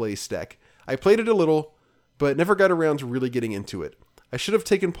to-play stack. I played it a little, but never got around to really getting into it. I should have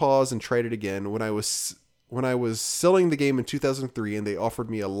taken pause and tried it again when I was selling the game in 2003, and they offered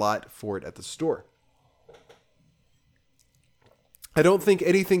me a lot for it at the store. I don't think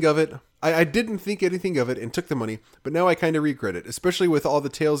anything of it. I didn't think anything of it and took the money, but now I kind of regret it, especially with all the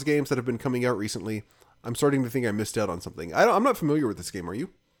Tales games that have been coming out recently. I'm starting to think I missed out on something. I'm not familiar with this game. Are you?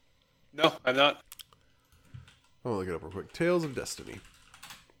 No, I'm not. I'll look it up real quick. Tales of Destiny.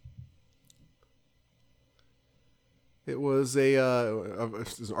 It was it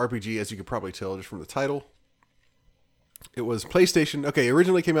was an RPG, as you could probably tell just from the title. It was PlayStation. Okay, it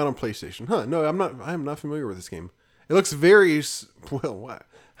originally came out on PlayStation. Huh? No, I am not familiar with this game. It looks very well. What?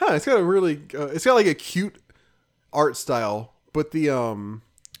 Huh? It's got a really. It's got like a cute art style, but the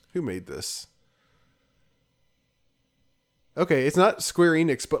who made this? Okay, it's not Square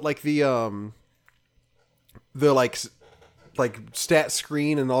Enix, but like the like stat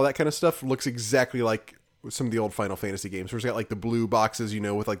screen and all that kind of stuff looks exactly like some of the old Final Fantasy games, where it's got like the blue boxes,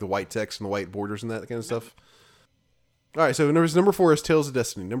 with like the white text and the white borders and that kind of stuff. All right, so number 4 is Tales of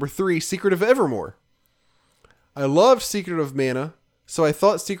Destiny. Number 3, Secret of Evermore. I loved Secret of Mana, so I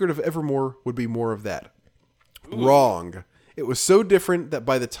thought Secret of Evermore would be more of that. Ooh. Wrong. It was so different that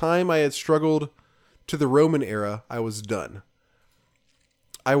by the time I had struggled to the Roman era, I was done.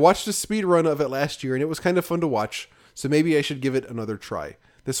 I watched a speed run of it last year, and it was kind of fun to watch, so maybe I should give it another try.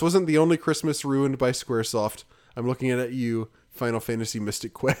 This wasn't the only Christmas ruined by Squaresoft. I'm looking at you, Final Fantasy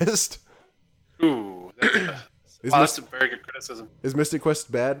Mystic Quest. Ooh, that's a very good criticism. Is Mystic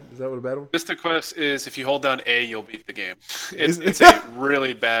Quest bad? Is that what a bad one? Mystic Quest is, if you hold down A, you'll beat the game. It's a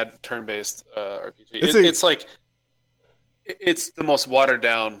really bad turn-based RPG. It's the most watered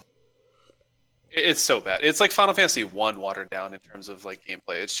down. It's so bad. It's like Final Fantasy 1 watered down in terms of like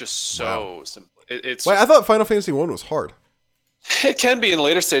gameplay. It's just so simple. Wait, I thought Final Fantasy 1 was hard. It can be in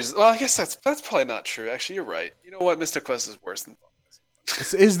later stages. Well, I guess that's probably not true. Actually, you're right. You know what? Mystic Quest is worse than Final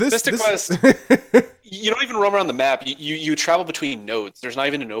Fantasy 1. Is this Mystic Quest? You don't even roam around the map. You travel between nodes. There's not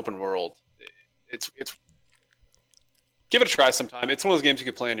even an open world. It's give it a try sometime. It's one of those games you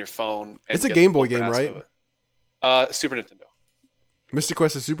could play on your phone. It's a Game Boy game, right? Super Nintendo. Mystic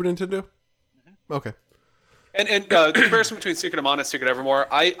Quest is Super Nintendo? Mm-hmm. Okay. And the comparison between Secret of Mana and Secret of Evermore,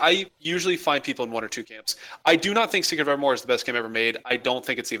 I usually find people in one or two camps. I do not think Secret of Evermore is the best game ever made. I don't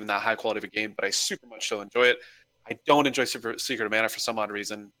think it's even that high quality of a game, but I super much still enjoy it. I don't enjoy Secret of Mana for some odd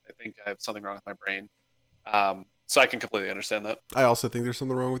reason. I think I have something wrong with my brain. So I can completely understand that. I also think there's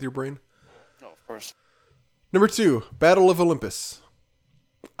something wrong with your brain. No, of course. Number 2, Battle of Olympus.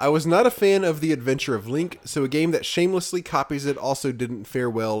 I was not a fan of The Adventure of Link, so a game that shamelessly copies it also didn't fare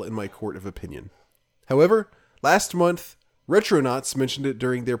well in my court of opinion. However, last month, Retronauts mentioned it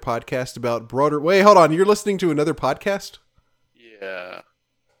during their podcast about broader... Wait, hold on. You're listening to another podcast? Yeah.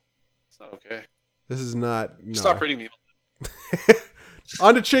 It's not okay. This is not... No. Stop reading me.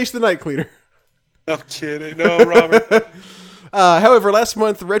 On to Chase the Night Cleaner. I'm kidding. No, Robert. However, last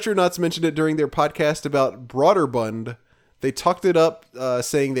month, Retronauts mentioned it during their podcast about Broderbund. They talked it up,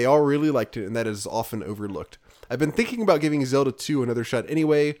 saying they all really liked it, and that is often overlooked. I've been thinking about giving Zelda 2 another shot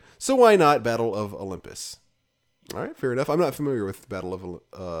anyway, so why not Battle of Olympus? All right, fair enough. I'm not familiar with Battle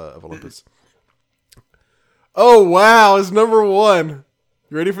of Olympus. Oh, wow, it's number 1.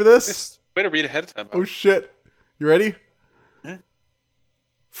 You ready for this? Way to read ahead of time. Oh, shit. You ready?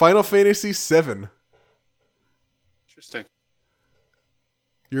 Final Fantasy VII. Interesting.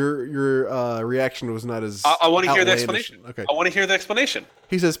 Your reaction was not as I want to hear the outlandish. explanation. Okay. I want to hear the explanation.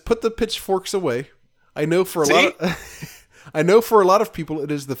 He says, "Put the pitchforks away. I know for a lot of people it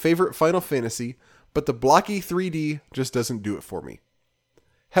is the favorite Final Fantasy, but the blocky 3D just doesn't do it for me.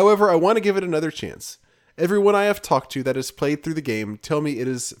 However, I want to give it another chance. Everyone I have talked to that has played through the game tell me it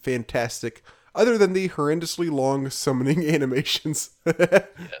is fantastic, other than the horrendously long summoning animations." Yes.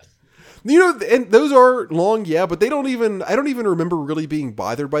 You know, and those are long, yeah, but I don't even remember really being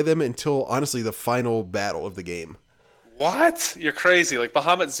bothered by them until, honestly, the final battle of the game. What? You're crazy. Like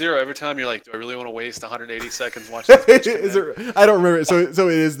Bahamut Zero, every time you're like, do I really want to waste 180 seconds watching this? I don't remember it. So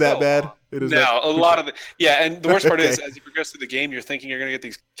it is that bad? It is no, a lot of the... Yeah, and the worst part is, Okay. as you progress through the game, you're thinking you're going to get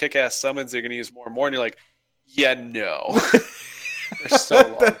these kick-ass summons you're going to use more and more, and you're like, yeah, no. They're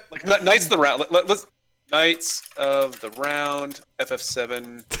so long. Like, Knights of the Round. Let's... Knights of the Round,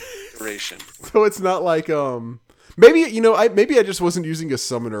 FF7 duration. So it's not like maybe I just wasn't using a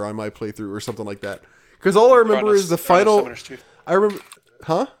summoner on my playthrough or something like that. Because all I remember is the final. I remember,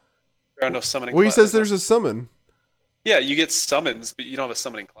 huh? There are no summoning. Well, he says there's a summon. Yeah, you get summons, but you don't have a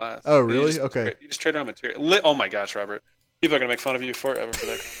summoning class. Oh, really? Okay. You just trade on material. Oh my gosh, Robert! People are gonna make fun of you forever for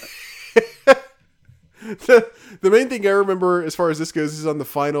that comment. The main thing I remember as far as this goes is on the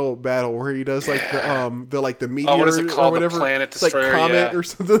final battle where he does like the meteor what is it called? or whatever, The Planet it's like Destroyer, comet or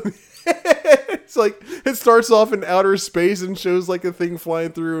something. It's like it starts off in outer space and shows like a thing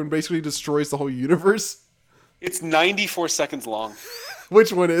flying through and basically destroys the whole universe. It's 94 seconds long.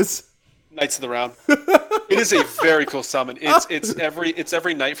 Which one is? Knights of the Round. It is a very cool summon. It's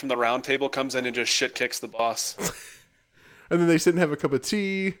every knight from the Round Table comes in and just shit kicks the boss. And then they sit and have a cup of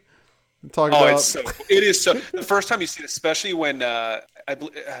tea. And talk Oh, about... it's so cool. It is so. The first time you see it, especially when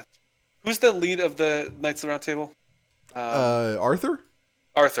who's the lead of the Knights of the Round Table? Arthur?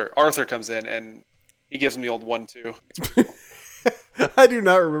 Arthur comes in and he gives him the old 1-2. I do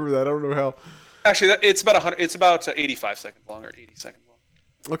not remember that. I don't know how. Actually, it's about 100. It's about 85 seconds long or 80 seconds long.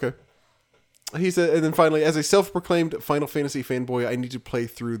 Okay. He said, and then finally, as a self-proclaimed Final Fantasy fanboy, I need to play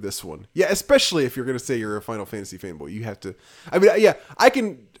through this one. Yeah, especially if you're going to say you're a Final Fantasy fanboy, you have to. I mean, yeah, I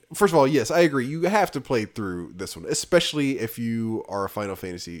can. First of all, yes, I agree. You have to play through this one, especially if you are a Final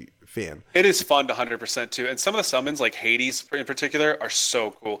Fantasy fan. It is fun to 100% too, and some of the summons, like Hades in particular, are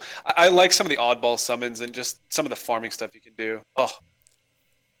so cool. I like some of the oddball summons and just some of the farming stuff you can do. Oh.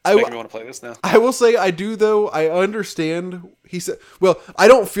 It's making me want to play this now. I will say I do, though. I understand. He said, well, I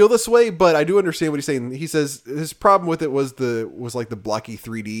don't feel this way, but I do understand what he's saying. He says his problem with it was like the blocky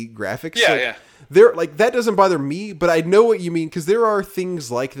 3D graphics. Yeah, so yeah. There, like that doesn't bother me, but I know what you mean because there are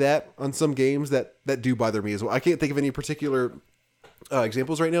things like that on some games that do bother me as well. I can't think of any particular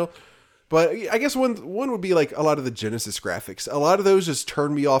examples right now, but I guess one would be like a lot of the Genesis graphics. A lot of those just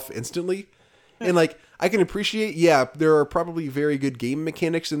turn me off instantly, and like. I can appreciate, yeah, there are probably very good game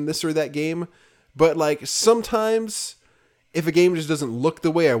mechanics in this or that game, but like sometimes if a game just doesn't look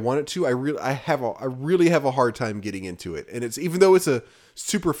the way I want it to, I really have a hard time getting into it. And it's even though it's a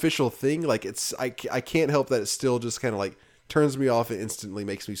superficial thing, like I can't help that it still just kind of like turns me off and instantly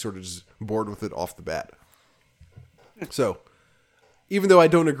makes me sort of just bored with it off the bat. So, even though I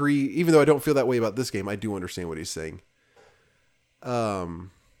don't feel that way about this game, I do understand what he's saying.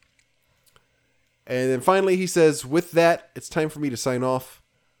 And then finally he says, with that, it's time for me to sign off.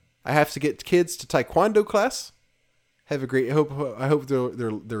 I have to get kids to Taekwondo class. Have a great, I hope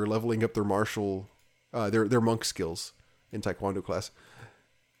they're leveling up their martial, their monk skills in Taekwondo class.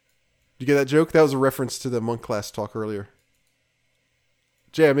 Did you get that joke? That was a reference to the monk class talk earlier.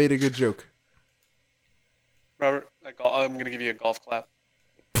 Jay, I made a good joke. Robert, I'm going to give you a golf clap.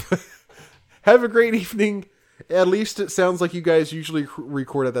 Have a great evening. At least it sounds like you guys usually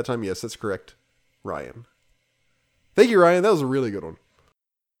record at that time. Yes, that's correct. Ryan. Thank you, Ryan. That was a really good one.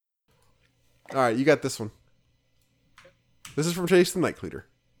 All right, you got this one. This is from Chase the Night Cleaner.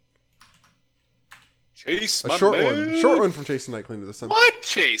 Chase, A short one from Chase the Night Cleaner this time. What,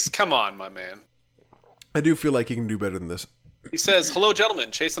 Chase? Come on, my man. I do feel like he can do better than this. He says, "Hello,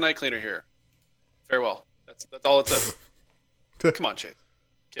 gentlemen. Chase the Night Cleaner here. Farewell." That's all it says. Come on, Chase.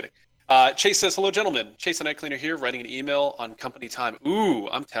 Kidding. Chase says, "Hello, gentlemen. Chase the Night Cleaner here, writing an email on company time." Ooh,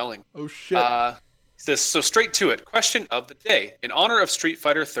 I'm telling. Oh shit. He says, "So straight to it. Question of the day. In honor of Street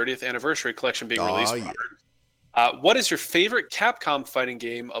Fighter 30th Anniversary Collection being released, what is your favorite Capcom fighting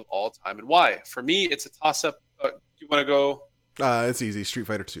game of all time and why? For me, it's a toss-up. Do you want to go? It's easy. Street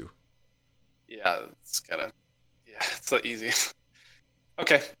Fighter 2. Yeah, it's so easy.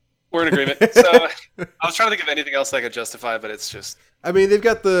 Okay, we're in agreement. So I was trying to think of anything else I could justify, but it's just. I mean, they've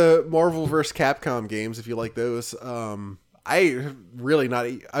got the Marvel vs. Capcom games if you like those. I really not.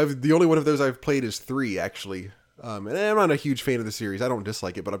 The only one of those I've played is 3 actually. And I'm not a huge fan of the series. I don't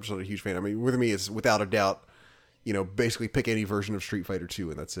dislike it, but I'm just not a huge fan. I mean, with me, it's without a doubt. Basically pick any version of Street Fighter 2,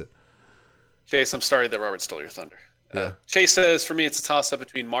 and that's it. Chase, I'm sorry that Robert stole your thunder. Yeah. Chase says, for me, it's a toss-up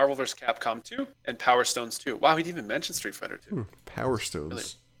between Marvel vs. Capcom 2 and Power Stones 2. Wow, he didn't even mention Street Fighter 2. Power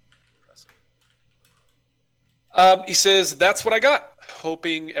Stones. Really he says, that's what I got.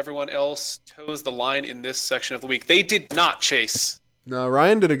 Hoping everyone else toes the line in this section of the week. They did not, Chase. No,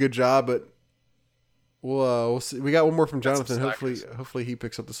 Ryan did a good job, but we'll see. We got one more from Jonathan. Hopefully he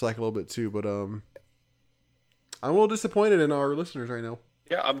picks up the slack a little bit too, but I'm a little disappointed in our listeners right now.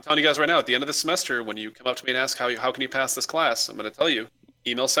 Yeah, I'm telling you guys right now, at the end of the semester, when you come up to me and ask how can you pass this class, I'm going to tell you,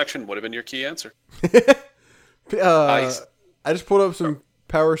 email section would have been your key answer. I just pulled up some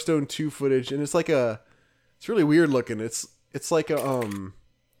Power Stone 2 footage, and it's really weird looking. It's like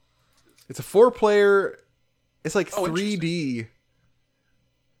it's a 4-player. It's like 3D.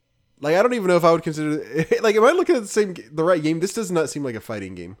 Like, I don't even know if I would consider it. Like, am I looking at the right game? This does not seem like a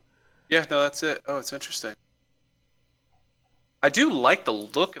fighting game. Yeah, no, that's it. Oh, it's interesting. I do like the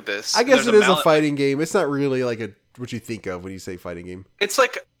look of this. I guess it is a fighting game. It's not really like what you think of when you say fighting game.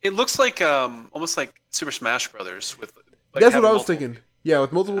 It looks like almost like Super Smash Brothers with. Like, that's what I was thinking. Yeah,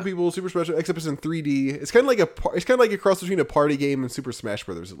 with multiple people, Super Smash, except it's in 3D. It's kind of like a cross between a party game and Super Smash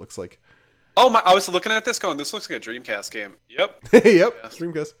Brothers. It looks like. Oh my! I was looking at this, going, "This looks like a Dreamcast game." Yep. Yep. Yeah.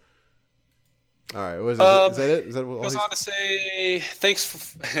 Dreamcast. All right. What is it? Is that it? Is that what? Goes on to say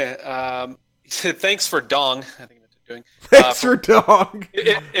thanks. He said thanks for Dong. I think that's doing. Thanks for Dong.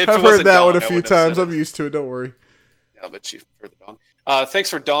 I've heard that one a few times. I'm used to it. Don't worry. Yeah, but you for the Dong. Thanks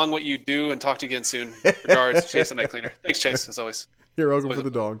for Dong. What you do, and talk to you again soon. Regards, Chase the Night Cleaner. Thanks, Chase, as always. You're welcome for the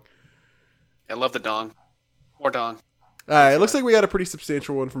Dong. I love the Dong. More Dong. All right. It looks like we got a pretty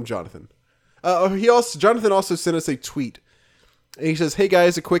substantial one from Jonathan. Jonathan also sent us a tweet. And he says, "Hey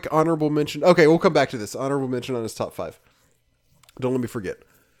guys, a quick honorable mention." Okay, we'll come back to this. Honorable mention on his top 5. Don't let me forget.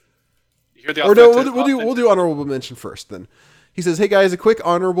 You hear the or no, we'll do honorable mention first. Then he says, "Hey guys, a quick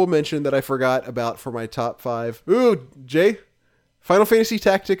honorable mention that I forgot about for my top 5." Ooh, Jay, Final Fantasy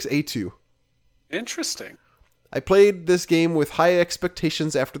Tactics A2. Interesting. I played this game with high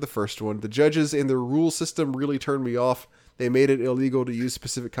expectations after the first one. The judges and their rule system really turned me off. They made it illegal to use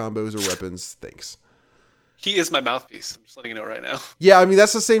specific combos or weapons. Thanks. He is my mouthpiece. I'm just letting you know right now. Yeah, I mean,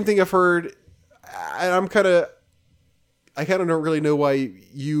 that's the same thing I've heard. I kind of don't really know why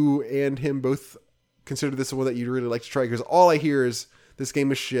you and him both consider this one that you'd really like to try, because all I hear is this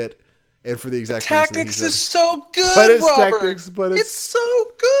game is shit, and for the exact reason Tactics is so good, but it's Robert. Tactics, but it's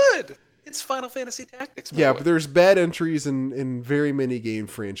so good. It's Final Fantasy Tactics. Yeah, but there's bad entries in very many game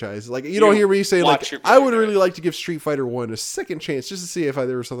franchises. Like, you don't hear me saying, like, I would really like to give Street Fighter 1 a second chance just to see if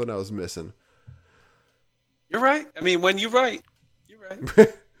there was something I was missing. You're right. I mean, when you're right, you're right.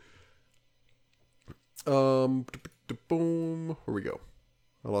 Boom. Where we go?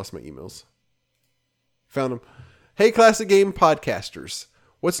 I lost my emails. Found them. Hey, Classic Game podcasters.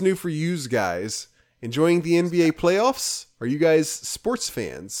 What's new for yous guys? Enjoying the NBA playoffs? Are you guys sports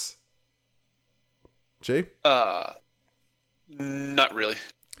fans? Jay? Not really.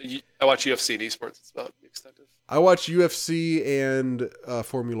 I watch UFC and esports. It's about the extent of. I watch UFC and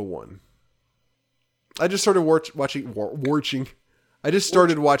Formula One. I just started watching. I just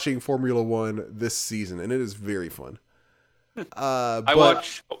started watching Formula One this season, and it is very fun. I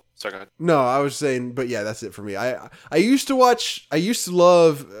watch. Oh, sorry, go ahead. No, I was saying, but yeah, that's it for me. I used to watch. I used to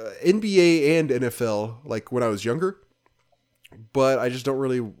love NBA and NFL, like when I was younger, but I just don't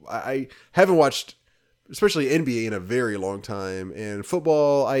really. I haven't watched, especially NBA, in a very long time, and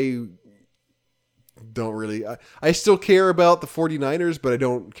football. I don't really. I still care about the 49ers, but I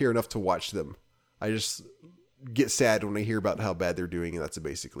don't care enough to watch them. I just get sad when I hear about how bad they're doing, and that's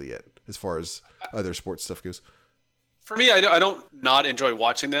basically it as far as other sports stuff goes. For me, I don't not enjoy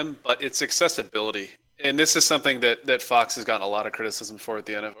watching them, but it's accessibility. and this is something that Fox has gotten a lot of criticism for at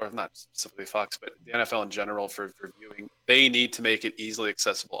the NFL, or not specifically Fox, but the NFL in general for viewing. They need to make it easily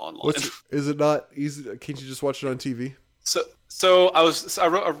accessible online. Is it not easy? Can't you just watch it on TV? So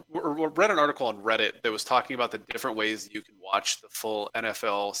I read an article on Reddit that was talking about the different ways you can watch the full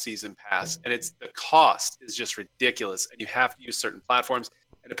NFL season pass, and the cost is just ridiculous, and you have to use certain platforms.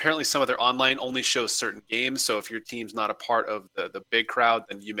 And apparently, some of their online only shows certain games. So if your team's not a part of the big crowd,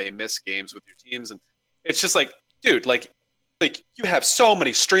 then you may miss games with your teams. And it's just like, dude, like you have so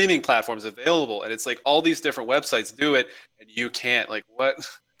many streaming platforms available, and it's like all these different websites do it, and you can't. Like, what?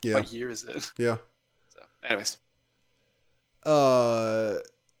 Yeah. What year is it? Yeah. So, anyways.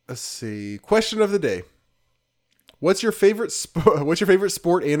 Let's see. Question of the day. What's your favorite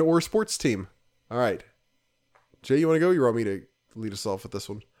sport and or sports team? All right. Jay, you want to go? You want me to lead us off with this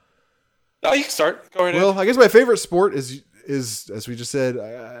one? No, you can start. Go ahead. Well, I guess my favorite sport is as we just said,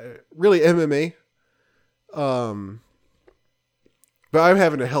 really MMA. But I'm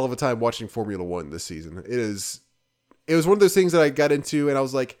having a hell of a time watching Formula One this season. It was one of those things that I got into and I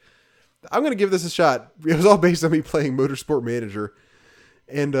was like, I'm going to give this a shot. It was all based on me playing Motorsport Manager.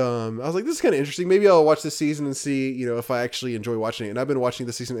 And I was like, this is kind of interesting. Maybe I'll watch this season and see, if I actually enjoy watching it. And I've been watching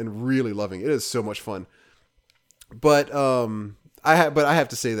this season and really loving it. It is so much fun. But I have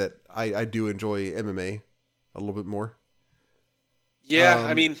to say that I do enjoy MMA a little bit more. Yeah,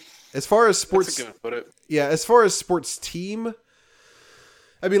 I mean, as far as sports, that's a good way to put it. Yeah, as far as sports team,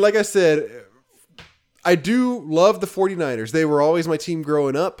 I mean, like I said, I do love the 49ers. They were always my team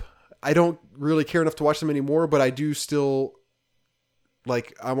growing up. I don't really care enough to watch them anymore, but I do still,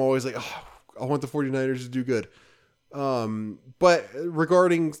 I'm always like, oh, I want the 49ers to do good. But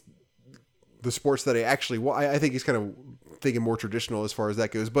regarding the sports that I think he's kind of thinking more traditional as far as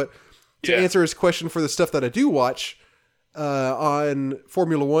that goes. But to answer his question for the stuff that I do watch, on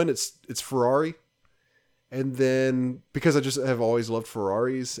Formula One, it's Ferrari. And then because I just have always loved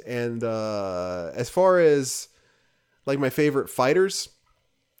Ferraris. And as far as my favorite fighters,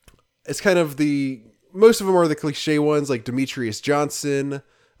 it's kind of most of them are the cliche ones like Demetrius Johnson,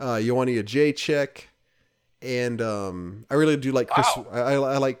 Joanna Jacek, and I really do like Chris. Wow.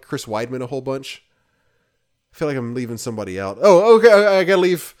 I like Chris Weidman a whole bunch. I feel like I'm leaving somebody out. Oh, okay. I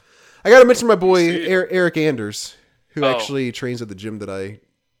gotta mention my boy Eric Anders, who actually trains at the gym that I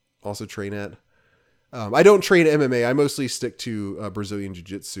also train at. I don't train MMA. I mostly stick to Brazilian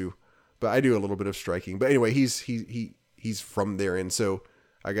Jiu-Jitsu, but I do a little bit of striking. But anyway, he's from there, and so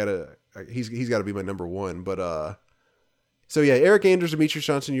he's got to be my number one. But so yeah, Eric Anders, Demetrius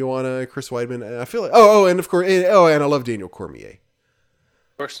Johnson, Joanna, Chris Weidman. And I feel like and of course, and I love Daniel Cormier.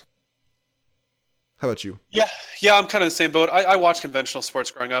 Of course. How about you? Yeah, I'm kind of the same boat. I watched conventional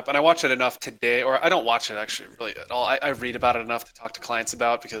sports growing up, and I watch it enough today, or I don't watch it actually really at all. I read about it enough to talk to clients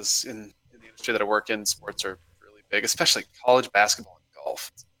about, because in the industry that I work in, sports are really big, especially college basketball and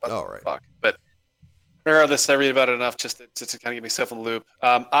golf. Right. Fuck. But regardless, I read about it enough just to kind of get myself in the loop.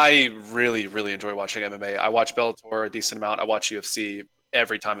 I really, really enjoy watching MMA. I watch Bellator a decent amount. I watch UFC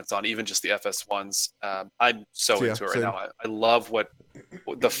every time it's on, even just the FS1s. I'm so into it right now. I love what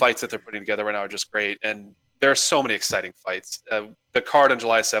the fights that they're putting together right now are just great. And there are so many exciting fights. The card on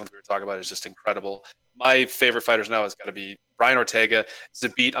July 7th we were talking about is just incredible. My favorite fighters now has got to be Brian Ortega,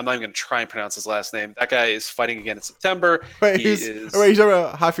 Zabit. I'm not even going to try and pronounce his last name. That guy is fighting again in September. Wait, you're talking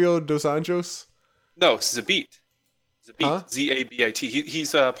about Rafael Dos Anjos? No, Zabit. Huh? Zabit.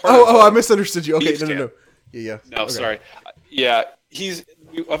 He's part of. I misunderstood you. Okay, no. Yeah. No, okay. Sorry. Yeah,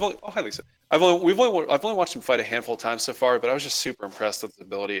 I've only watched him fight a handful of times so far, but I was just super impressed with his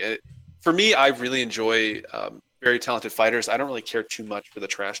ability. For me, I really enjoy very talented fighters. I don't really care too much for the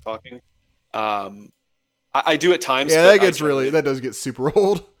trash talking. I do at times. Yeah, that does get super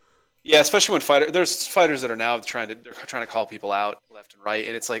old. Yeah, especially when there's fighters that are now trying to call people out left and right,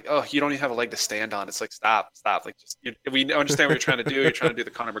 and it's like, oh, you don't even have a leg to stand on. It's like, stop, like, we understand what you're trying to do. You're trying to do the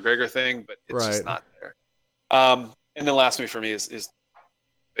Conor McGregor thing, but it's just not there. And then last for me is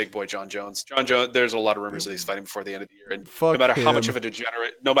big boy John Jones. John Jones. There's a lot of rumors that he's fighting before the end of the year, and no matter how much of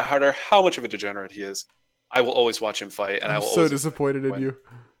a degenerate he is, I will always watch him fight. And I'm so disappointed in you.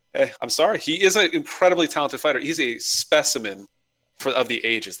 Hey, I'm sorry. He is an incredibly talented fighter. He's a specimen of the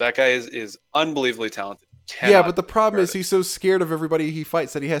ages. That guy is unbelievably talented. Yeah, but the problem is he's so scared of everybody he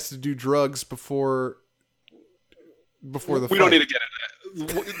fights that he has to do drugs before the fight. We don't need to get into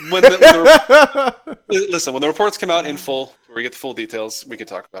that. Listen, when the reports come out in full, where we get the full details, we can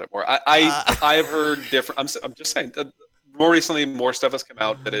talk about it more. I have heard different. I'm just saying. More recently, more stuff has come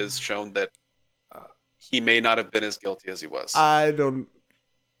out that has shown that he may not have been as guilty as he was. I don't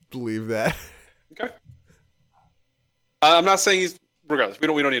believe that. Okay. I'm not saying he's regardless, we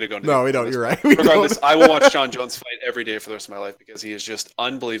don't need to go into. No, we don't. You're right. We Regardless, don't. I will watch John Jones fight every day for the rest of my life because he is just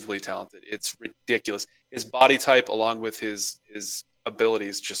unbelievably talented. It's ridiculous. His body type, along with his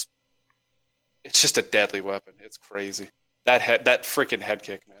abilities, it's just a deadly weapon. It's crazy. That freaking head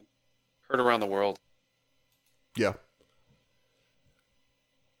kick, man, heard around the world. Yeah.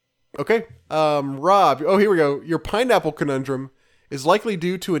 Okay. Rob. Oh, here we go. Your pineapple conundrum is likely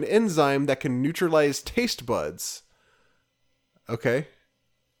due to an enzyme that can neutralize taste buds. Okay.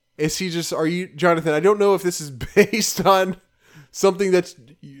 Are you, Jonathan, I don't know if this is based on something that's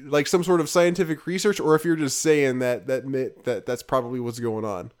like some sort of scientific research or if you're just saying that's probably what's going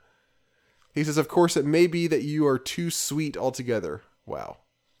on. He says, of course, it may be that you are too sweet altogether. Wow.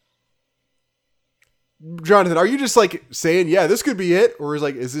 Jonathan, are you just like saying, yeah, this could be it? Or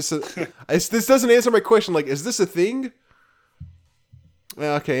is this this doesn't answer my question. Like, is this a thing?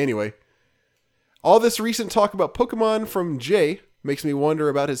 Okay, anyway. All this recent talk about Pokemon from Jay makes me wonder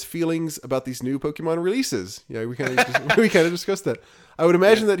about his feelings about these new Pokemon releases. Yeah, we kind of discussed that. I would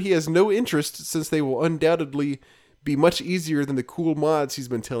imagine that he has no interest since they will undoubtedly be much easier than the cool mods he's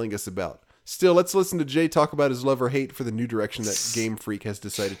been telling us about. Still, let's listen to Jay talk about his love or hate for the new direction that Game Freak has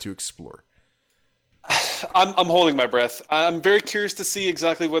decided to explore. I'm holding my breath. I'm very curious to see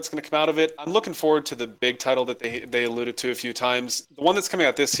exactly what's going to come out of it. I'm looking forward to the big title that they alluded to a few times. The one that's coming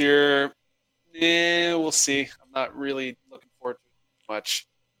out this year, we'll see. I'm not really looking forward to it much.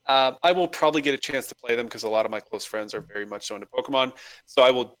 I will probably get a chance to play them because a lot of my close friends are very much so into Pokemon. So I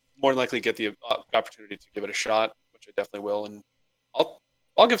will more than likely get the opportunity to give it a shot, which I definitely will. And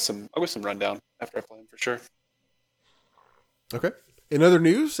I'll give some rundown after I play them for sure. Okay. In other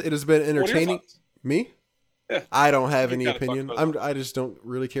news, it has been entertaining. Me? Yeah. I don't have any opinion. I just don't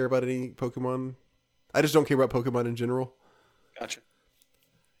really care about any Pokemon. I just don't care about Pokemon in general. Gotcha.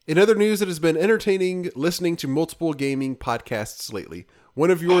 In other news, it has been entertaining listening to multiple gaming podcasts lately. One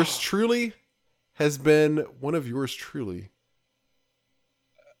of yours truly has been one of yours truly.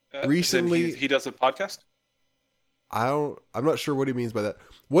 Recently, he does a podcast? I'm not sure what he means by that.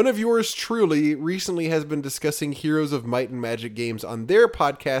 One of yours truly recently has been discussing Heroes of Might and Magic games on their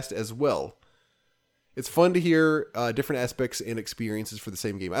podcast as well. It's fun to hear different aspects and experiences for the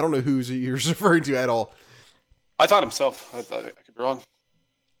same game. I don't know who you're referring to at all. I thought himself. I thought I could be wrong.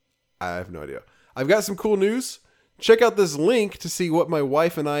 I have no idea. I've got some cool news. Check out this link to see what my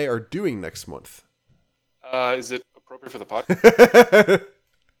wife and I are doing next month. Is it appropriate for the podcast?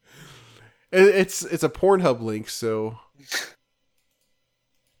 It's a Pornhub link, so...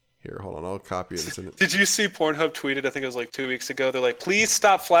 Here, hold on. I'll copy it and send it. Did you see Pornhub tweeted, I think it was like 2 weeks ago, they're like, please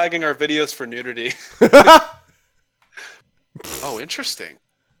stop flagging our videos for nudity. Oh, interesting.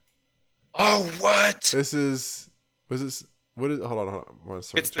 Oh, what? Hold on.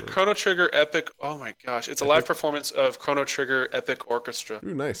 It's the Chrono Trigger Epic. Oh my gosh. It's a live performance of Chrono Trigger Epic Orchestra.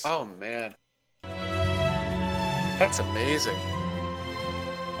 Ooh, nice. Oh, man. That's amazing.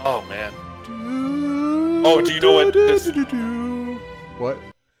 Oh, man. Oh, do you know what this... What?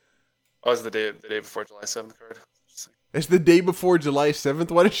 Oh, it was the day before July 7th card. It's the day before July 7th?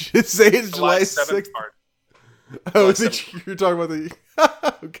 Why did you say it's July 6th? Card. Oh, you're talking about the...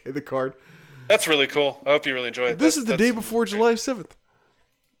 Okay, the card. That's really cool. I hope you really enjoy it. This is the day before July 7th.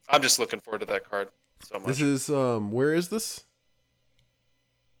 I'm just looking forward to that card so much. This is, where is this?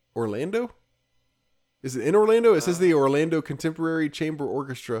 Orlando? Is it in Orlando? It says the Orlando Contemporary Chamber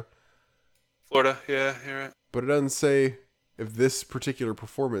Orchestra. Florida, yeah, you're right. But it doesn't say if this particular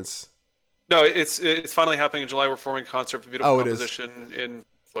performance... No, it's finally happening in July. We're performing a concert for beautiful composition in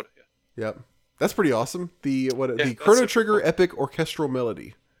Florida. Yeah. Yep. That's pretty awesome. The Chrono Trigger Epic Orchestral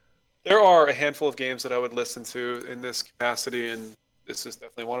Melody. There are a handful of games that I would listen to in this capacity, and this is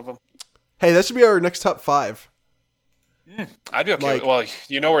definitely one of them. Hey, that should be our next top 5. I'd be okay. Well,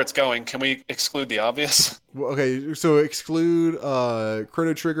 you know where it's going. Can we exclude the obvious? Okay, so exclude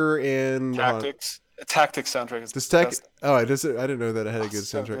Chrono Trigger and Tactics. Tactics soundtrack is this best. Oh, I didn't know that it had a good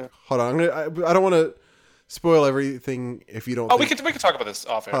soundtrack. Hold on, I don't want to spoil everything if you don't. We can talk about this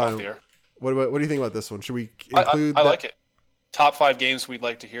off air. What do you think about this one? Should we include? I like it. Top 5 games we'd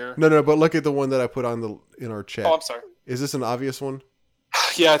like to hear. No, but look at the one that I put in our chat. Oh, I'm sorry. Is this an obvious one?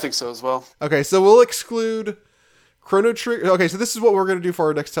 Yeah, I think so as well. Okay, so we'll exclude Chrono Trigger. Okay, so this is what we're going to do for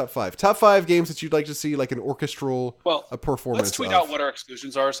our next top 5. Top 5 games that you'd like to see like an orchestral performance. Let's tweet out what our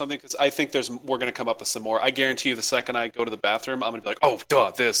exclusions are or something, because I think we're going to come up with some more. I guarantee you the second I go to the bathroom, I'm going to be like, oh,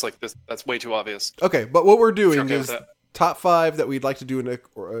 duh, this, that's way too obvious. Okay, but what we're doing is top 5 that we'd like to do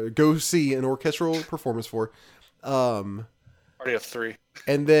go see an orchestral performance for. Already have 3.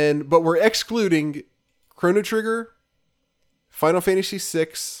 And then, but we're excluding Chrono Trigger, Final Fantasy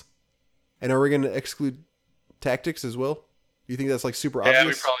VI, and are we going to exclude Tactics as well? You think that's like super Yeah, we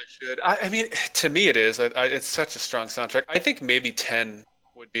obvious? probably should. I mean, to me, it is. It's such a strong soundtrack. I think maybe 10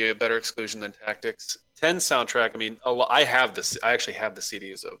 would be a better exclusion than Tactics. 10 soundtrack. I mean, I have this. I actually have the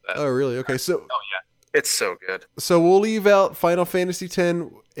CDs of that. Oh, really? Okay, so Oh yeah, it's so good. we'll leave out Final Fantasy X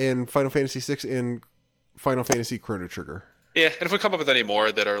and Final Fantasy VI and Final Fantasy Chrono Trigger. Yeah, and if we come up with any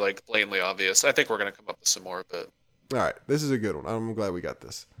more that are like blatantly obvious, I think we're gonna come up with some more. But All right, this is a good one. I'm glad we got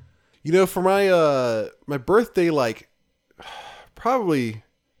this. You know, for my my birthday, like probably,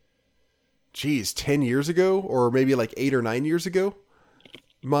 10 years ago, or maybe like 8 or 9 years ago,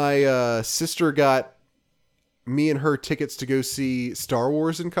 my sister got me and her tickets to go see Star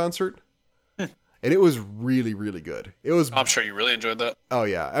Wars in concert, and it was really, really good. It was. I'm sure you really enjoyed that. Oh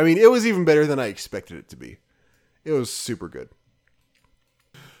yeah, I mean, it was even better than I expected it to be. It was super good.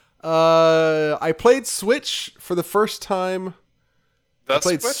 I played Switch for the first time. I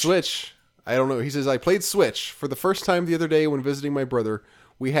played Switch. I don't know. He says I played Switch for the first time the other day when visiting my brother.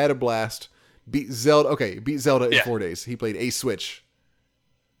 We had a blast. Beat Zelda. Okay, beat Zelda in 4 days. He played a Switch.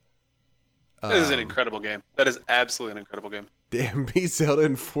 That is an incredible game. That is absolutely an incredible game. Damn, beat Zelda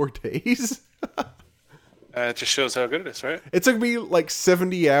in 4 days. It just shows how good it is, right? It took me like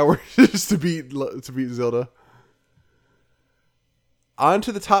 70 hours just to beat Zelda. On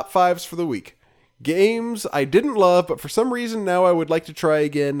to the top 5s for the week. Games I didn't love, but for some reason now I would like to try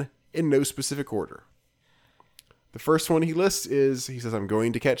again in no specific order. The first one he lists is, he says, I'm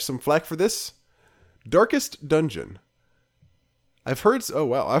going to catch some flack for this. Darkest Dungeon. I've heard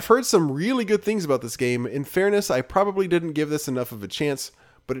some really good things about this game. In fairness, I probably didn't give this enough of a chance,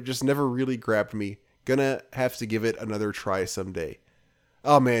 but it just never really grabbed me. Gonna have to give it another try someday.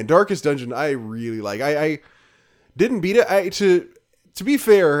 Oh man, Darkest Dungeon, I really like. I didn't beat it. To be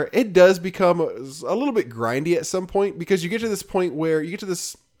fair, it does become a little bit grindy at some point, because you get to this point where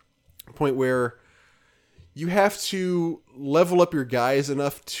you have to level up your guys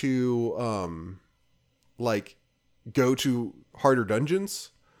enough to like go to harder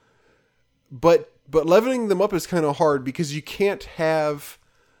dungeons. But leveling them up is kind of hard, because you can't have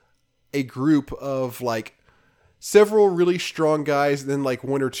a group of like several really strong guys and then like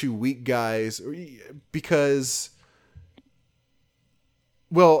 1 or 2 weak guys, because,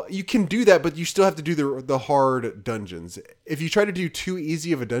 well, you can do that, but you still have to do the hard dungeons. If you try to do too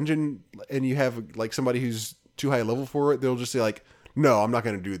easy of a dungeon and you have like somebody who's too high level for it, they'll just say like, no, I'm not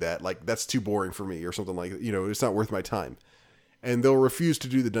going to do that. Like, that's too boring for me, or something like, it's not worth my time. And they'll refuse to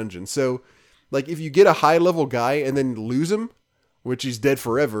do the dungeon. So like, if you get a high level guy and then lose him, which he's dead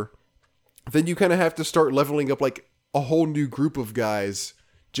forever, then you kind of have to start leveling up like a whole new group of guys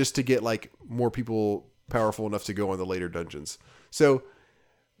just to get like more people powerful enough to go on the later dungeons. So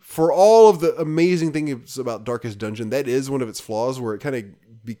for all of the amazing things about Darkest Dungeon, that is one of its flaws, where it kind of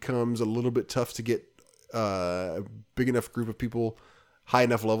becomes a little bit tough to get a big enough group of people high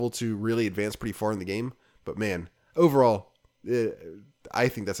enough level to really advance pretty far in the game. But man, overall, I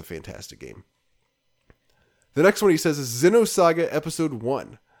think that's a fantastic game. The next one he says is Xenosaga Episode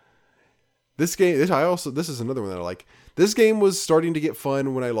 1. This game, this is another one that I like. This game was starting to get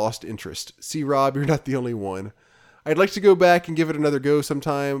fun when I lost interest. See, Rob, you're not the only one. I'd like to go back and give it another go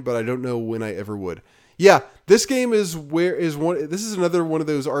sometime, but I don't know when I ever would. Yeah, this game this is another one of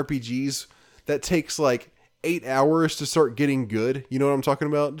those RPGs that takes like 8 hours to start getting good. You know what I'm talking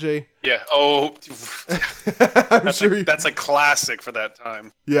about, Jay? Yeah. Oh, that's a classic for that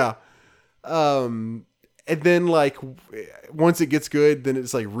time. Yeah. And then like once it gets good, then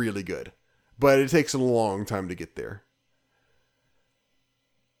it's like really good. But it takes a long time to get there.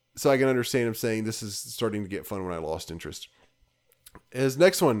 So I can understand him saying this is starting to get fun when I lost interest. His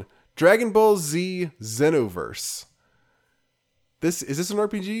next one, Dragon Ball Z Xenoverse. Is this an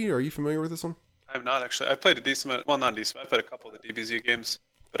RPG? Are you familiar with this one? I'm not actually. I played a decent amount. Well, not decent. I played a couple of the DBZ games,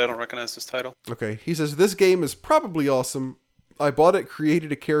 but I don't recognize this title. Okay. He says, this game is probably awesome. I bought it,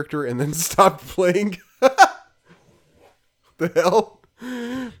 created a character, and then stopped playing. The hell?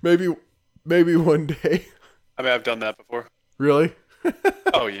 Maybe one day. I mean, I've done that before. Really?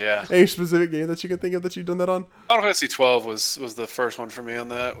 Oh, yeah. Any specific game that you can think of that you've done that on? Final Fantasy 12 was the first one for me on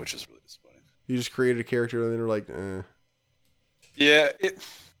that, which is really disappointing. You just created a character and then you're like, eh. Yeah,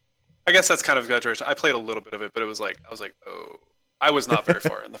 I guess that's kind of exaggeration. I played a little bit of it, but I was like, oh, I was not very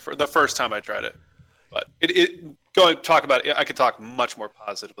far in the first time I tried it. But going to talk about it, I could talk much more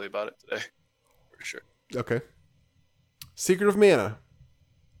positively about it today, for sure. Okay. Secret of Mana.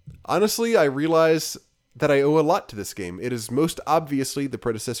 Honestly, I realize that I owe a lot to this game. It is most obviously the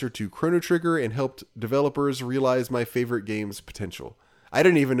predecessor to Chrono Trigger and helped developers realize my favorite game's potential. I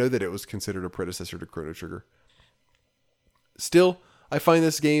didn't even know that it was considered a predecessor to Chrono Trigger. Still, I find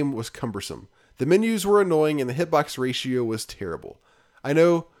this game was cumbersome. The menus were annoying and the hitbox ratio was terrible. I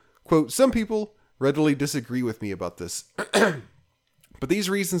know, quote, some people readily disagree with me about this, but these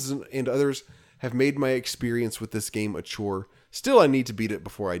reasons and others have made my experience with this game a chore. Still, I need to beat it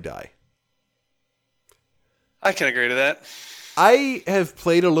before I die. I can agree to that. I have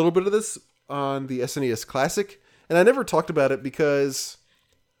played a little bit of this on the SNES Classic, and I never talked about it because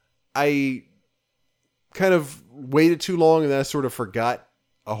I kind of waited too long and then I sort of forgot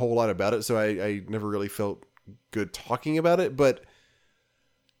a whole lot about it, so I never really felt good talking about it. But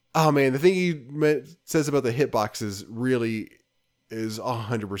oh man, the thing he says about the hitboxes really is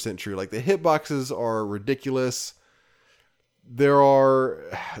 100% true. Like, the hitboxes are ridiculous. There are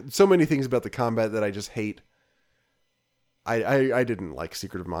so many things about the combat that I just hate. I didn't like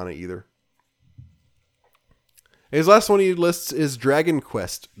Secret of Mana either. His last one he lists is Dragon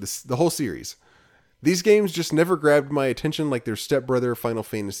Quest, the whole series. These games just never grabbed my attention like their stepbrother Final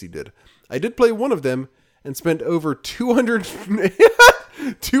Fantasy did. I did play one of them and spent over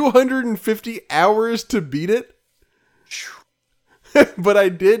 250 hours to beat it. But I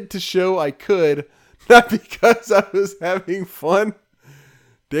did to show I could, not because I was having fun.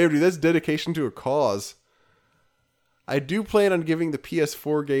 Damn, dude, that's dedication to a cause. I do plan on giving the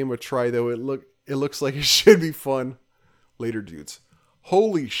PS4 game a try, though. It looks like it should be fun. Later, dudes.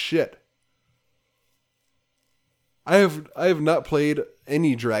 Holy shit. I have not played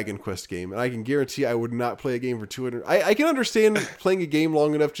any Dragon Quest game, and I can guarantee I would not play a game for 200. I can understand playing a game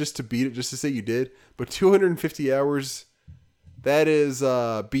long enough just to beat it, just to say you did, but 250 hours, that is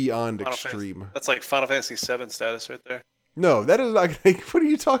beyond Final extreme. Fantasy. That's like Final Fantasy VII status right there. No, that is not. What are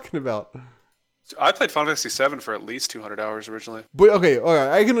you talking about? I played Final Fantasy VII for at least 200 hours originally. But okay, all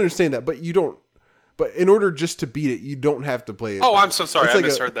right, I can understand that, but you don't. But in order just to beat it, you don't have to play it. Oh, I'm so sorry. It's I like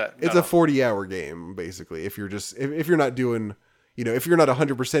misheard that. It's a 40-hour game, basically. If you're just if you're not doing, if you're not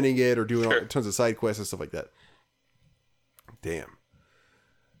 100%ing it or doing tons of side quests and stuff like that. Damn.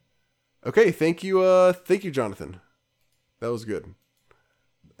 Okay, thank you, Jonathan. That was good.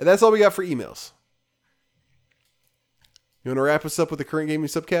 And that's all we got for emails. You want to wrap us up with the current gaming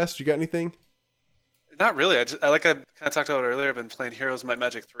subcast? You got anything? Not really. I kind of talked about earlier. I've been playing Heroes Might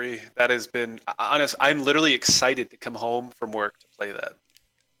Magic 3. That has been honest. I'm literally excited to come home from work to play that.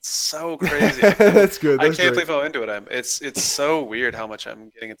 It's so crazy. That's good. I can't believe how into it. It's so weird how much I'm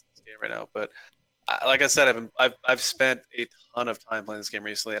getting into this game right now. But like I said, I've spent a ton of time playing this game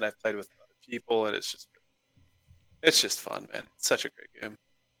recently, and I've played with other people, and it's just fun, man. It's such a great game.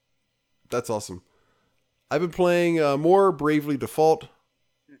 That's awesome. I've been playing more Bravely Default.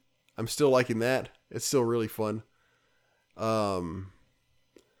 I'm still liking that. It's still really fun. I've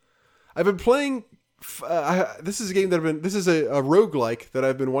been playing. This is a game that this is a roguelike that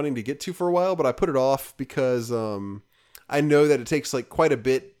I've been wanting to get to for a while, but I put it off because I know that it takes like quite a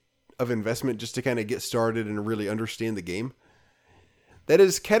bit of investment just to kind of get started and really understand the game. That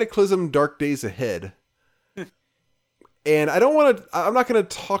is Cataclysm: Dark Days Ahead. And I'm not going to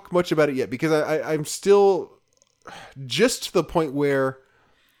talk much about it yet because I'm still just to the point where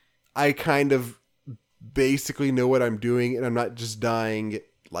I kind of basically know what I'm doing and I'm not just dying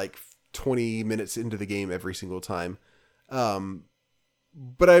like 20 minutes into the game every single time.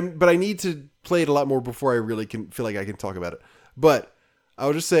 But I need to play it a lot more before I really can feel like I can talk about it. But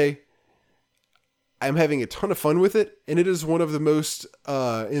I'll just say I'm having a ton of fun with it, and it is one of the most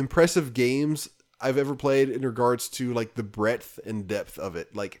impressive games I've ever played in regards to like the breadth and depth of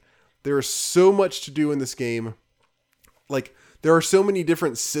it. Like, there is so much to do in this game. Like, there are so many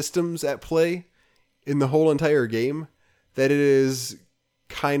different systems at play in the whole entire game that it is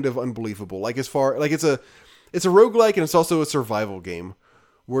kind of unbelievable. Like, it's a roguelike, and it's also a survival game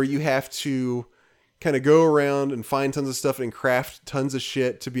where you have to kind of go around and find tons of stuff and craft tons of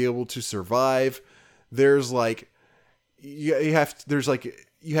shit to be able to survive. There's like, you have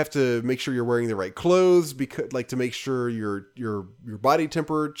to make sure you're wearing the right clothes because like to make sure your body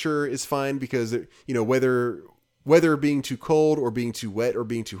temperature is fine because whether being too cold or being too wet or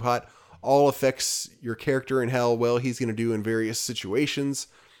being too hot all affects your character and how well he's going to do in various situations.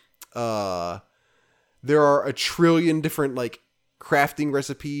 There are a trillion different like crafting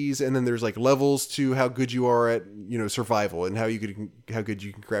recipes, and then there's like levels to how good you are at survival and how good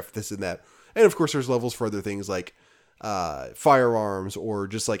you can craft this and that. And of course, there's levels for other things like firearms or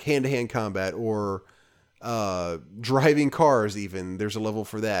just like hand-to-hand combat or driving cars. Even there's a level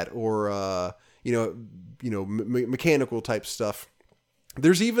for that, or mechanical type stuff.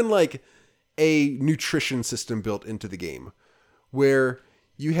 There's even like a nutrition system built into the game where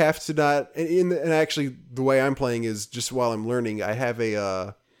you have to not, and actually the way I'm playing is just while I'm learning, I have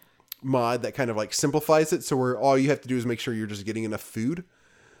a mod that kind of like simplifies it. So where all you have to do is make sure you're just getting enough food.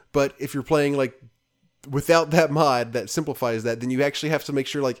 But if you're playing like without that mod that simplifies that, then you actually have to make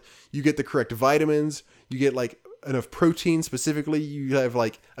sure like you get the correct vitamins, you get like enough protein specifically, you have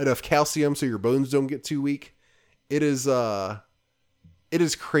like enough calcium so your bones don't get too weak. It is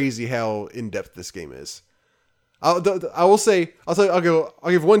crazy how in depth this game is. I'll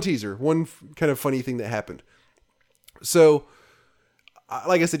give one teaser, one kind of funny thing that happened. So,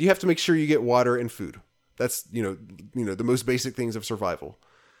 like I said, you have to make sure you get water and food. That's the most basic things of survival.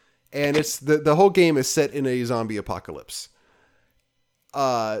 And it's the whole game is set in a zombie apocalypse.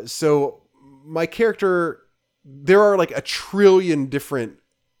 So my character, there are like a trillion different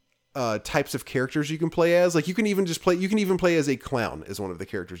types of characters you can play as. Like you can even play as a clown as one of the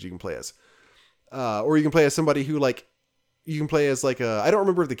characters you can play as. Or you can play as somebody who like, you can play as like I don't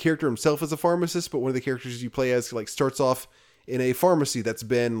remember if the character himself is a pharmacist, but one of the characters you play as like starts off in a pharmacy that's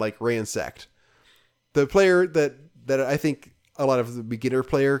been like ransacked. The player that I think a lot of the beginner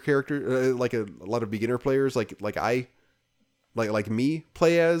player character, like a lot of beginner players like me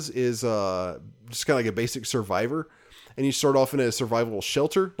play as is just kind of like a basic survivor. And you start off in a survival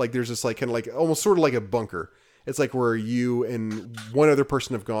shelter. Like there's this like kind of like almost sort of like a bunker. It's like where you and one other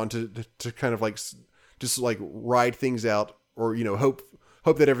person have gone to kind of like just like ride things out, or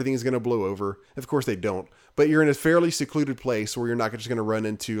hope that everything is going to blow over. Of course they don't, but you're in a fairly secluded place where you're not just going to run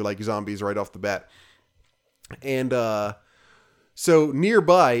into like zombies right off the bat. And so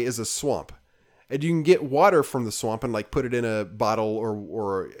nearby is a swamp, and you can get water from the swamp and like put it in a bottle,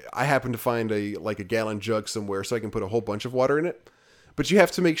 or I happen to find a gallon jug somewhere, so I can put a whole bunch of water in it. But you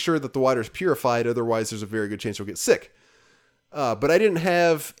have to make sure that the water is purified, otherwise there's a very good chance you'll get sick. But I didn't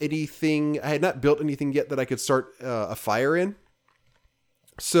have anything, I had not built anything yet that I could start a fire in.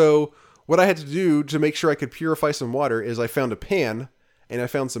 So what I had to do to make sure I could purify some water is I found a pan and I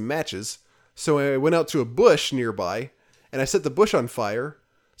found some matches. So I went out to a bush nearby and I set the bush on fire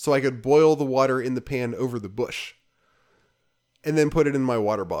so I could boil the water in the pan over the bush. And then put it in my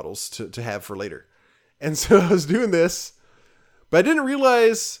water bottles to have for later. And so I was doing this, but I didn't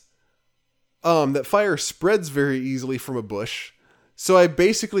realize that fire spreads very easily from a bush. So I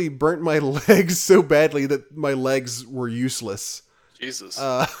basically burnt my legs so badly that my legs were useless. Jesus.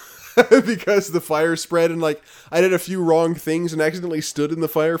 Because the fire spread, and like I did a few wrong things and accidentally stood in the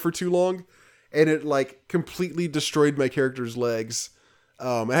fire for too long, and it like completely destroyed my character's legs.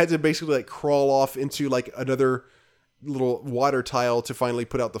 I had to basically like crawl off into like another little water tile to finally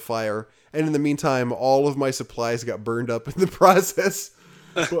put out the fire. And in the meantime, all of my supplies got burned up in the process.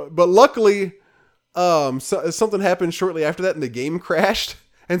 but luckily, something happened shortly after that and the game crashed.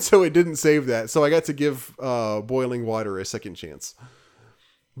 And so it didn't save that. So I got to give boiling water a second chance.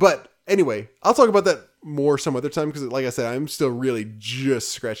 But anyway, I'll talk about that more some other time because, like I said, I'm still really just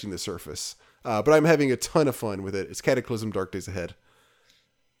scratching the surface. But I'm having a ton of fun with it. It's Cataclysm Dark Days Ahead.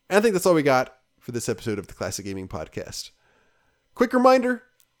 And I think that's all we got for this episode of the Classic Gaming Podcast. Quick reminder,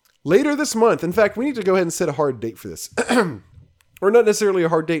 later this month, in fact, we need to go ahead and set a hard date for this. Or not necessarily a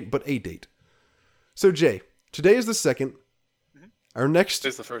hard date, but a date. So, Jay, today is the 2nd. Our next...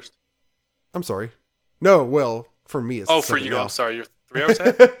 Today's the 1st. I'm sorry. No, well, for me, it's Oh, for you. Now. I'm sorry. You're 3 hours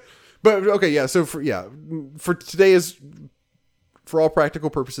ahead? But, okay, yeah. So, for today is, for all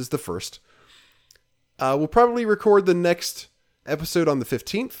practical purposes, the 1st. We'll probably record the next episode on the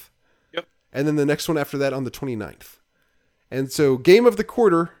 15th. And then the next one after that on the 29th. And so game of the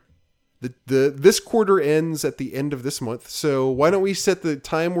quarter, this quarter ends at the end of this month. So why don't we set the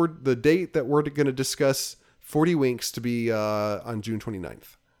date that we're going to discuss 40 Winks to be on June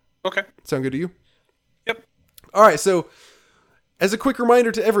 29th. Okay. Sound good to you? Yep. All right. So as a quick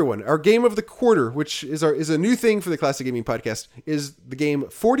reminder to everyone, our game of the quarter, which is a new thing for the Classic Gaming Podcast, is the game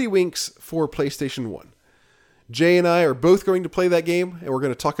 40 Winks for PlayStation 1. Jay and I are both going to play that game, and we're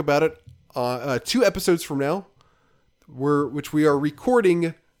going to talk about it 2 episodes from now, which we are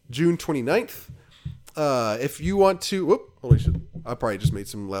recording June 29th. If you want to, holy shit, I probably just made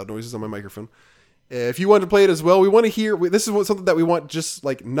some loud noises on my microphone. If you want to play it as well, we want to hear. This is something that we want, just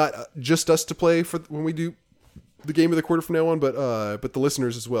like not just us to play for when we do the game of the quarter from now on, but the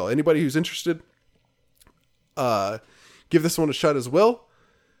listeners as well. Anybody who's interested, give this one a shot as well.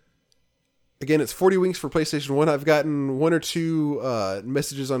 Again, it's 40 Winks for PlayStation 1. I've gotten 1 or 2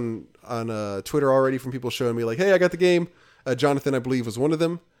 messages on Twitter already from people showing me like, hey, I got the game. Jonathan, I believe, was one of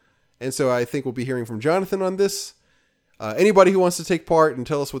them. And so I think we'll be hearing from Jonathan on this. Anybody who wants to take part and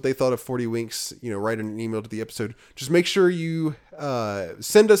tell us what they thought of 40 Winks, write an email to the episode. Just make sure you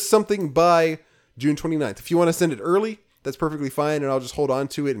send us something by June 29th. If you want to send it early, that's perfectly fine, and I'll just hold on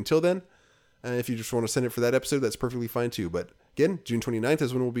to it until then. And if you just want to send it for that episode, that's perfectly fine too. But again, June 29th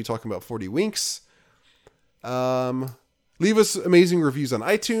is when we'll be talking about 40 Winks. Let's Leave us amazing reviews on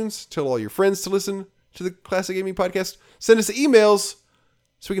iTunes. Tell all your friends to listen to the Classic Gaming Podcast. Send us emails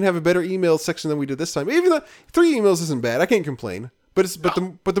so we can have a better email section than we did this time. Even though 3 emails isn't bad, I can't complain. But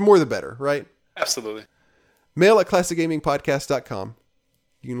the more the better, right? Absolutely. Mail at classicgamingpodcast.com.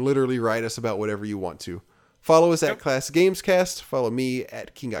 You can literally write us about whatever you want to. Follow us at Classic Gamescast. Follow me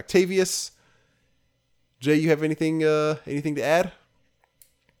at King Octavius. Jay, you have anything to add?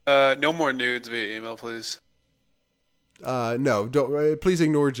 No more nudes via email, please. No, don't. Please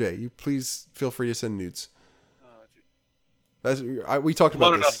ignore Jay. You please feel free to send nudes. We talked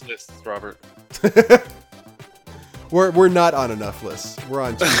about this. Enough lists, Robert. We're not on enough lists. We're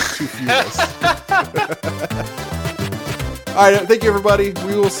on too few lists. All right, thank you, everybody.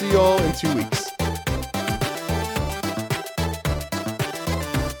 We will see you all in 2 weeks.